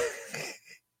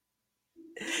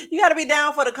 You got to be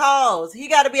down for the cause. He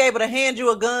got to be able to hand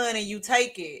you a gun and you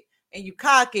take it and you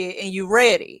cock it and you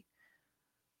ready.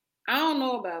 I don't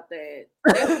know about that.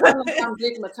 That's I'm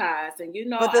stigmatized, and you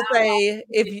know. But to say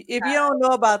if you don't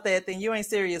know about that, then you ain't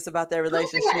serious about that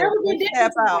relationship.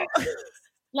 Tap out.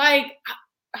 Like.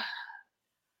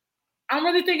 I'm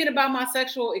really thinking about my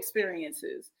sexual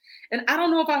experiences. And I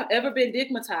don't know if I've ever been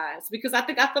stigmatized because I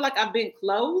feel like I've been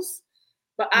close,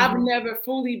 but I've never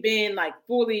fully been like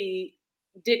fully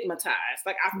stigmatized.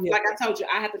 Like I told you,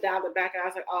 I had to dial it back and I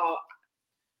was like, oh,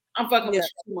 I'm fucking with you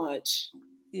too much.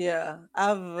 Yeah.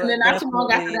 And then not too long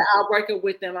after that, I'll break it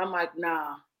with them. I'm like,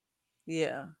 nah.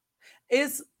 Yeah.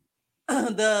 It's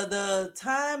the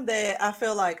time that I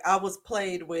feel like I was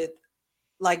played with,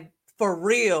 like for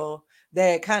real,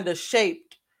 that kind of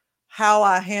shaped how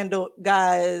I handled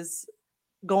guys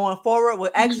going forward.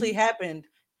 What actually happened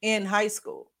in high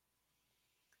school.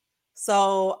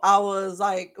 So I was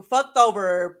like fucked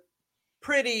over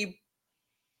pretty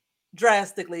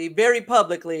drastically, very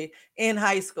publicly in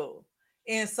high school.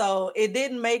 And so it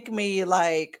didn't make me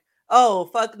like, oh,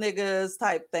 fuck niggas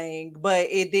type thing, but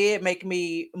it did make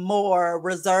me more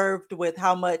reserved with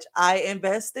how much I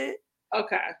invested.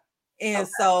 Okay. And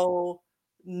so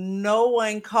no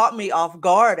one caught me off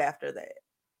guard after that.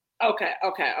 Okay.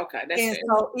 That's and fair.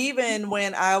 So even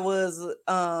when I was,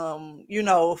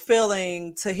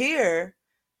 feeling Tahir,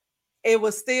 it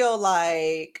was still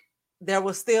like, there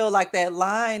was still like that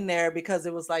line there because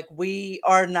it was like, we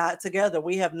are not together.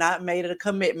 We have not made a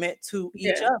commitment to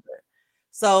each other.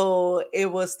 So it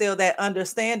was still that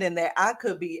understanding that I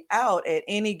could be out at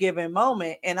any given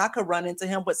moment and I could run into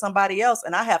him with somebody else,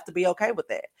 and I have to be okay with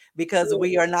that because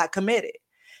we are not committed,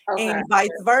 Okay. and vice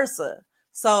versa.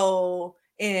 So,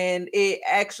 and it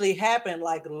actually happened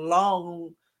like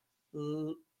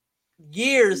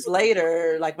years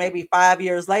later, like maybe 5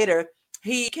 years later.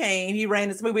 He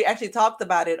ran into me. We actually talked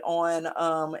about it on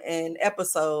an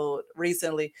episode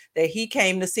recently, that he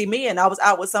came to see me and I was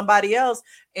out with somebody else,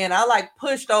 and I like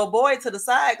pushed old boy to the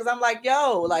side because I'm like,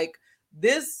 yo, like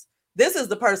this is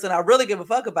the person I really give a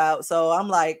fuck about. So I'm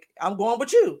like, I'm going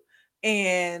with you.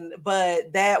 And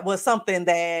but that was something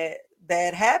that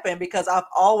happened because I've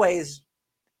always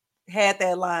had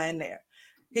that line there.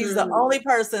 He's the only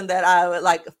person that I would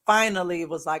like finally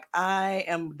was like, I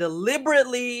am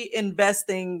deliberately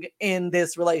investing in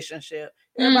this relationship.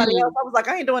 Everybody else, I was like,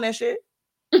 I ain't doing that shit.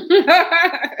 I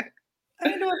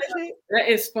ain't doing that shit. That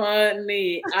is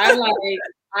funny.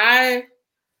 I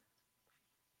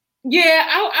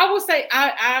would say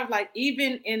I like,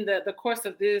 even in the course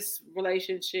of this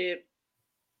relationship,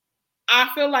 I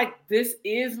feel like this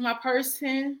is my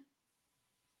person.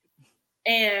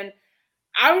 And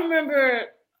I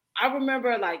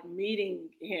remember like meeting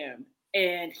him,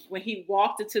 and when he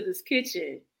walked into this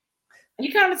kitchen,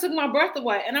 he kind of took my breath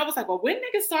away. And I was like, well, when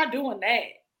niggas start doing that?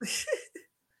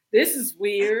 This is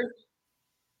weird.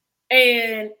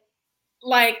 And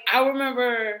like, I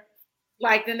remember,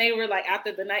 like, then they were like,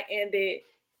 after the night ended,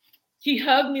 he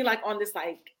hugged me like on this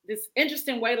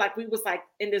interesting way. Like, we was like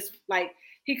in this, like,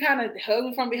 he kind of hugged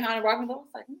me from behind and rocked me. I was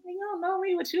like, you don't know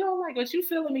me, but you don't like, but you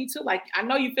feeling me too. Like, I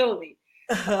know you feeling me.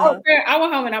 I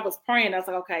went home and I was praying. I was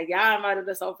like, okay, y'all invited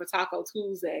us over for Taco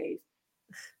Tuesdays.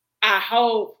 I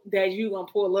hope that you gonna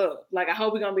pull up. Like, I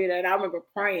hope we're gonna be there. And I remember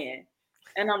praying,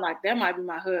 and I'm like, that might be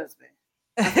my husband.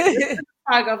 This is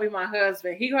probably gonna be my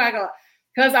husband. He probably gonna,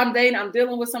 because I'm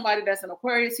dealing with somebody that's an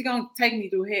Aquarius. He gonna take me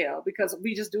through hell because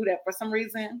we just do that for some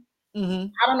reason. I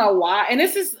don't know why. And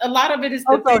this is a lot of it is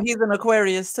also he's an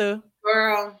Aquarius too,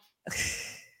 girl.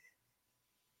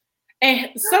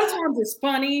 And sometimes it's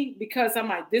funny because I'm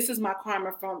like, this is my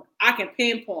karma from, I can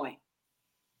pinpoint.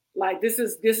 Like, this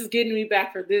is getting me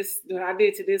back for this that I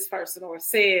did to this person, or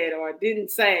said, or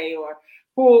didn't say, or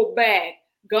pulled back,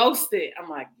 ghosted. I'm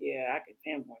like, yeah, I can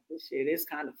pinpoint this shit. It's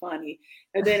kind of funny.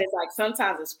 And then it's like,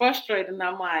 sometimes it's frustrating. And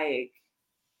I'm like,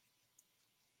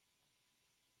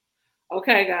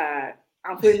 okay, God,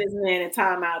 I'm putting this man in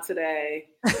timeout today.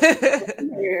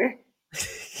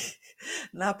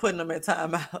 Not putting them in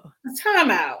timeout.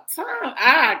 Timeout.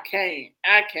 I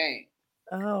can't.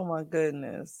 Oh my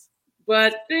goodness.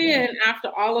 But then after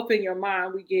All Up in Your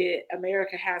Mind, we get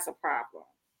America Has a Problem.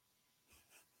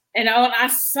 And when I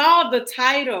saw the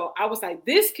title, I was like,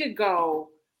 this could go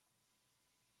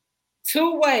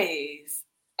two ways.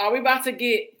 Are we about to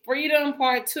get Freedom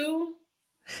Part 2?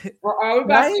 Or are we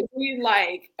about to be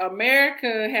like,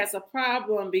 America has a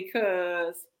problem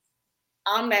because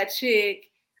I'm that chick,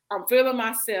 I'm feeling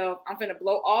myself, I'm finna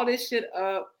blow all this shit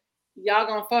up, y'all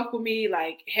gonna fuck with me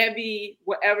like heavy,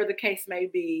 whatever the case may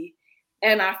be.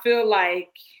 And I feel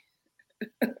like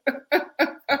we have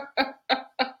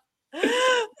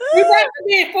to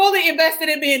be fully invested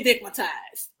in being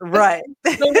dickmatized. Right.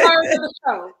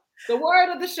 The word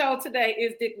of the show today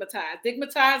is dickmatized.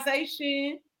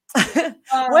 Dickmatization.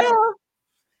 Well,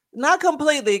 not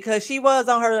completely, because she was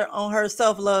on her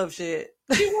self-love shit.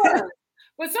 She was.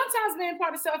 But sometimes being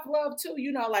part of self-love too,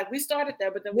 you know, like we started there,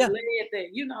 but then we led there,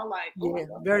 you know, like, yeah,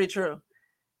 very true.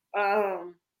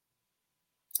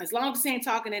 As long as he ain't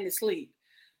talking in his sleep.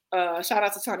 Shout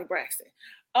out to Toni Braxton.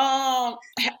 I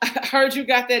heard you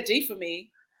got that G for me.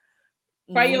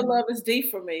 Pray your love is deep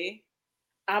for me.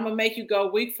 I'm gonna make you go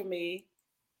weak for me.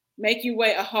 Make you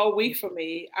wait a whole week for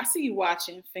me. I see you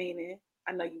watching, fiending.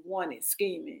 I know you want it,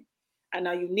 scheming. I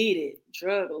know you need it,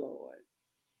 drug lord.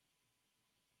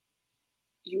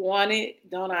 You want it,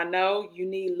 don't I know? You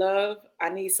need love, I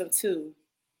need some too.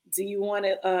 Do you want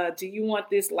it? Do you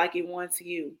want this like it wants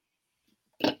you?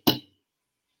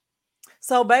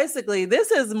 So basically, this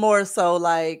is more so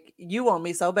like, you want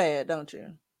me so bad, don't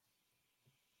you?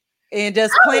 And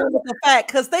just playing with the fact,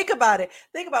 because think about it.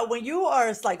 Think about when you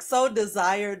are like so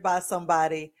desired by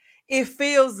somebody, it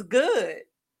feels good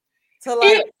to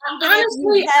like,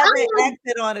 honestly, you haven't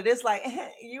acted on it. It's like,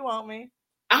 you want me.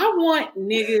 I want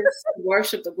niggas to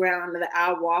worship the ground that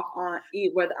I walk on,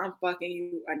 whether I'm fucking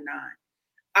you or not.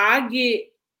 I get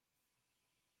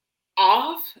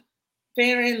off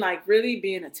feeling like really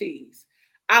being a tease.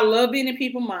 I love being in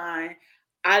people's mind.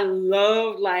 I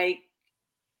love like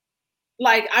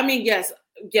I mean, yes,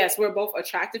 we're both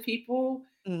attractive people.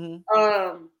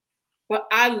 But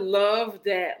I love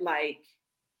that, like,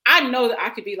 I know that I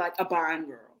could be like a Bond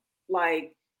girl,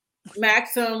 like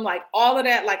Maxim, like all of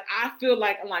that. Like I feel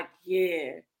like I'm like,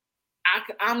 yeah,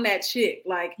 I'm that chick.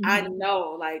 Like I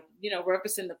know, like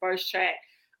referencing the first track,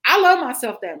 I love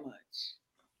myself that much.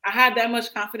 I have that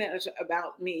much confidence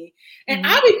about me, and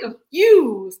I be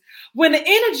confused when the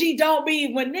energy don't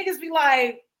be when niggas be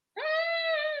like,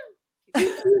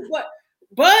 what?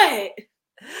 But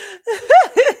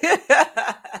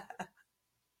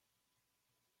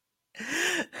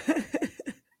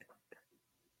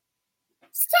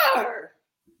sir.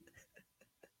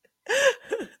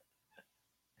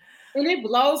 And it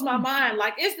blows my mind.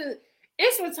 Like it's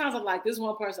sometimes I'm like this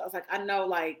one person. I was like, I know,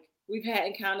 like we've had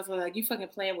encounters where like you fucking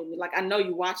playing with me. Like I know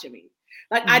you watching me.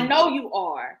 Like I know you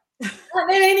are. It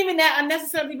ain't even that I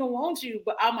necessarily even want you,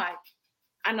 but I'm like,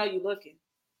 I know you looking.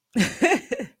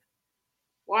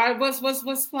 Why?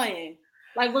 What's playing?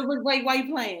 Like why you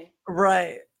playing?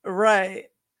 Right.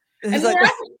 And like,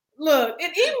 look,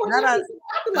 and even when I be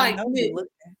like,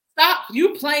 stop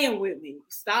you playing with me.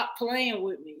 Stop playing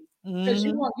with me. Because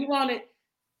you want it.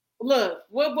 Look,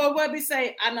 what we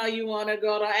say? I know you want to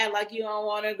go. Don't act like you don't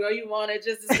want to go. You want it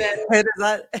just as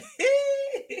bad.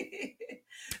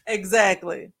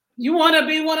 Exactly. You want to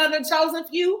be one of the chosen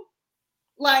few?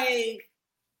 Like,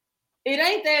 it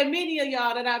ain't that many of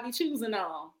y'all that I be choosing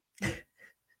on.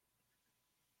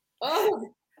 Oh.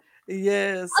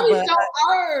 Yes. I be so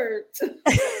hurt.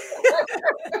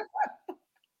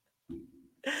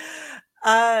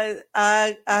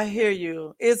 I hear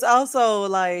you. It's also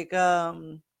like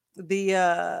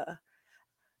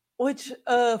which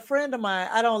a friend of mine,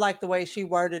 I don't like the way she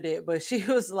worded it, but she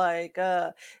was like,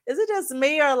 is it just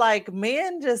me or like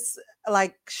men just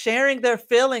like sharing their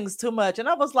feelings too much? And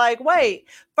I was like, wait,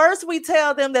 first we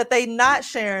tell them that they not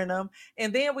sharing them,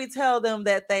 and then we tell them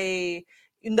that they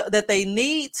that they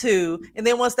need to, and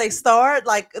then once they start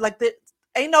like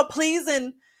ain't no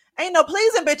pleasing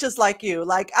bitches like you.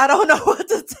 Like, I don't know what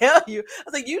to tell you. I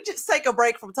was like, you just take a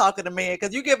break from talking to men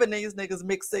because you giving these niggas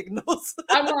mixed signals.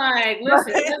 I'm like,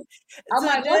 listen,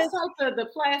 let's take the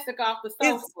plastic off the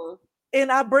sofa.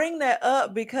 And I bring that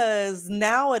up because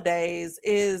nowadays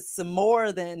is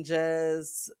more than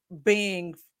just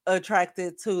being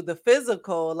attracted to the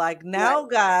physical. Like now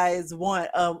guys want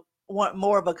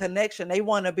more of a connection. They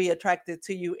want to be attracted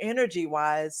to you energy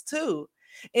wise too.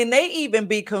 And they even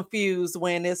be confused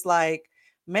when it's like,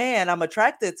 man, I'm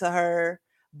attracted to her,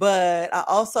 but I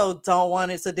also don't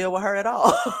want it to deal with her at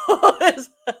all.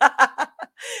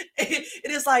 It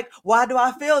is like, why do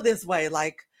I feel this way?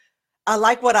 Like, I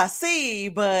like what I see,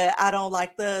 but I don't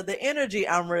like the energy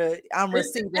I'm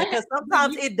receiving, because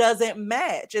sometimes it doesn't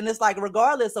match. And it's like,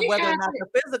 regardless of whether or not the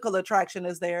physical attraction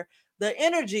is there, the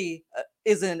energy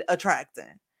isn't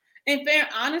attracting. And fair,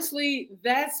 honestly,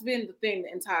 that's been the thing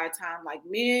the entire time. Like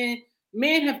men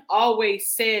have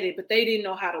always said it, but they didn't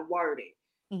know how to word it.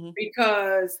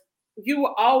 Because you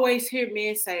will always hear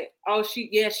men say, "Oh,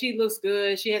 she looks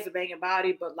good. She has a banging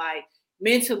body," but like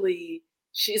mentally,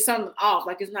 she's something off.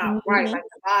 Like it's not right. Like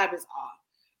the vibe is off.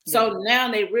 So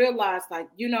now they realize, like,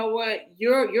 you know what?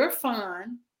 You're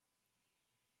fun.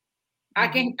 I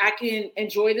can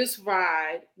enjoy this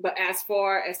ride, but as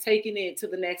far as taking it to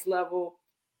the next level,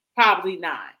 probably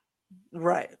not.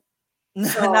 Right.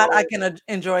 So, not I can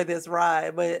enjoy this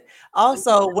ride, but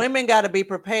also women got to be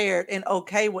prepared and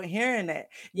okay with hearing that.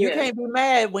 You can't be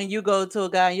mad when you go to a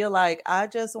guy and you're like, I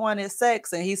just wanted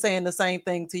sex, and he's saying the same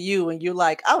thing to you, and you're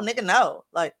like, oh nigga, no,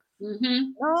 like,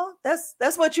 no,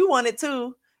 that's what you wanted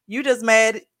too. You just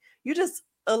mad, you just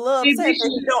a little upset that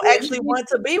he don't actually want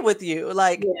to be with you.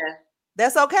 Like,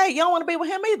 that's okay. You don't want to be with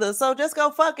him either, so just go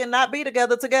fuck and not be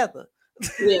together.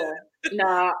 Yeah,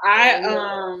 no,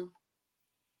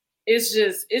 it's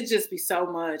just be so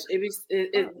much.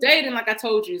 It dating, like I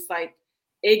told you, it's like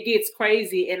it gets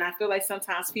crazy, and I feel like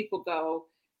sometimes people go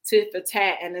tit for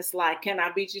tat, and it's like, can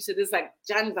I beat you to this? Like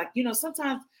Johnny's like,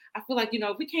 sometimes I feel like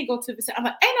if we can't go tit for tat, I'm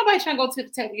like, ain't nobody trying to go tit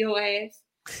for tat with your ass.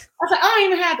 I was like, I don't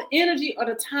even have the energy or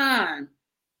the time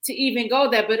to even go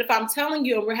there. But if I'm telling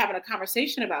you and we're having a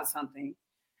conversation about something,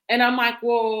 and I'm like,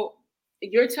 well,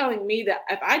 you're telling me that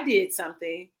if I did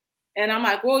something. And I'm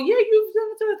like, well, yeah,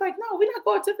 it's like, no, we're not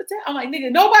going tit for tat. I'm like, nigga,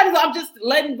 I'm just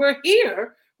we're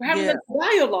here. We're having a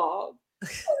dialogue.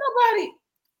 Nobody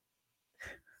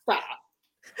stop.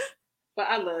 But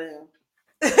I love him.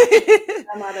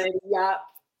 My baby, yeah.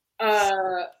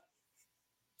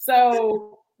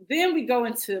 So then we go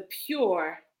into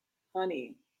Pure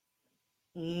Honey.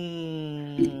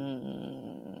 You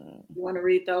want to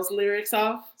read those lyrics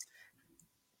off?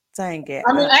 Dang it.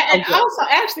 I mean, and also,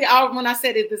 actually, when I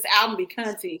said this album be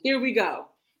cunty, here we go.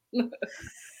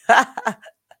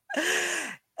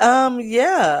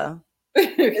 Yeah.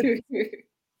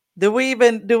 Do we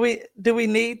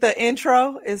need the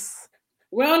intro?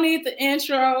 We don't need the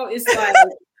intro. It's like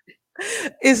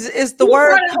is the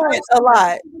word cunt a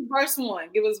lot? Verse one.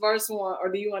 Give us verse one,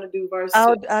 or do you want to do verse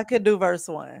two? I could do verse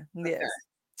one. Okay. Yes.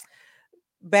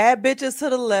 Bad bitches to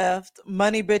the left,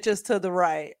 money bitches to the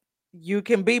right. You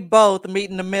can be both, meet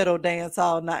in the middle, dance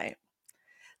all night.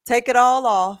 Take it all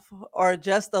off, or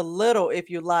just a little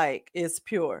if you like. It's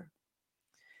pure.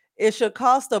 It should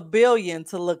cost $1 billion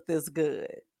to look this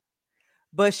good,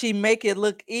 but she make it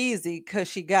look easy because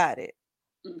she got it.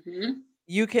 Mm-hmm.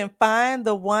 You can find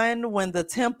the one when the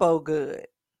tempo good.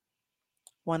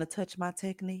 Want to touch my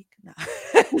technique? No.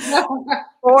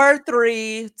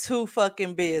 4-3, too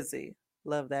fucking busy.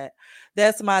 Love that.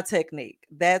 That's my technique.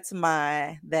 That's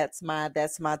my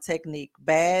technique.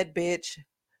 Bad bitch.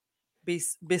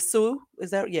 Bisou. Is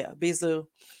that? Yeah, bisou.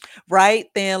 Right,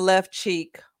 then left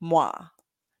cheek. Moi.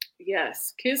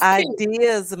 Yes. Kiss.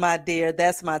 Ideas, my dear.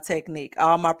 That's my technique.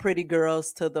 All my pretty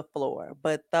girls to the floor.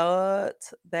 But that,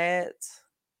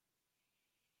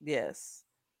 yes.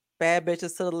 Bad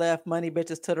bitches to the left, money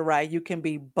bitches to the right. You can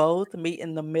be both, meet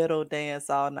in the middle, dance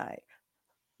all night.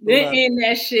 Then end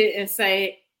that shit and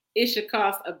say it should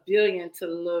cost $1 billion to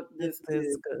look this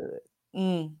good.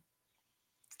 Mm.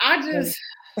 I just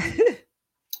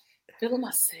feeling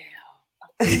myself.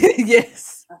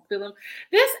 Yes. I feel them.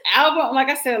 This album, like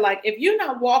I said, like if you're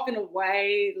not walking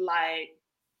away, like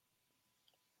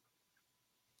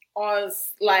or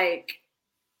like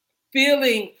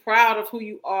feeling proud of who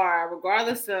you are,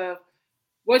 regardless of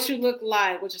what you look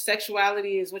like, what your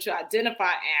sexuality is, what you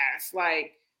identify as,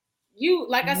 like you,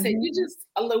 like I said, you're just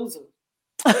a loser.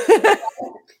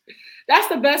 That's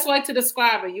the best way to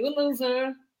describe it. You're a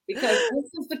loser because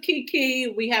this is the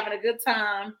key. We having a good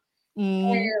time.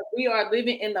 And we are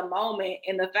living in the moment.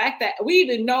 And the fact that we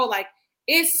even know, like,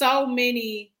 it's so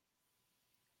many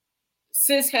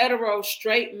cis hetero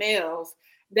straight males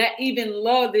that even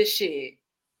love this shit.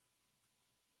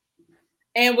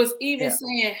 And was even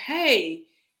saying, hey,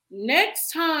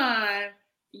 next time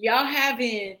y'all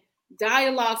having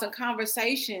dialogues and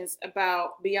conversations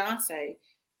about Beyonce,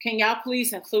 can y'all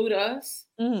please include us?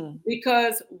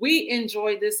 Because we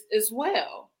enjoy this as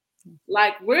well.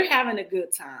 Like, we're having a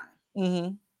good time.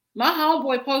 Mm-hmm. My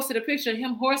homeboy posted a picture of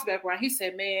him horseback ride. He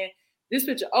said, man, this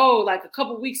picture old, like a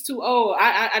couple weeks too old.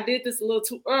 I did this a little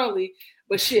too early,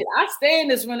 but shit, I stay in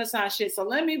this Renaissance shit. So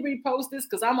let me repost this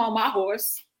because I'm on my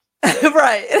horse.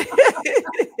 Right.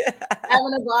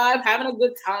 Having a vibe, having a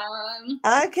good time.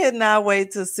 I cannot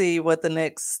wait to see what the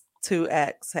next 2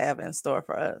 acts have in store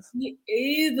for us. Me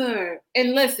either.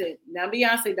 And listen, now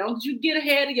Beyonce, don't you get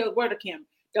ahead of your word, Kim.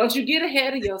 Don't you get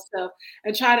ahead of yourself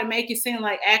and try to make it seem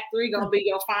like Act 3 gonna be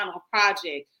your final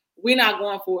project. We're not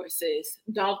going for it, sis.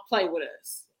 Don't play with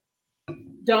us.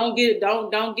 Don't get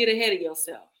ahead of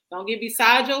yourself. Don't get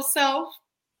beside yourself.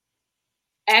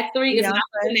 Act 3 is not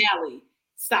the finale.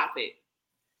 Stop it.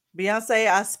 Beyonce,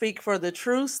 I speak for the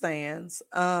true stands.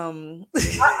 That's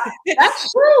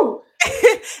true.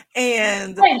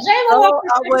 And hey,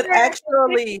 I would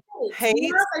actually hate.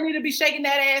 Beyonce need to be shaking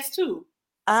that ass too.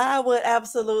 I would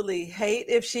absolutely hate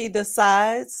if she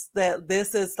decides that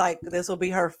this will be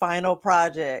her final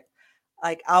project.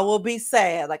 Like, I will be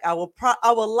sad. Like, I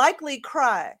will likely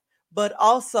cry, but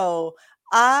also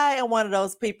I am one of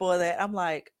those people that I'm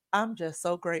like, I'm just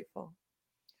so grateful.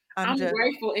 I'm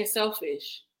grateful and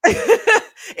selfish.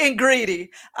 And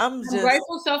greedy. I'm just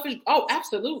grateful, selfish. Oh,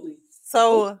 absolutely.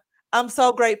 So I'm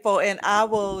so grateful, and I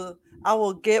will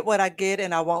get what I get,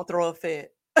 and I won't throw a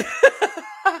fit.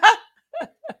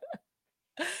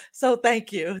 So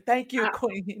thank you,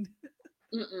 Queen.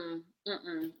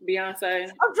 Beyonce.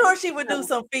 I'm sure she would do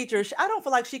some features. I don't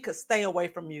feel like she could stay away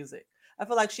from music. I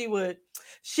feel like she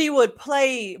would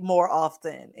play more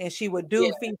often, and she would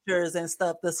do features and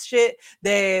stuff. The shit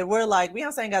that we're like,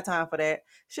 Beyonce ain't got time for that.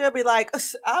 She'll be like,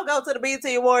 I'll go to the BET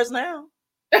Awards now.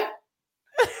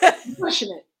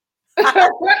 Pushing it.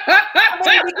 Because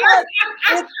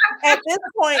at this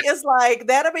point, it's like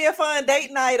that'll be a fun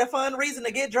date night, a fun reason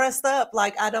to get dressed up.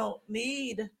 Like, I don't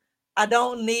need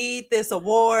this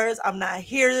awards. I'm not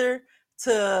here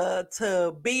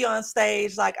to be on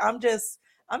stage. Like, I'm just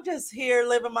here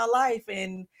living my life,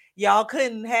 and y'all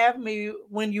couldn't have me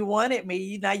when you wanted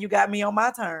me. Now you got me on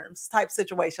my terms, type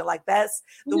situation. Like, that's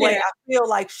the way I feel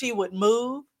like she would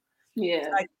move. Yeah.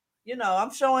 Like,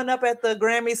 I'm showing up at the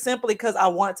Grammys simply because I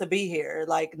want to be here.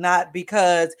 Like, not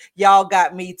because y'all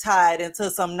got me tied into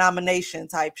some nomination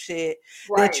type shit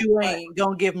that you ain't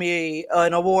gonna give me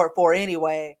an award for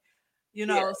anyway.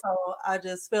 So I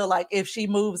just feel like if she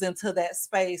moves into that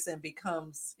space and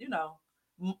becomes,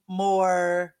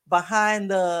 more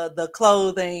behind the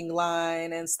clothing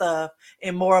line and stuff,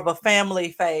 and more of a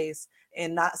family face,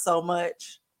 and not so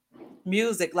much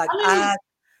music. Like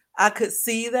I could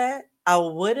see that. I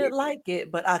wouldn't like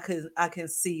it, but I can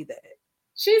see that.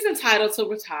 She's entitled to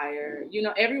retire. You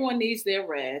know, everyone needs their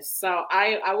rest. So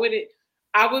I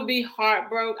would be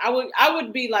heartbroken. I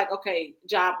would be like, okay,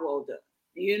 job well done.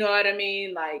 You know what I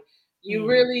mean? Like you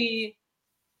really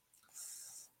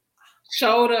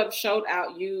showed up, showed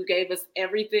out. You gave us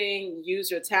everything,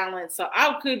 use your talent. So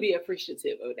I could be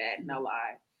appreciative of that, no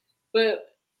lie.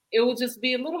 But it will just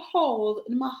be a little hole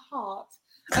in my heart.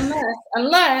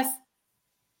 Unless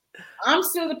I'm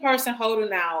still the person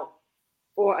holding out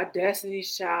for a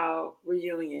Destiny's Child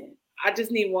reunion. I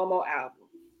just need one more album.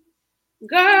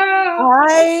 Girl.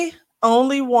 I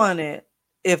only want it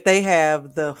if they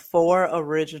have the 4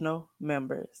 original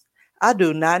members. I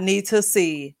do not need to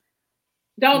see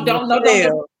Don't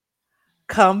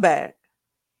come back.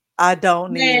 I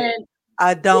don't need it.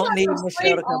 I don't need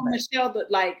Michelle to come back. Michelle,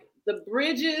 like the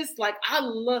bridges, like I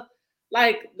love,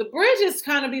 like the bridges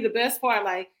kind of be the best part.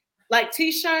 Like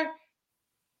T-shirt.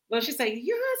 Well, she say,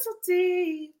 "You're so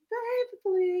deep, baby,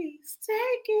 please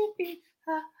take it."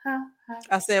 Ha, ha, ha.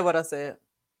 I said what I said.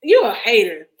 You a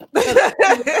hater.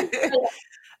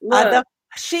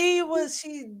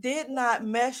 She did not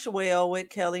mesh well with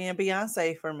Kelly and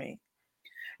Beyonce for me.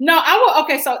 No, I will.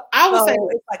 Okay, so I will say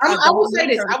this. I will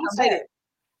say this.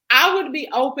 I would be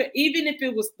open, even if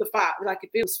it was the 5. Like if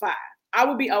it was 5, I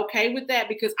would be okay with that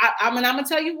because I'm gonna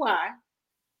tell you why.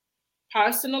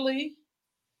 Personally,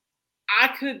 I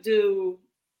could do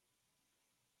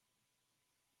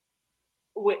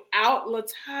without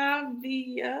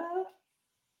Latavia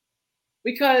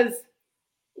because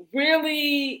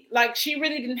really, like, she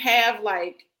really didn't have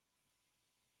like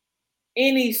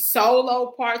any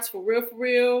solo parts for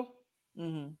real.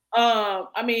 Mm-hmm.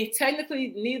 I mean,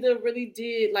 technically, neither really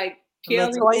did. Like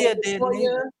Kelly, Latoya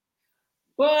didn't,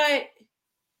 but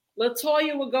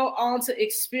Latoya would go on to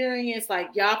experience like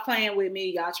y'all playing with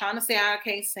me, y'all trying to say I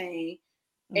can't sing,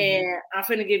 and I'm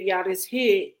finna give y'all this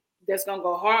hit that's gonna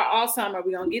go hard all summer.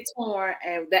 We're gonna get torn,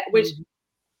 and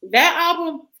that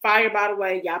album, fire, by the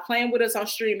way. Y'all playing with us on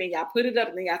streaming. Y'all put it up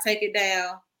and then y'all take it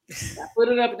down. Y'all put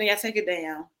it up and then y'all take it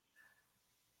down.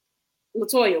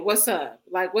 Latoya, what's up?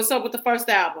 Like, what's up with the first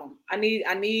album? I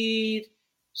need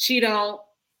She Don't,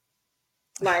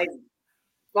 like,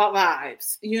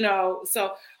 vibes, you know?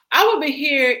 So I would be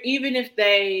here even if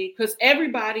because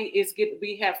everybody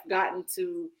we have gotten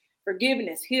to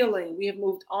forgiveness, healing. We have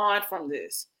moved on from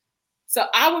this. So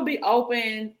I would be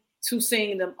open to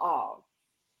seeing them all.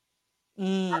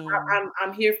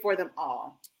 I'm here for them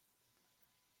all.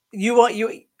 You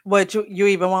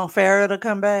even want Farrah to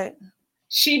come back?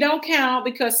 She don't count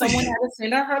because someone had to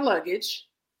send her luggage.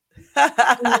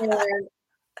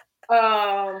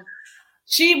 And,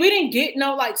 we didn't get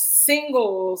no like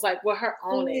singles like with her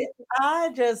on it.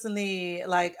 I just need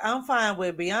I'm fine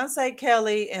with Beyonce,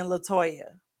 Kelly, and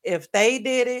Latoya. If they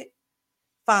did it,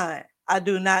 fine. I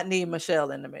do not need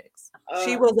Michelle in the mix.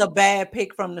 She was a bad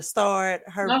pick from the start.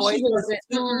 Her voice was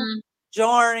too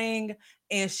jarring,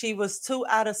 and she was too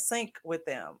out of sync with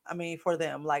them. I mean, for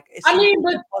them, like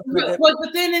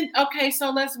but then okay, so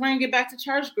let's bring it back to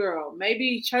Church Girl.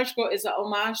 Maybe Church Girl is an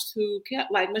homage to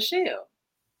like Michelle.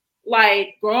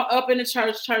 Like growing up in the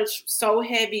church so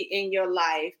heavy in your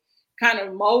life, kind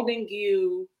of molding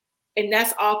you, and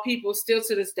that's all people still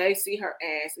to this day see her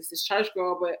as. It's this church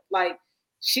girl, but like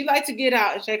she likes to get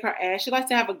out and shake her ass. She likes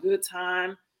to have a good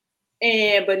time,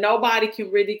 but nobody can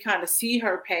really kind of see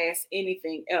her past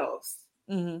anything else.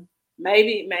 Mm-hmm.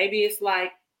 Maybe it's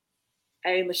like,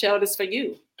 hey, Michelle, this for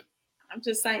you. I'm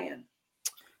just saying.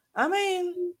 I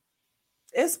mean,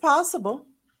 it's possible.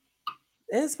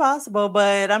 It's possible,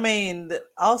 but I mean,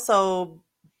 also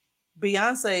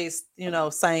Beyonce's,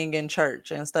 sang in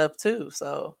church and stuff too.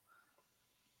 So,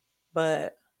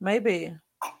 but maybe.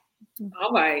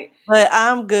 All right. But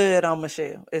I'm good on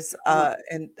Michelle. It's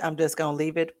and I'm just gonna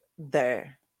leave it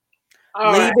there.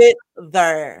 Leave it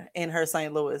there in her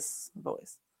St. Louis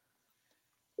voice.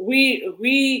 We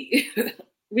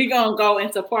gonna go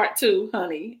into part 2,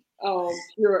 honey.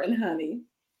 Pure and Honey.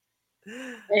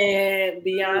 And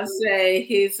Beyonce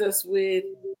hits us with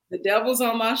The Devil's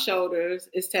on My Shoulders.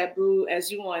 It's Taboo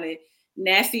as You Want It.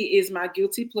 Nasty is my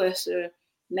guilty pleasure.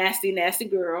 Nasty, nasty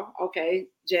girl. Okay,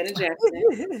 Janet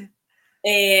Jackson.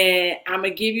 And I'm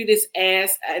gonna give you this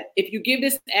if you give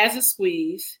this as a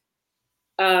squeeze,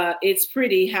 it's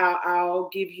Pretty how I'll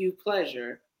give you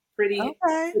pleasure. Pretty.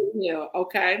 Okay.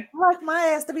 Okay. I like my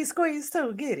ass to be squeezed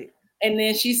too. Get it. And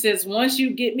then she says, once you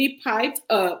get me piped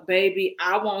up, baby,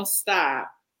 I won't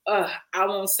stop. I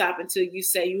won't stop until you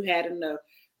say you had enough.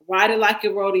 Ride it like a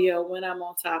rodeo when I'm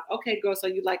on top. Okay, girl, so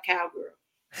you like cowgirl.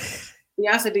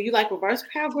 Beyonce, do you like reverse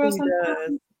cowgirl She does.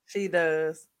 sometimes? She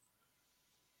does.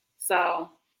 So,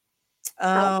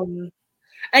 Um,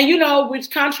 and you know, which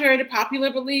contrary to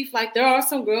popular belief, like there are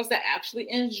some girls that actually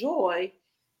enjoy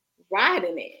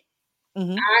riding it.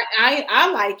 mhm.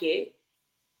 I like it.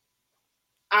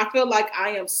 I feel like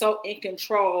I am so in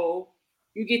control.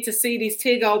 You get to see these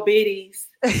tig-o bitties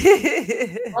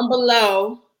from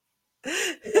below.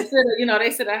 You know,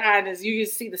 they sit behind us. You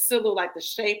just see the silhouette, like the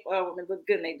shape of them, and look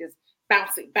good. And they just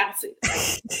bounce it,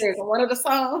 like there's one of the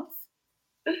songs.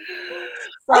 So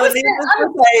needless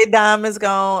to say, Dom is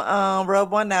gonna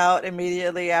rub one out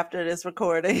immediately after this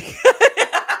recording.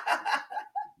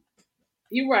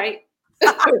 You're right.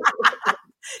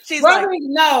 She's rubbing, like,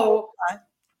 no.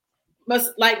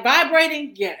 But like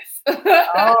vibrating, yes.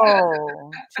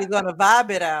 Oh, she's gonna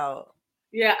vibe it out.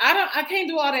 Yeah, I can't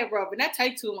do all that rubbing. That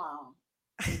takes too long.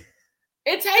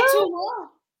 It takes too long.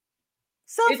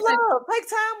 Self-love. Take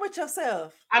time with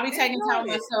yourself. I be taking time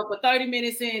with myself, but 30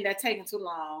 minutes in, that's taking too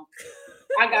long.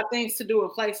 I got things to do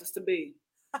and places to be.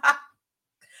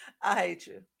 I hate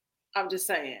you. I'm just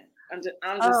saying. I'm just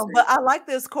but I like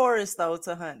this chorus though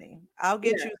to Honey. I'll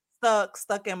get you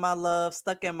stuck in my love,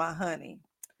 stuck in my honey.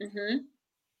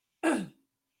 Mm-hmm.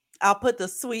 I'll put the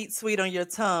sweet on your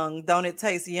tongue. Don't it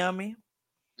taste yummy?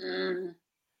 Mm.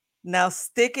 Now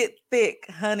stick it thick,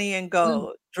 honey and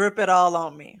gold. Drip it all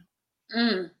on me.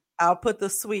 I'll put the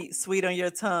sweet on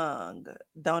your tongue.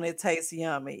 Don't it taste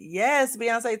yummy? Yes,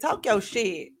 Beyonce, talk your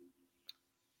shit.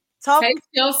 Taste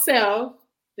yourself,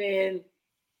 then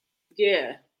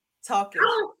yeah. Talk your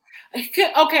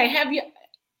shit. Okay, have you?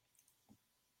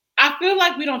 I feel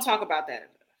like we don't talk about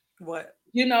that. What?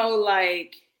 You know,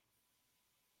 like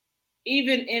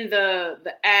even in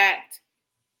the act,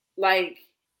 like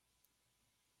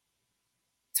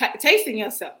tasting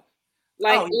yourself.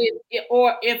 Like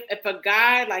if a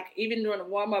guy, like even during the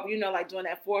warm up, you know, like doing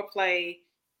that foreplay,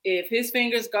 if his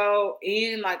fingers go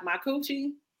in like my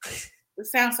coochie, it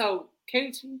sounds so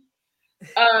coochie.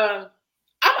 I'm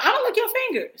gonna lick your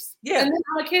fingers, and then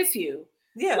I'm gonna kiss you.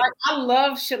 Yeah, like I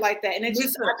love shit like that, and it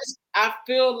I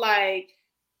feel like,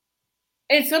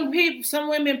 and some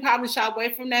women probably shy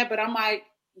away from that, but I'm like,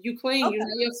 you clean, you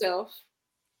know yourself.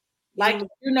 Like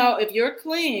you know, if you're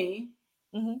clean.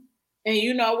 Mm-hmm. And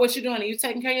you know what you're doing, and you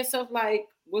taking care of yourself. Like,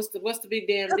 what's the big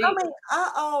damn deal? I mean,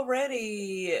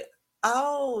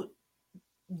 I'll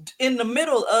in the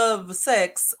middle of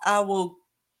sex, I will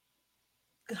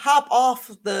hop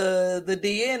off the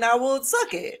D and I will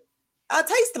suck it. I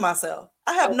taste myself.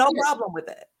 I have no problem with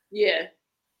that. Yeah.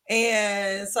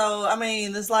 And so, I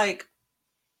mean, it's like,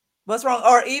 what's wrong?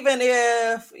 Or even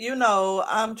if, you know,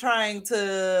 I'm trying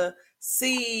to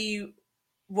see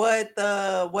what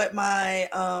my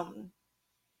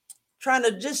trying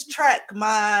to just track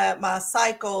my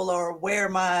cycle or where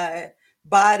my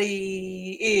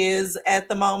body is at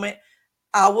the moment,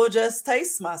 I will just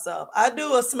taste myself. I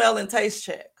do a smell and taste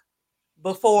check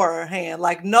beforehand,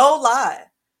 like no lie.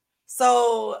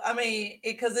 So I mean,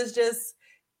 because it's just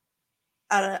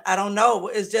I don't know.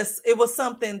 It's just it was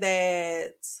something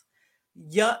that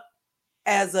young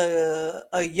as a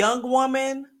young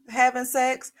woman having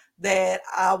sex that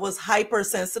I was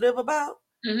hypersensitive about.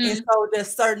 Mm-hmm. And so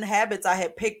there's certain habits I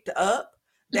had picked up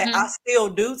that I still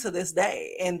do to this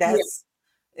day. And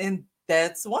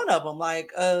that's one of them.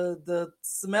 Like the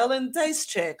smell and taste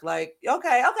check. Like,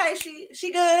 okay,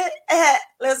 she good.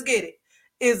 Let's get it.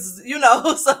 Is, you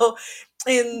know, so,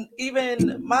 and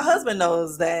even my husband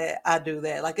knows that I do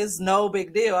that. Like, it's no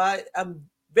big deal. I'm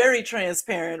very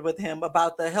transparent with him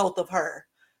about the health of her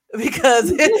because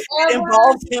it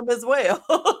involves him as well.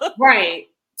 Right.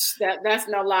 That's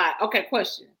no lie. Okay,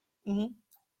 question. Mm-hmm.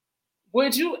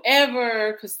 Would you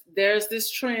ever, because there's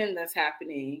this trend that's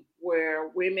happening where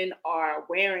women are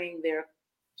wearing their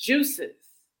juices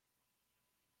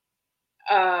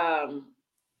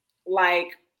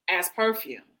like as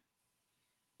perfume.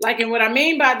 Like, and what I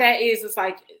mean by that is, it's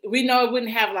like, we know it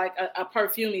wouldn't have like a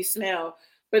perfumey smell,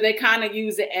 but they kind of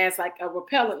use it as like a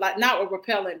repellent, like not a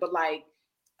repellent, but like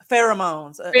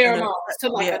pheromones to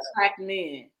like attract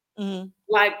men. Mm-hmm.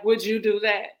 Like, would you do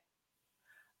that?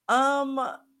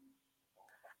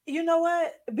 You know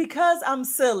what? Because I'm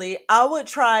silly, I would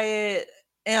try it.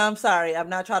 And I'm sorry, I'm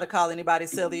not trying to call anybody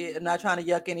silly. I'm not trying to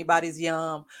yuck anybody's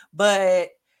yum, but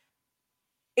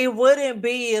it wouldn't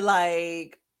be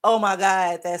like, oh my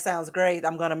God, that sounds great.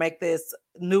 I'm going to make this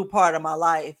new part of my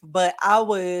life. But I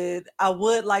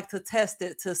would like to test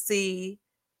it to see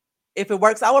if it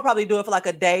works. I would probably do it for like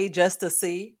a day just to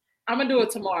see. I'm going to do it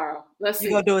tomorrow. Let's see.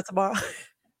 You're going to do it tomorrow?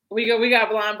 We got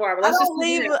blind barber. I don't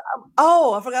leave.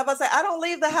 Oh, I forgot about to say I don't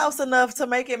leave the house enough to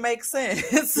make it make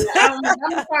sense. Yeah, I'm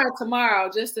gonna try it tomorrow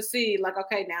just to see. Like,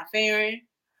 okay, now, Farron,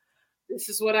 this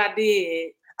is what I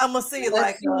did. I'm gonna see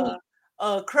like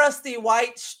a crusty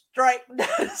white stripe.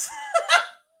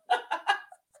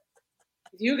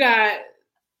 You got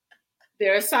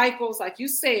there are cycles, like you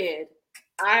said.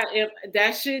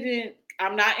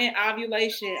 I'm not in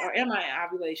ovulation, or am I in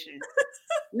ovulation?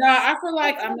 No, I feel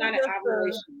like I'm not in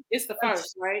ovulation. It's the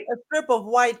first, right? A strip of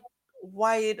white.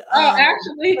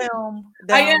 Actually, film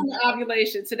I am in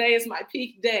ovulation. Today is my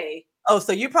peak day. Oh,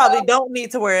 so you probably don't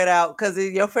need to wear it out because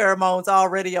your pheromones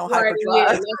already on hyperdrive.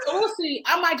 Yeah. So we'll see.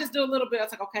 I might just do a little bit. I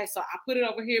was like, okay, so I put it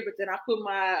over here, but then I put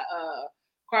my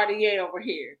Cartier over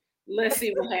here. Let's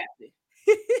see what happens.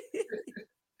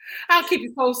 I'll keep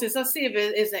you posted. So see if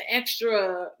it is an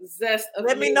extra zest.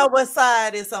 Let me know what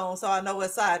side it's on, so I know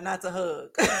what side not to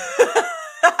hug.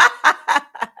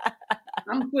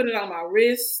 I'm gonna put it on my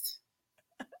wrist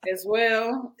as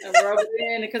well and rub it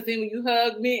in, because then when you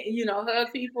hug me,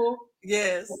 hug people.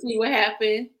 Yes. See what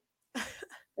happened,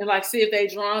 and like see if they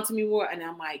drawn to me more. And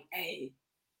I'm like, hey,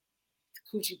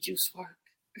 the coochie juice work.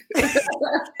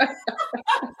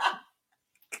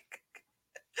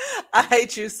 I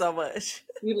hate you so much.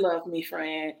 You love me,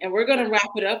 friend. And we're gonna wrap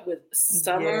it up with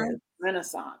Summer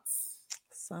Renaissance.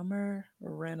 Summer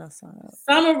Renaissance.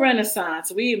 Summer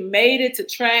Renaissance. We made it to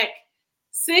track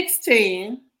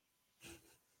 16.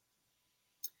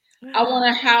 I want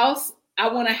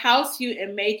to house you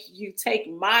and make you take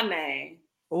my name.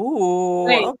 Ooh,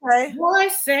 okay. Boy,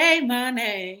 say my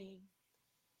name.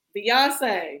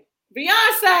 Beyonce.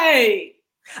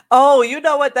 Oh, you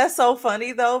know what? That's so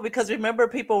funny though, because remember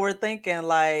people were thinking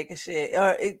like shit,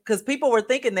 because people were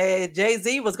thinking that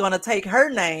Jay-Z was going to take her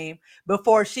name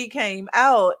before she came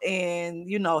out and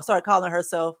started calling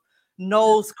herself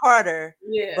Knowles Carter.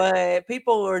 Yeah. But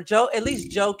people were at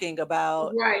least joking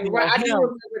about right. I do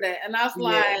remember that, and I was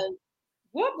like,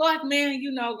 what black man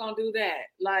gonna do that?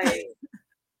 Like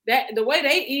that, the way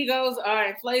they egos are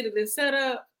inflated and set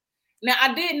up. Now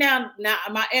I did now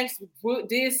my ex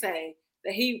did say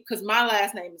that because my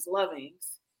last name is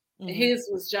Lovings and his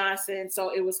was Johnson, so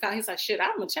it was kind of, he's like, shit,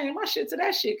 I'm gonna change my shit to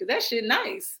that shit because that shit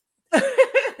nice.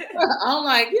 I'm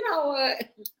like, you know what?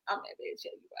 I'm that bitch,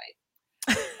 you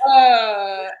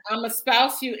right. I'm gonna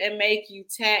spouse you and make you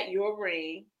tat your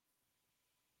ring.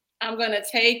 I'm gonna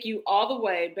take you all the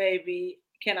way, baby.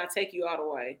 Can I take you all the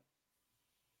way?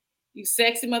 You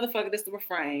sexy motherfucker. That's the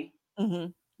refrain.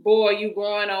 Boy, you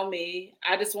growing on me.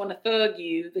 I just want to thug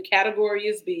you. The category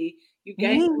is B. You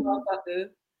gangster motherfucker.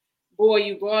 Boy,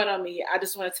 you growing on me. I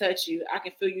just want to touch you. I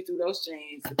can feel you through those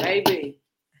jeans, baby.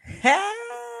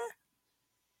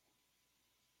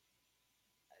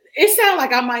 It sounds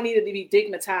like I might need to be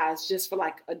dignitized just for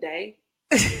like a day.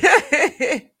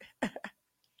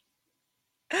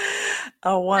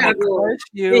 I want to trust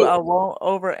you. I won't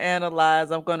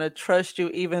overanalyze. I'm going to trust you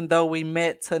even though we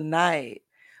met tonight.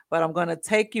 But I'm going to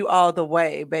take you all the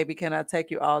way. Baby, can I take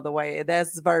you all the way?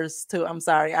 That's verse 2. I'm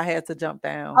sorry. I had to jump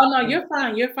down. Oh, no, you're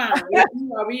fine. You're fine.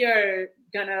 We are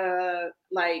going to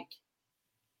like...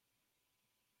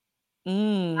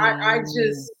 I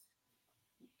just...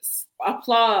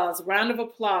 applause. Round of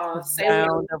applause.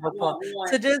 Round of applause.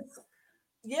 To just...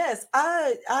 Yes,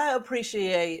 I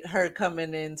appreciate her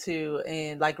coming into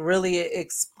and like really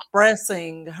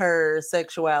expressing her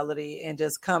sexuality and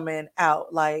just coming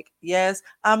out like, yes,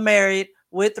 I'm married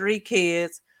with 3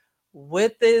 kids,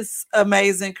 with this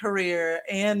amazing career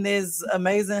and this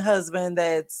amazing husband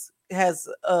that has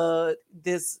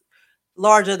this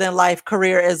larger than life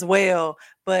career as well,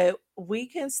 but we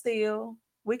can still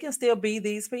be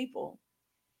these people.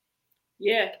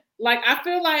 Yeah, like I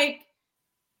feel like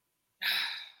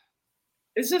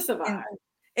it's just a vibe.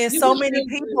 And so many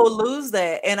people lose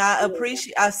that. And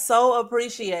I so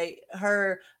appreciate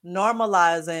her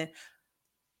normalizing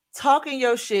talking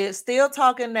your shit, still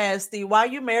talking nasty while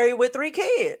you married with 3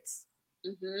 kids.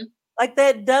 Like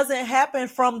that doesn't happen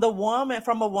from a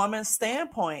woman's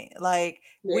standpoint. Like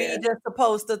we just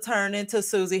supposed to turn into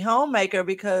Susie Homemaker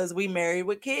because we married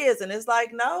with kids. And it's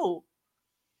like, no,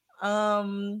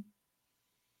 I'm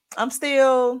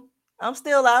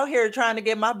still out here trying to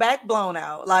get my back blown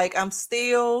out. Like I'm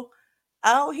still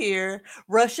out here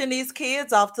rushing these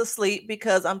kids off to sleep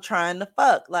because I'm trying to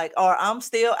fuck. Like, or I'm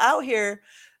still out here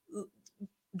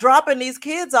dropping these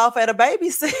kids off at a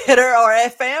babysitter or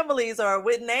at families or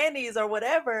with nannies or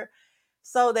whatever,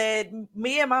 so that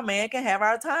me and my man can have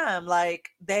our time. Like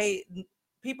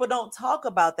people don't talk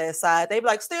about that side. They be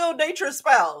like, still date your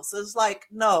spouse. It's like,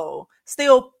 no,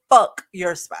 still fuck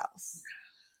your spouse.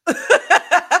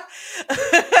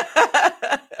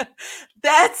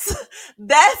 that's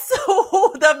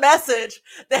the message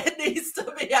that needs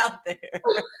to be out there.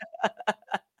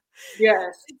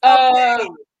 Yes. Okay.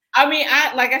 I mean,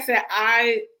 like I said,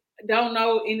 I don't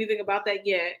know anything about that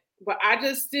yet, but I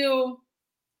just still,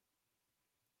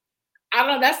 I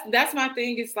don't know. That's my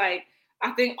thing. It's like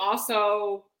I think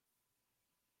also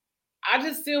I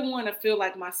just still want to feel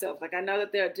like myself. Like I know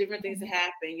that there are different things that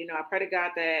happen. You know, I pray to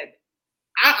God that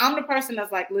I'm the person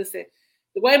that's like, listen,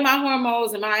 the way my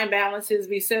hormones and my imbalances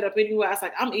be set up anyway, I was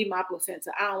like, I'm eating my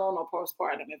placenta. I don't want no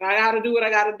postpartum. If I gotta do what I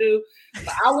gotta do,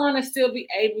 but I want to still be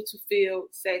able to feel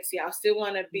sexy. I still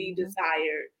want to be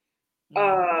desired.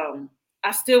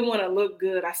 I still want to look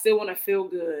good. I still want to feel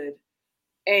good.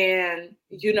 And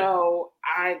you know,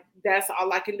 that's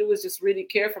all I can do is just really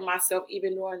care for myself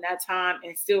even during that time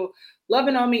and still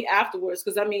loving on me afterwards.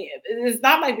 Because I mean, it's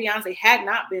not like Beyonce had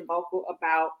not been vocal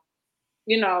about,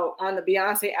 you know, on the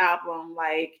Beyonce album,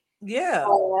 like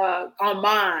on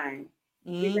mine.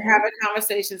 We've been having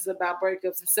conversations about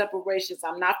breakups and separations.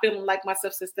 I'm not feeling like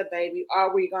myself since the baby.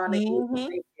 Are we gonna get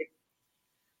it?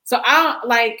 So I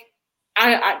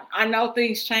know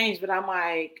things change, but I'm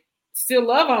like, still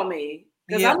love on me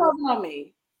because I'm loving on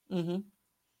me.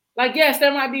 Like, yes,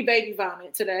 there might be baby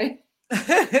vomit today.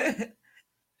 But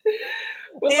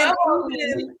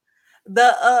even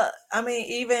I mean,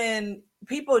 even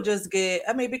people just get,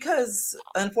 I mean, because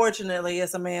unfortunately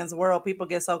it's a man's world, people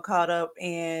get so caught up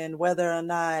in whether or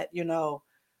not, you know,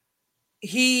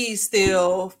 he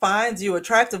still finds you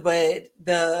attractive, but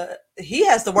he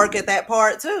has to work at that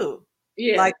part too.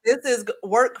 Yeah. Like this is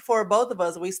work for both of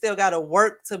us. We still got to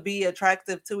work to be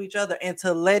attractive to each other and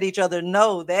to let each other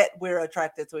know that we're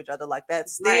attracted to each other. Like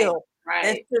that's still,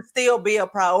 that should still be a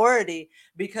priority,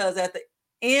 because at the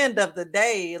end of the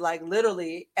day, like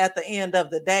literally at the end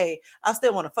of the day, I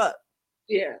still want to fuck.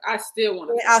 Yeah, I still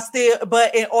want to.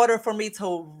 But in order for me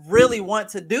to really want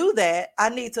to do that, I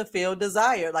need to feel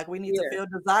desired. Like we need to feel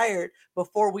desired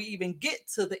before we even get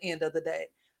to the end of the day.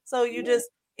 So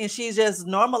and she's just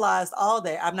normalized all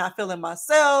that. I'm not feeling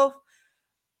myself.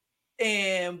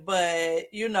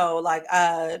 But you know, like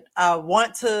I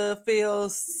want to feel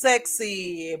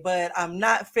sexy, but I'm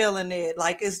not feeling it.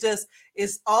 Like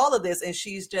it's all of this. And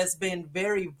she's just been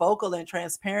very vocal and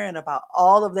transparent about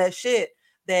all of that shit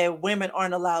that women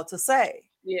aren't allowed to say.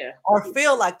 Yeah. Or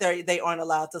feel like they aren't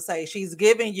allowed to say. She's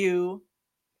giving you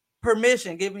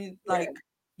permission, giving like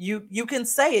you can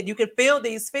say it, you can feel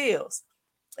these feels.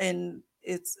 And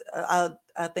it's I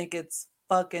think it's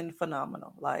fucking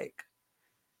phenomenal. Like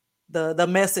the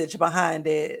message behind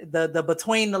it, the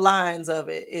between the lines of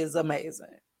it is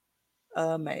amazing.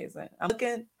 Amazing.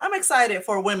 I'm excited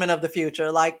for women of the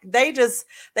future. Like they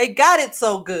got it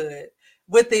so good,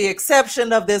 with the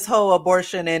exception of this whole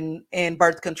abortion and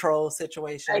birth control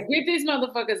situation. Hey, get these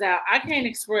motherfuckers out. I can't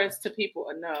express to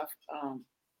people enough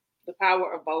the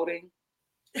power of voting.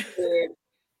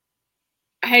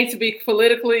 I hate to be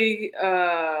politically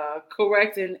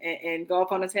correct and go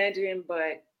off on a tangent,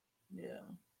 but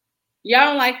y'all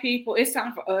don't like people. It's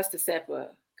time for us to step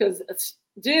up, because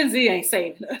Gen Z ain't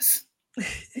saving us.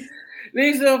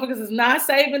 These motherfuckers is not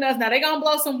saving us. Now they gonna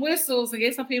blow some whistles and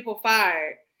get some people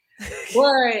fired,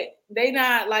 but they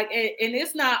not like. And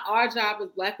it's not our job as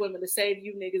Black women to save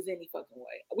you niggas any fucking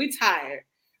way. We tired.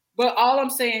 But all I'm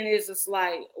saying is, it's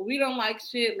like, we don't like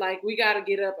shit. Like, we got to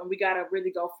get up and we got to really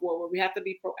go forward. We have to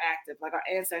be proactive. Like, our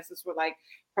ancestors were, like,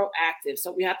 proactive.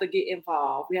 So we have to get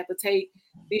involved. We have to take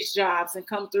these jobs and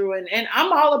come through. And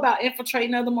I'm all about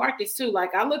infiltrating other markets, too.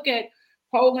 Like, I look at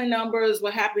polling numbers,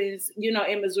 what happens, you know,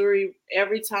 in Missouri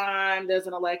every time there's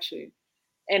an election.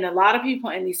 And a lot of people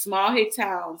in these small hit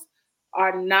towns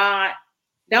are not,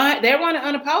 they're running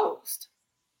unopposed.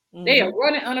 Mm-hmm. They are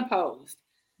running unopposed.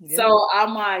 Yeah. So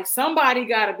I'm like, somebody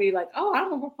got to be like, oh,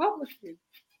 I'm a Republican,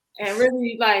 and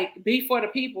really like be for the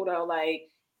people though,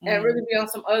 like, and really be on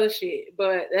some other shit.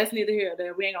 But that's neither here nor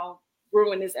there. We ain't gonna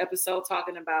ruin this episode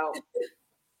talking about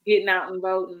getting out and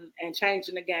voting and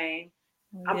changing the game.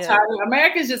 I'm tired.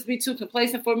 Americans just be too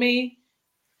complacent for me.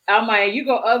 I'm like, you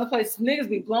go other places, niggas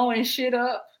be blowing shit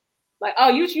up. Like, oh,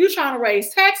 you trying to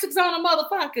raise taxes on a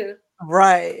motherfucker,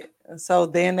 right? So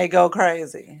then they go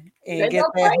crazy and get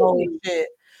that whole shit.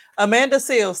 Amanda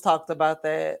Seales talked about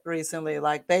that recently.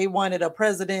 Like they wanted a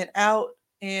president out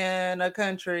in a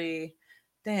country.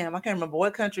 Damn, I can't remember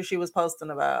what country she was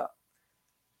posting about.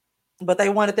 But they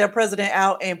wanted their president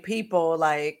out, and people,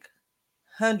 like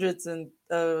hundreds and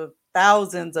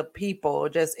thousands of people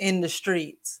just in the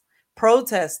streets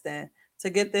protesting to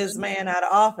get this man out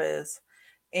of office.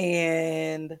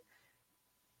 And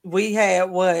we had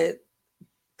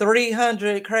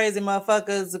 300 crazy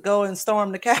motherfuckers go and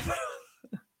storm the Capitol.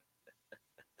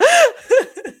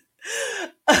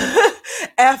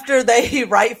 After they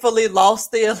rightfully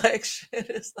lost the election.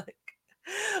 It's like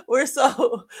we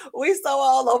so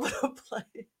all over the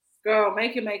place. Girl,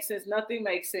 make it make sense. Nothing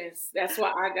makes sense. That's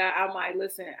why I might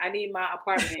listen. I need my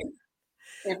apartment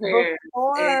in here.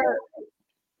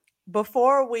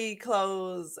 Before we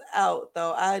close out,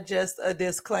 though, I just a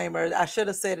disclaimer. I should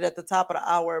have said it at the top of the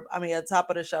hour. I mean, at the top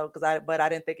of the show, but I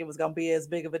didn't think it was gonna be as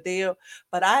big of a deal.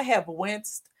 But I have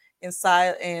winced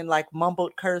inside and like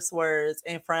mumbled curse words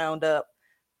and frowned up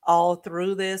all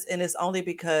through this, and it's only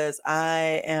because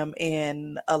I am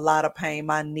in a lot of pain.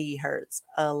 My knee hurts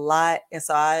a lot, and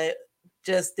so I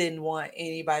just didn't want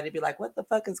anybody to be like, what the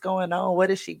fuck is going on?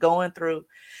 What is she going through?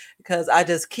 Because I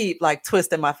just keep like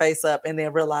twisting my face up and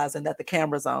then realizing that the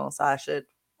camera's on. So I should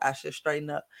straighten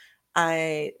up.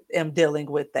 I am dealing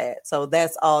with that. So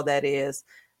that's all that is.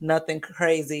 Nothing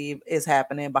crazy is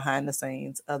happening behind the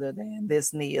scenes other than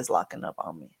this knee is locking up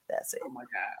on me. That's it. Oh my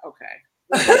God.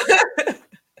 Okay.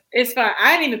 It's fine.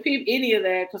 I didn't even peep any of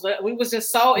that because we was just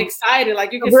so excited.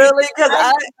 Like you can really because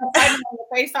I on the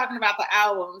face talking about the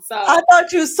album. So I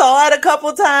thought you saw it a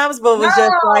couple times, but was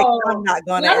just like, I'm not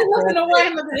going to. Looking away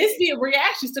and looking. It's the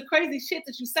reactions to crazy shit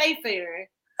that you say, Farron.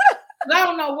 I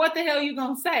don't know what the hell you're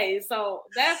gonna say. So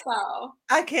that's all.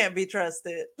 I can't be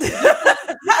trusted. But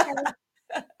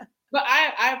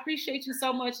I appreciate you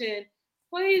so much, and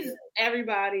please,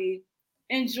 everybody,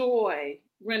 enjoy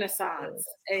Renaissance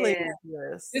and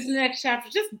this next chapter.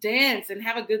 Just dance and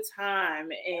have a good time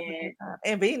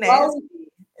and be nasty.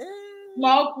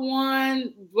 Smoke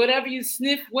one, whatever you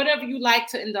sniff, whatever you like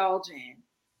to indulge in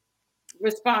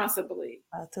responsibly.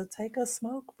 About to take a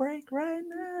smoke break right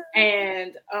now.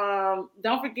 And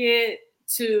don't forget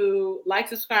to like,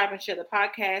 subscribe, and share the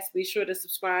podcast. Be sure to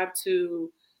subscribe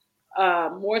to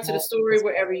More to the Story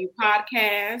wherever you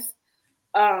podcast.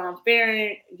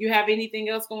 Farron, you have anything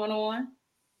else going on?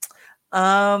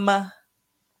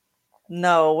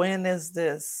 No. When is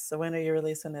this? When are you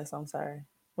releasing this? I'm sorry.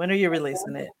 When are you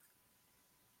releasing it?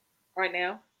 Right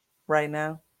now. Right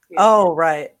now? Yeah. Oh,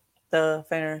 right. The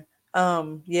Farron.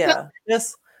 Yeah.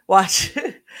 Just watch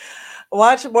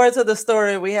More to the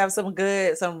Story. We have some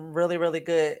really, really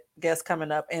good guests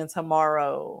coming up. And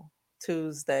tomorrow,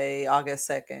 Tuesday, August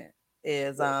 2nd,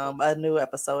 is a new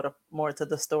episode of More to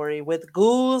the Story with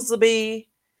Goolsby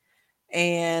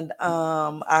and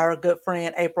our good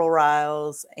friend April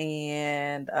Riles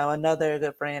and another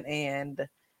good friend and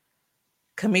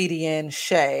comedian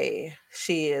Shay.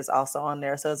 She is also on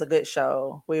there, so it's a good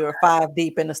show. We were 5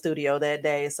 deep in the studio that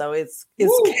day, so it's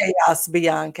chaos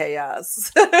beyond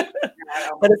chaos. But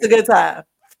it's a good time.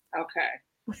 Okay.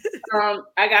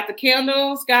 I got the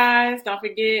candles, guys. Don't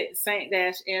forget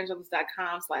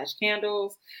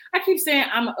saint-angelus.com/candles. I keep saying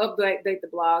I'm gonna update the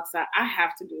blog, so I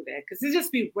have to do that because it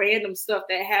just be random stuff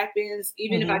that happens.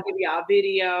 Even if I give y'all a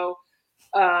video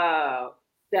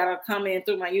that'll come in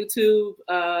through my YouTube,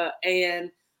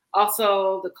 and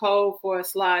also the code for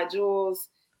Slide Jewels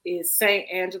is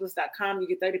saint-angelus.com. You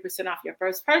get 30% off your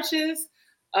first purchase,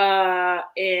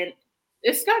 and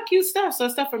it's got cute stuff. So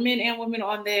stuff for men and women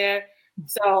on there.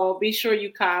 So be sure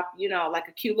you cop, like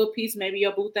a cute little piece. Maybe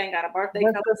your boo thing got a birthday.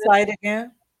 What's the site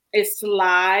again? It's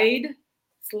Slide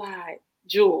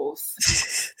Jewels.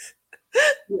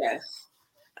 Yes.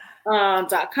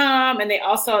 .com, and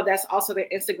that's also their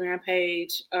Instagram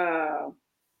page. And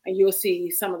you'll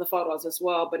see some of the photos as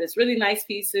well. But it's really nice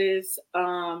pieces.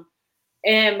 And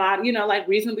like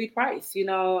reasonably priced. I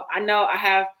know I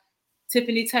have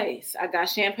Tiffany taste. I got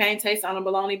champagne taste on a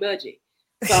bologna budget.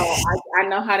 So I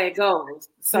know how that goes.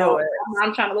 So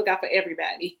I'm trying to look out for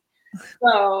everybody.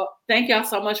 So thank y'all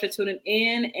so much for tuning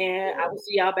in, and I will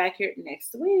see y'all back here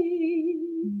next week.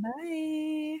 Bye.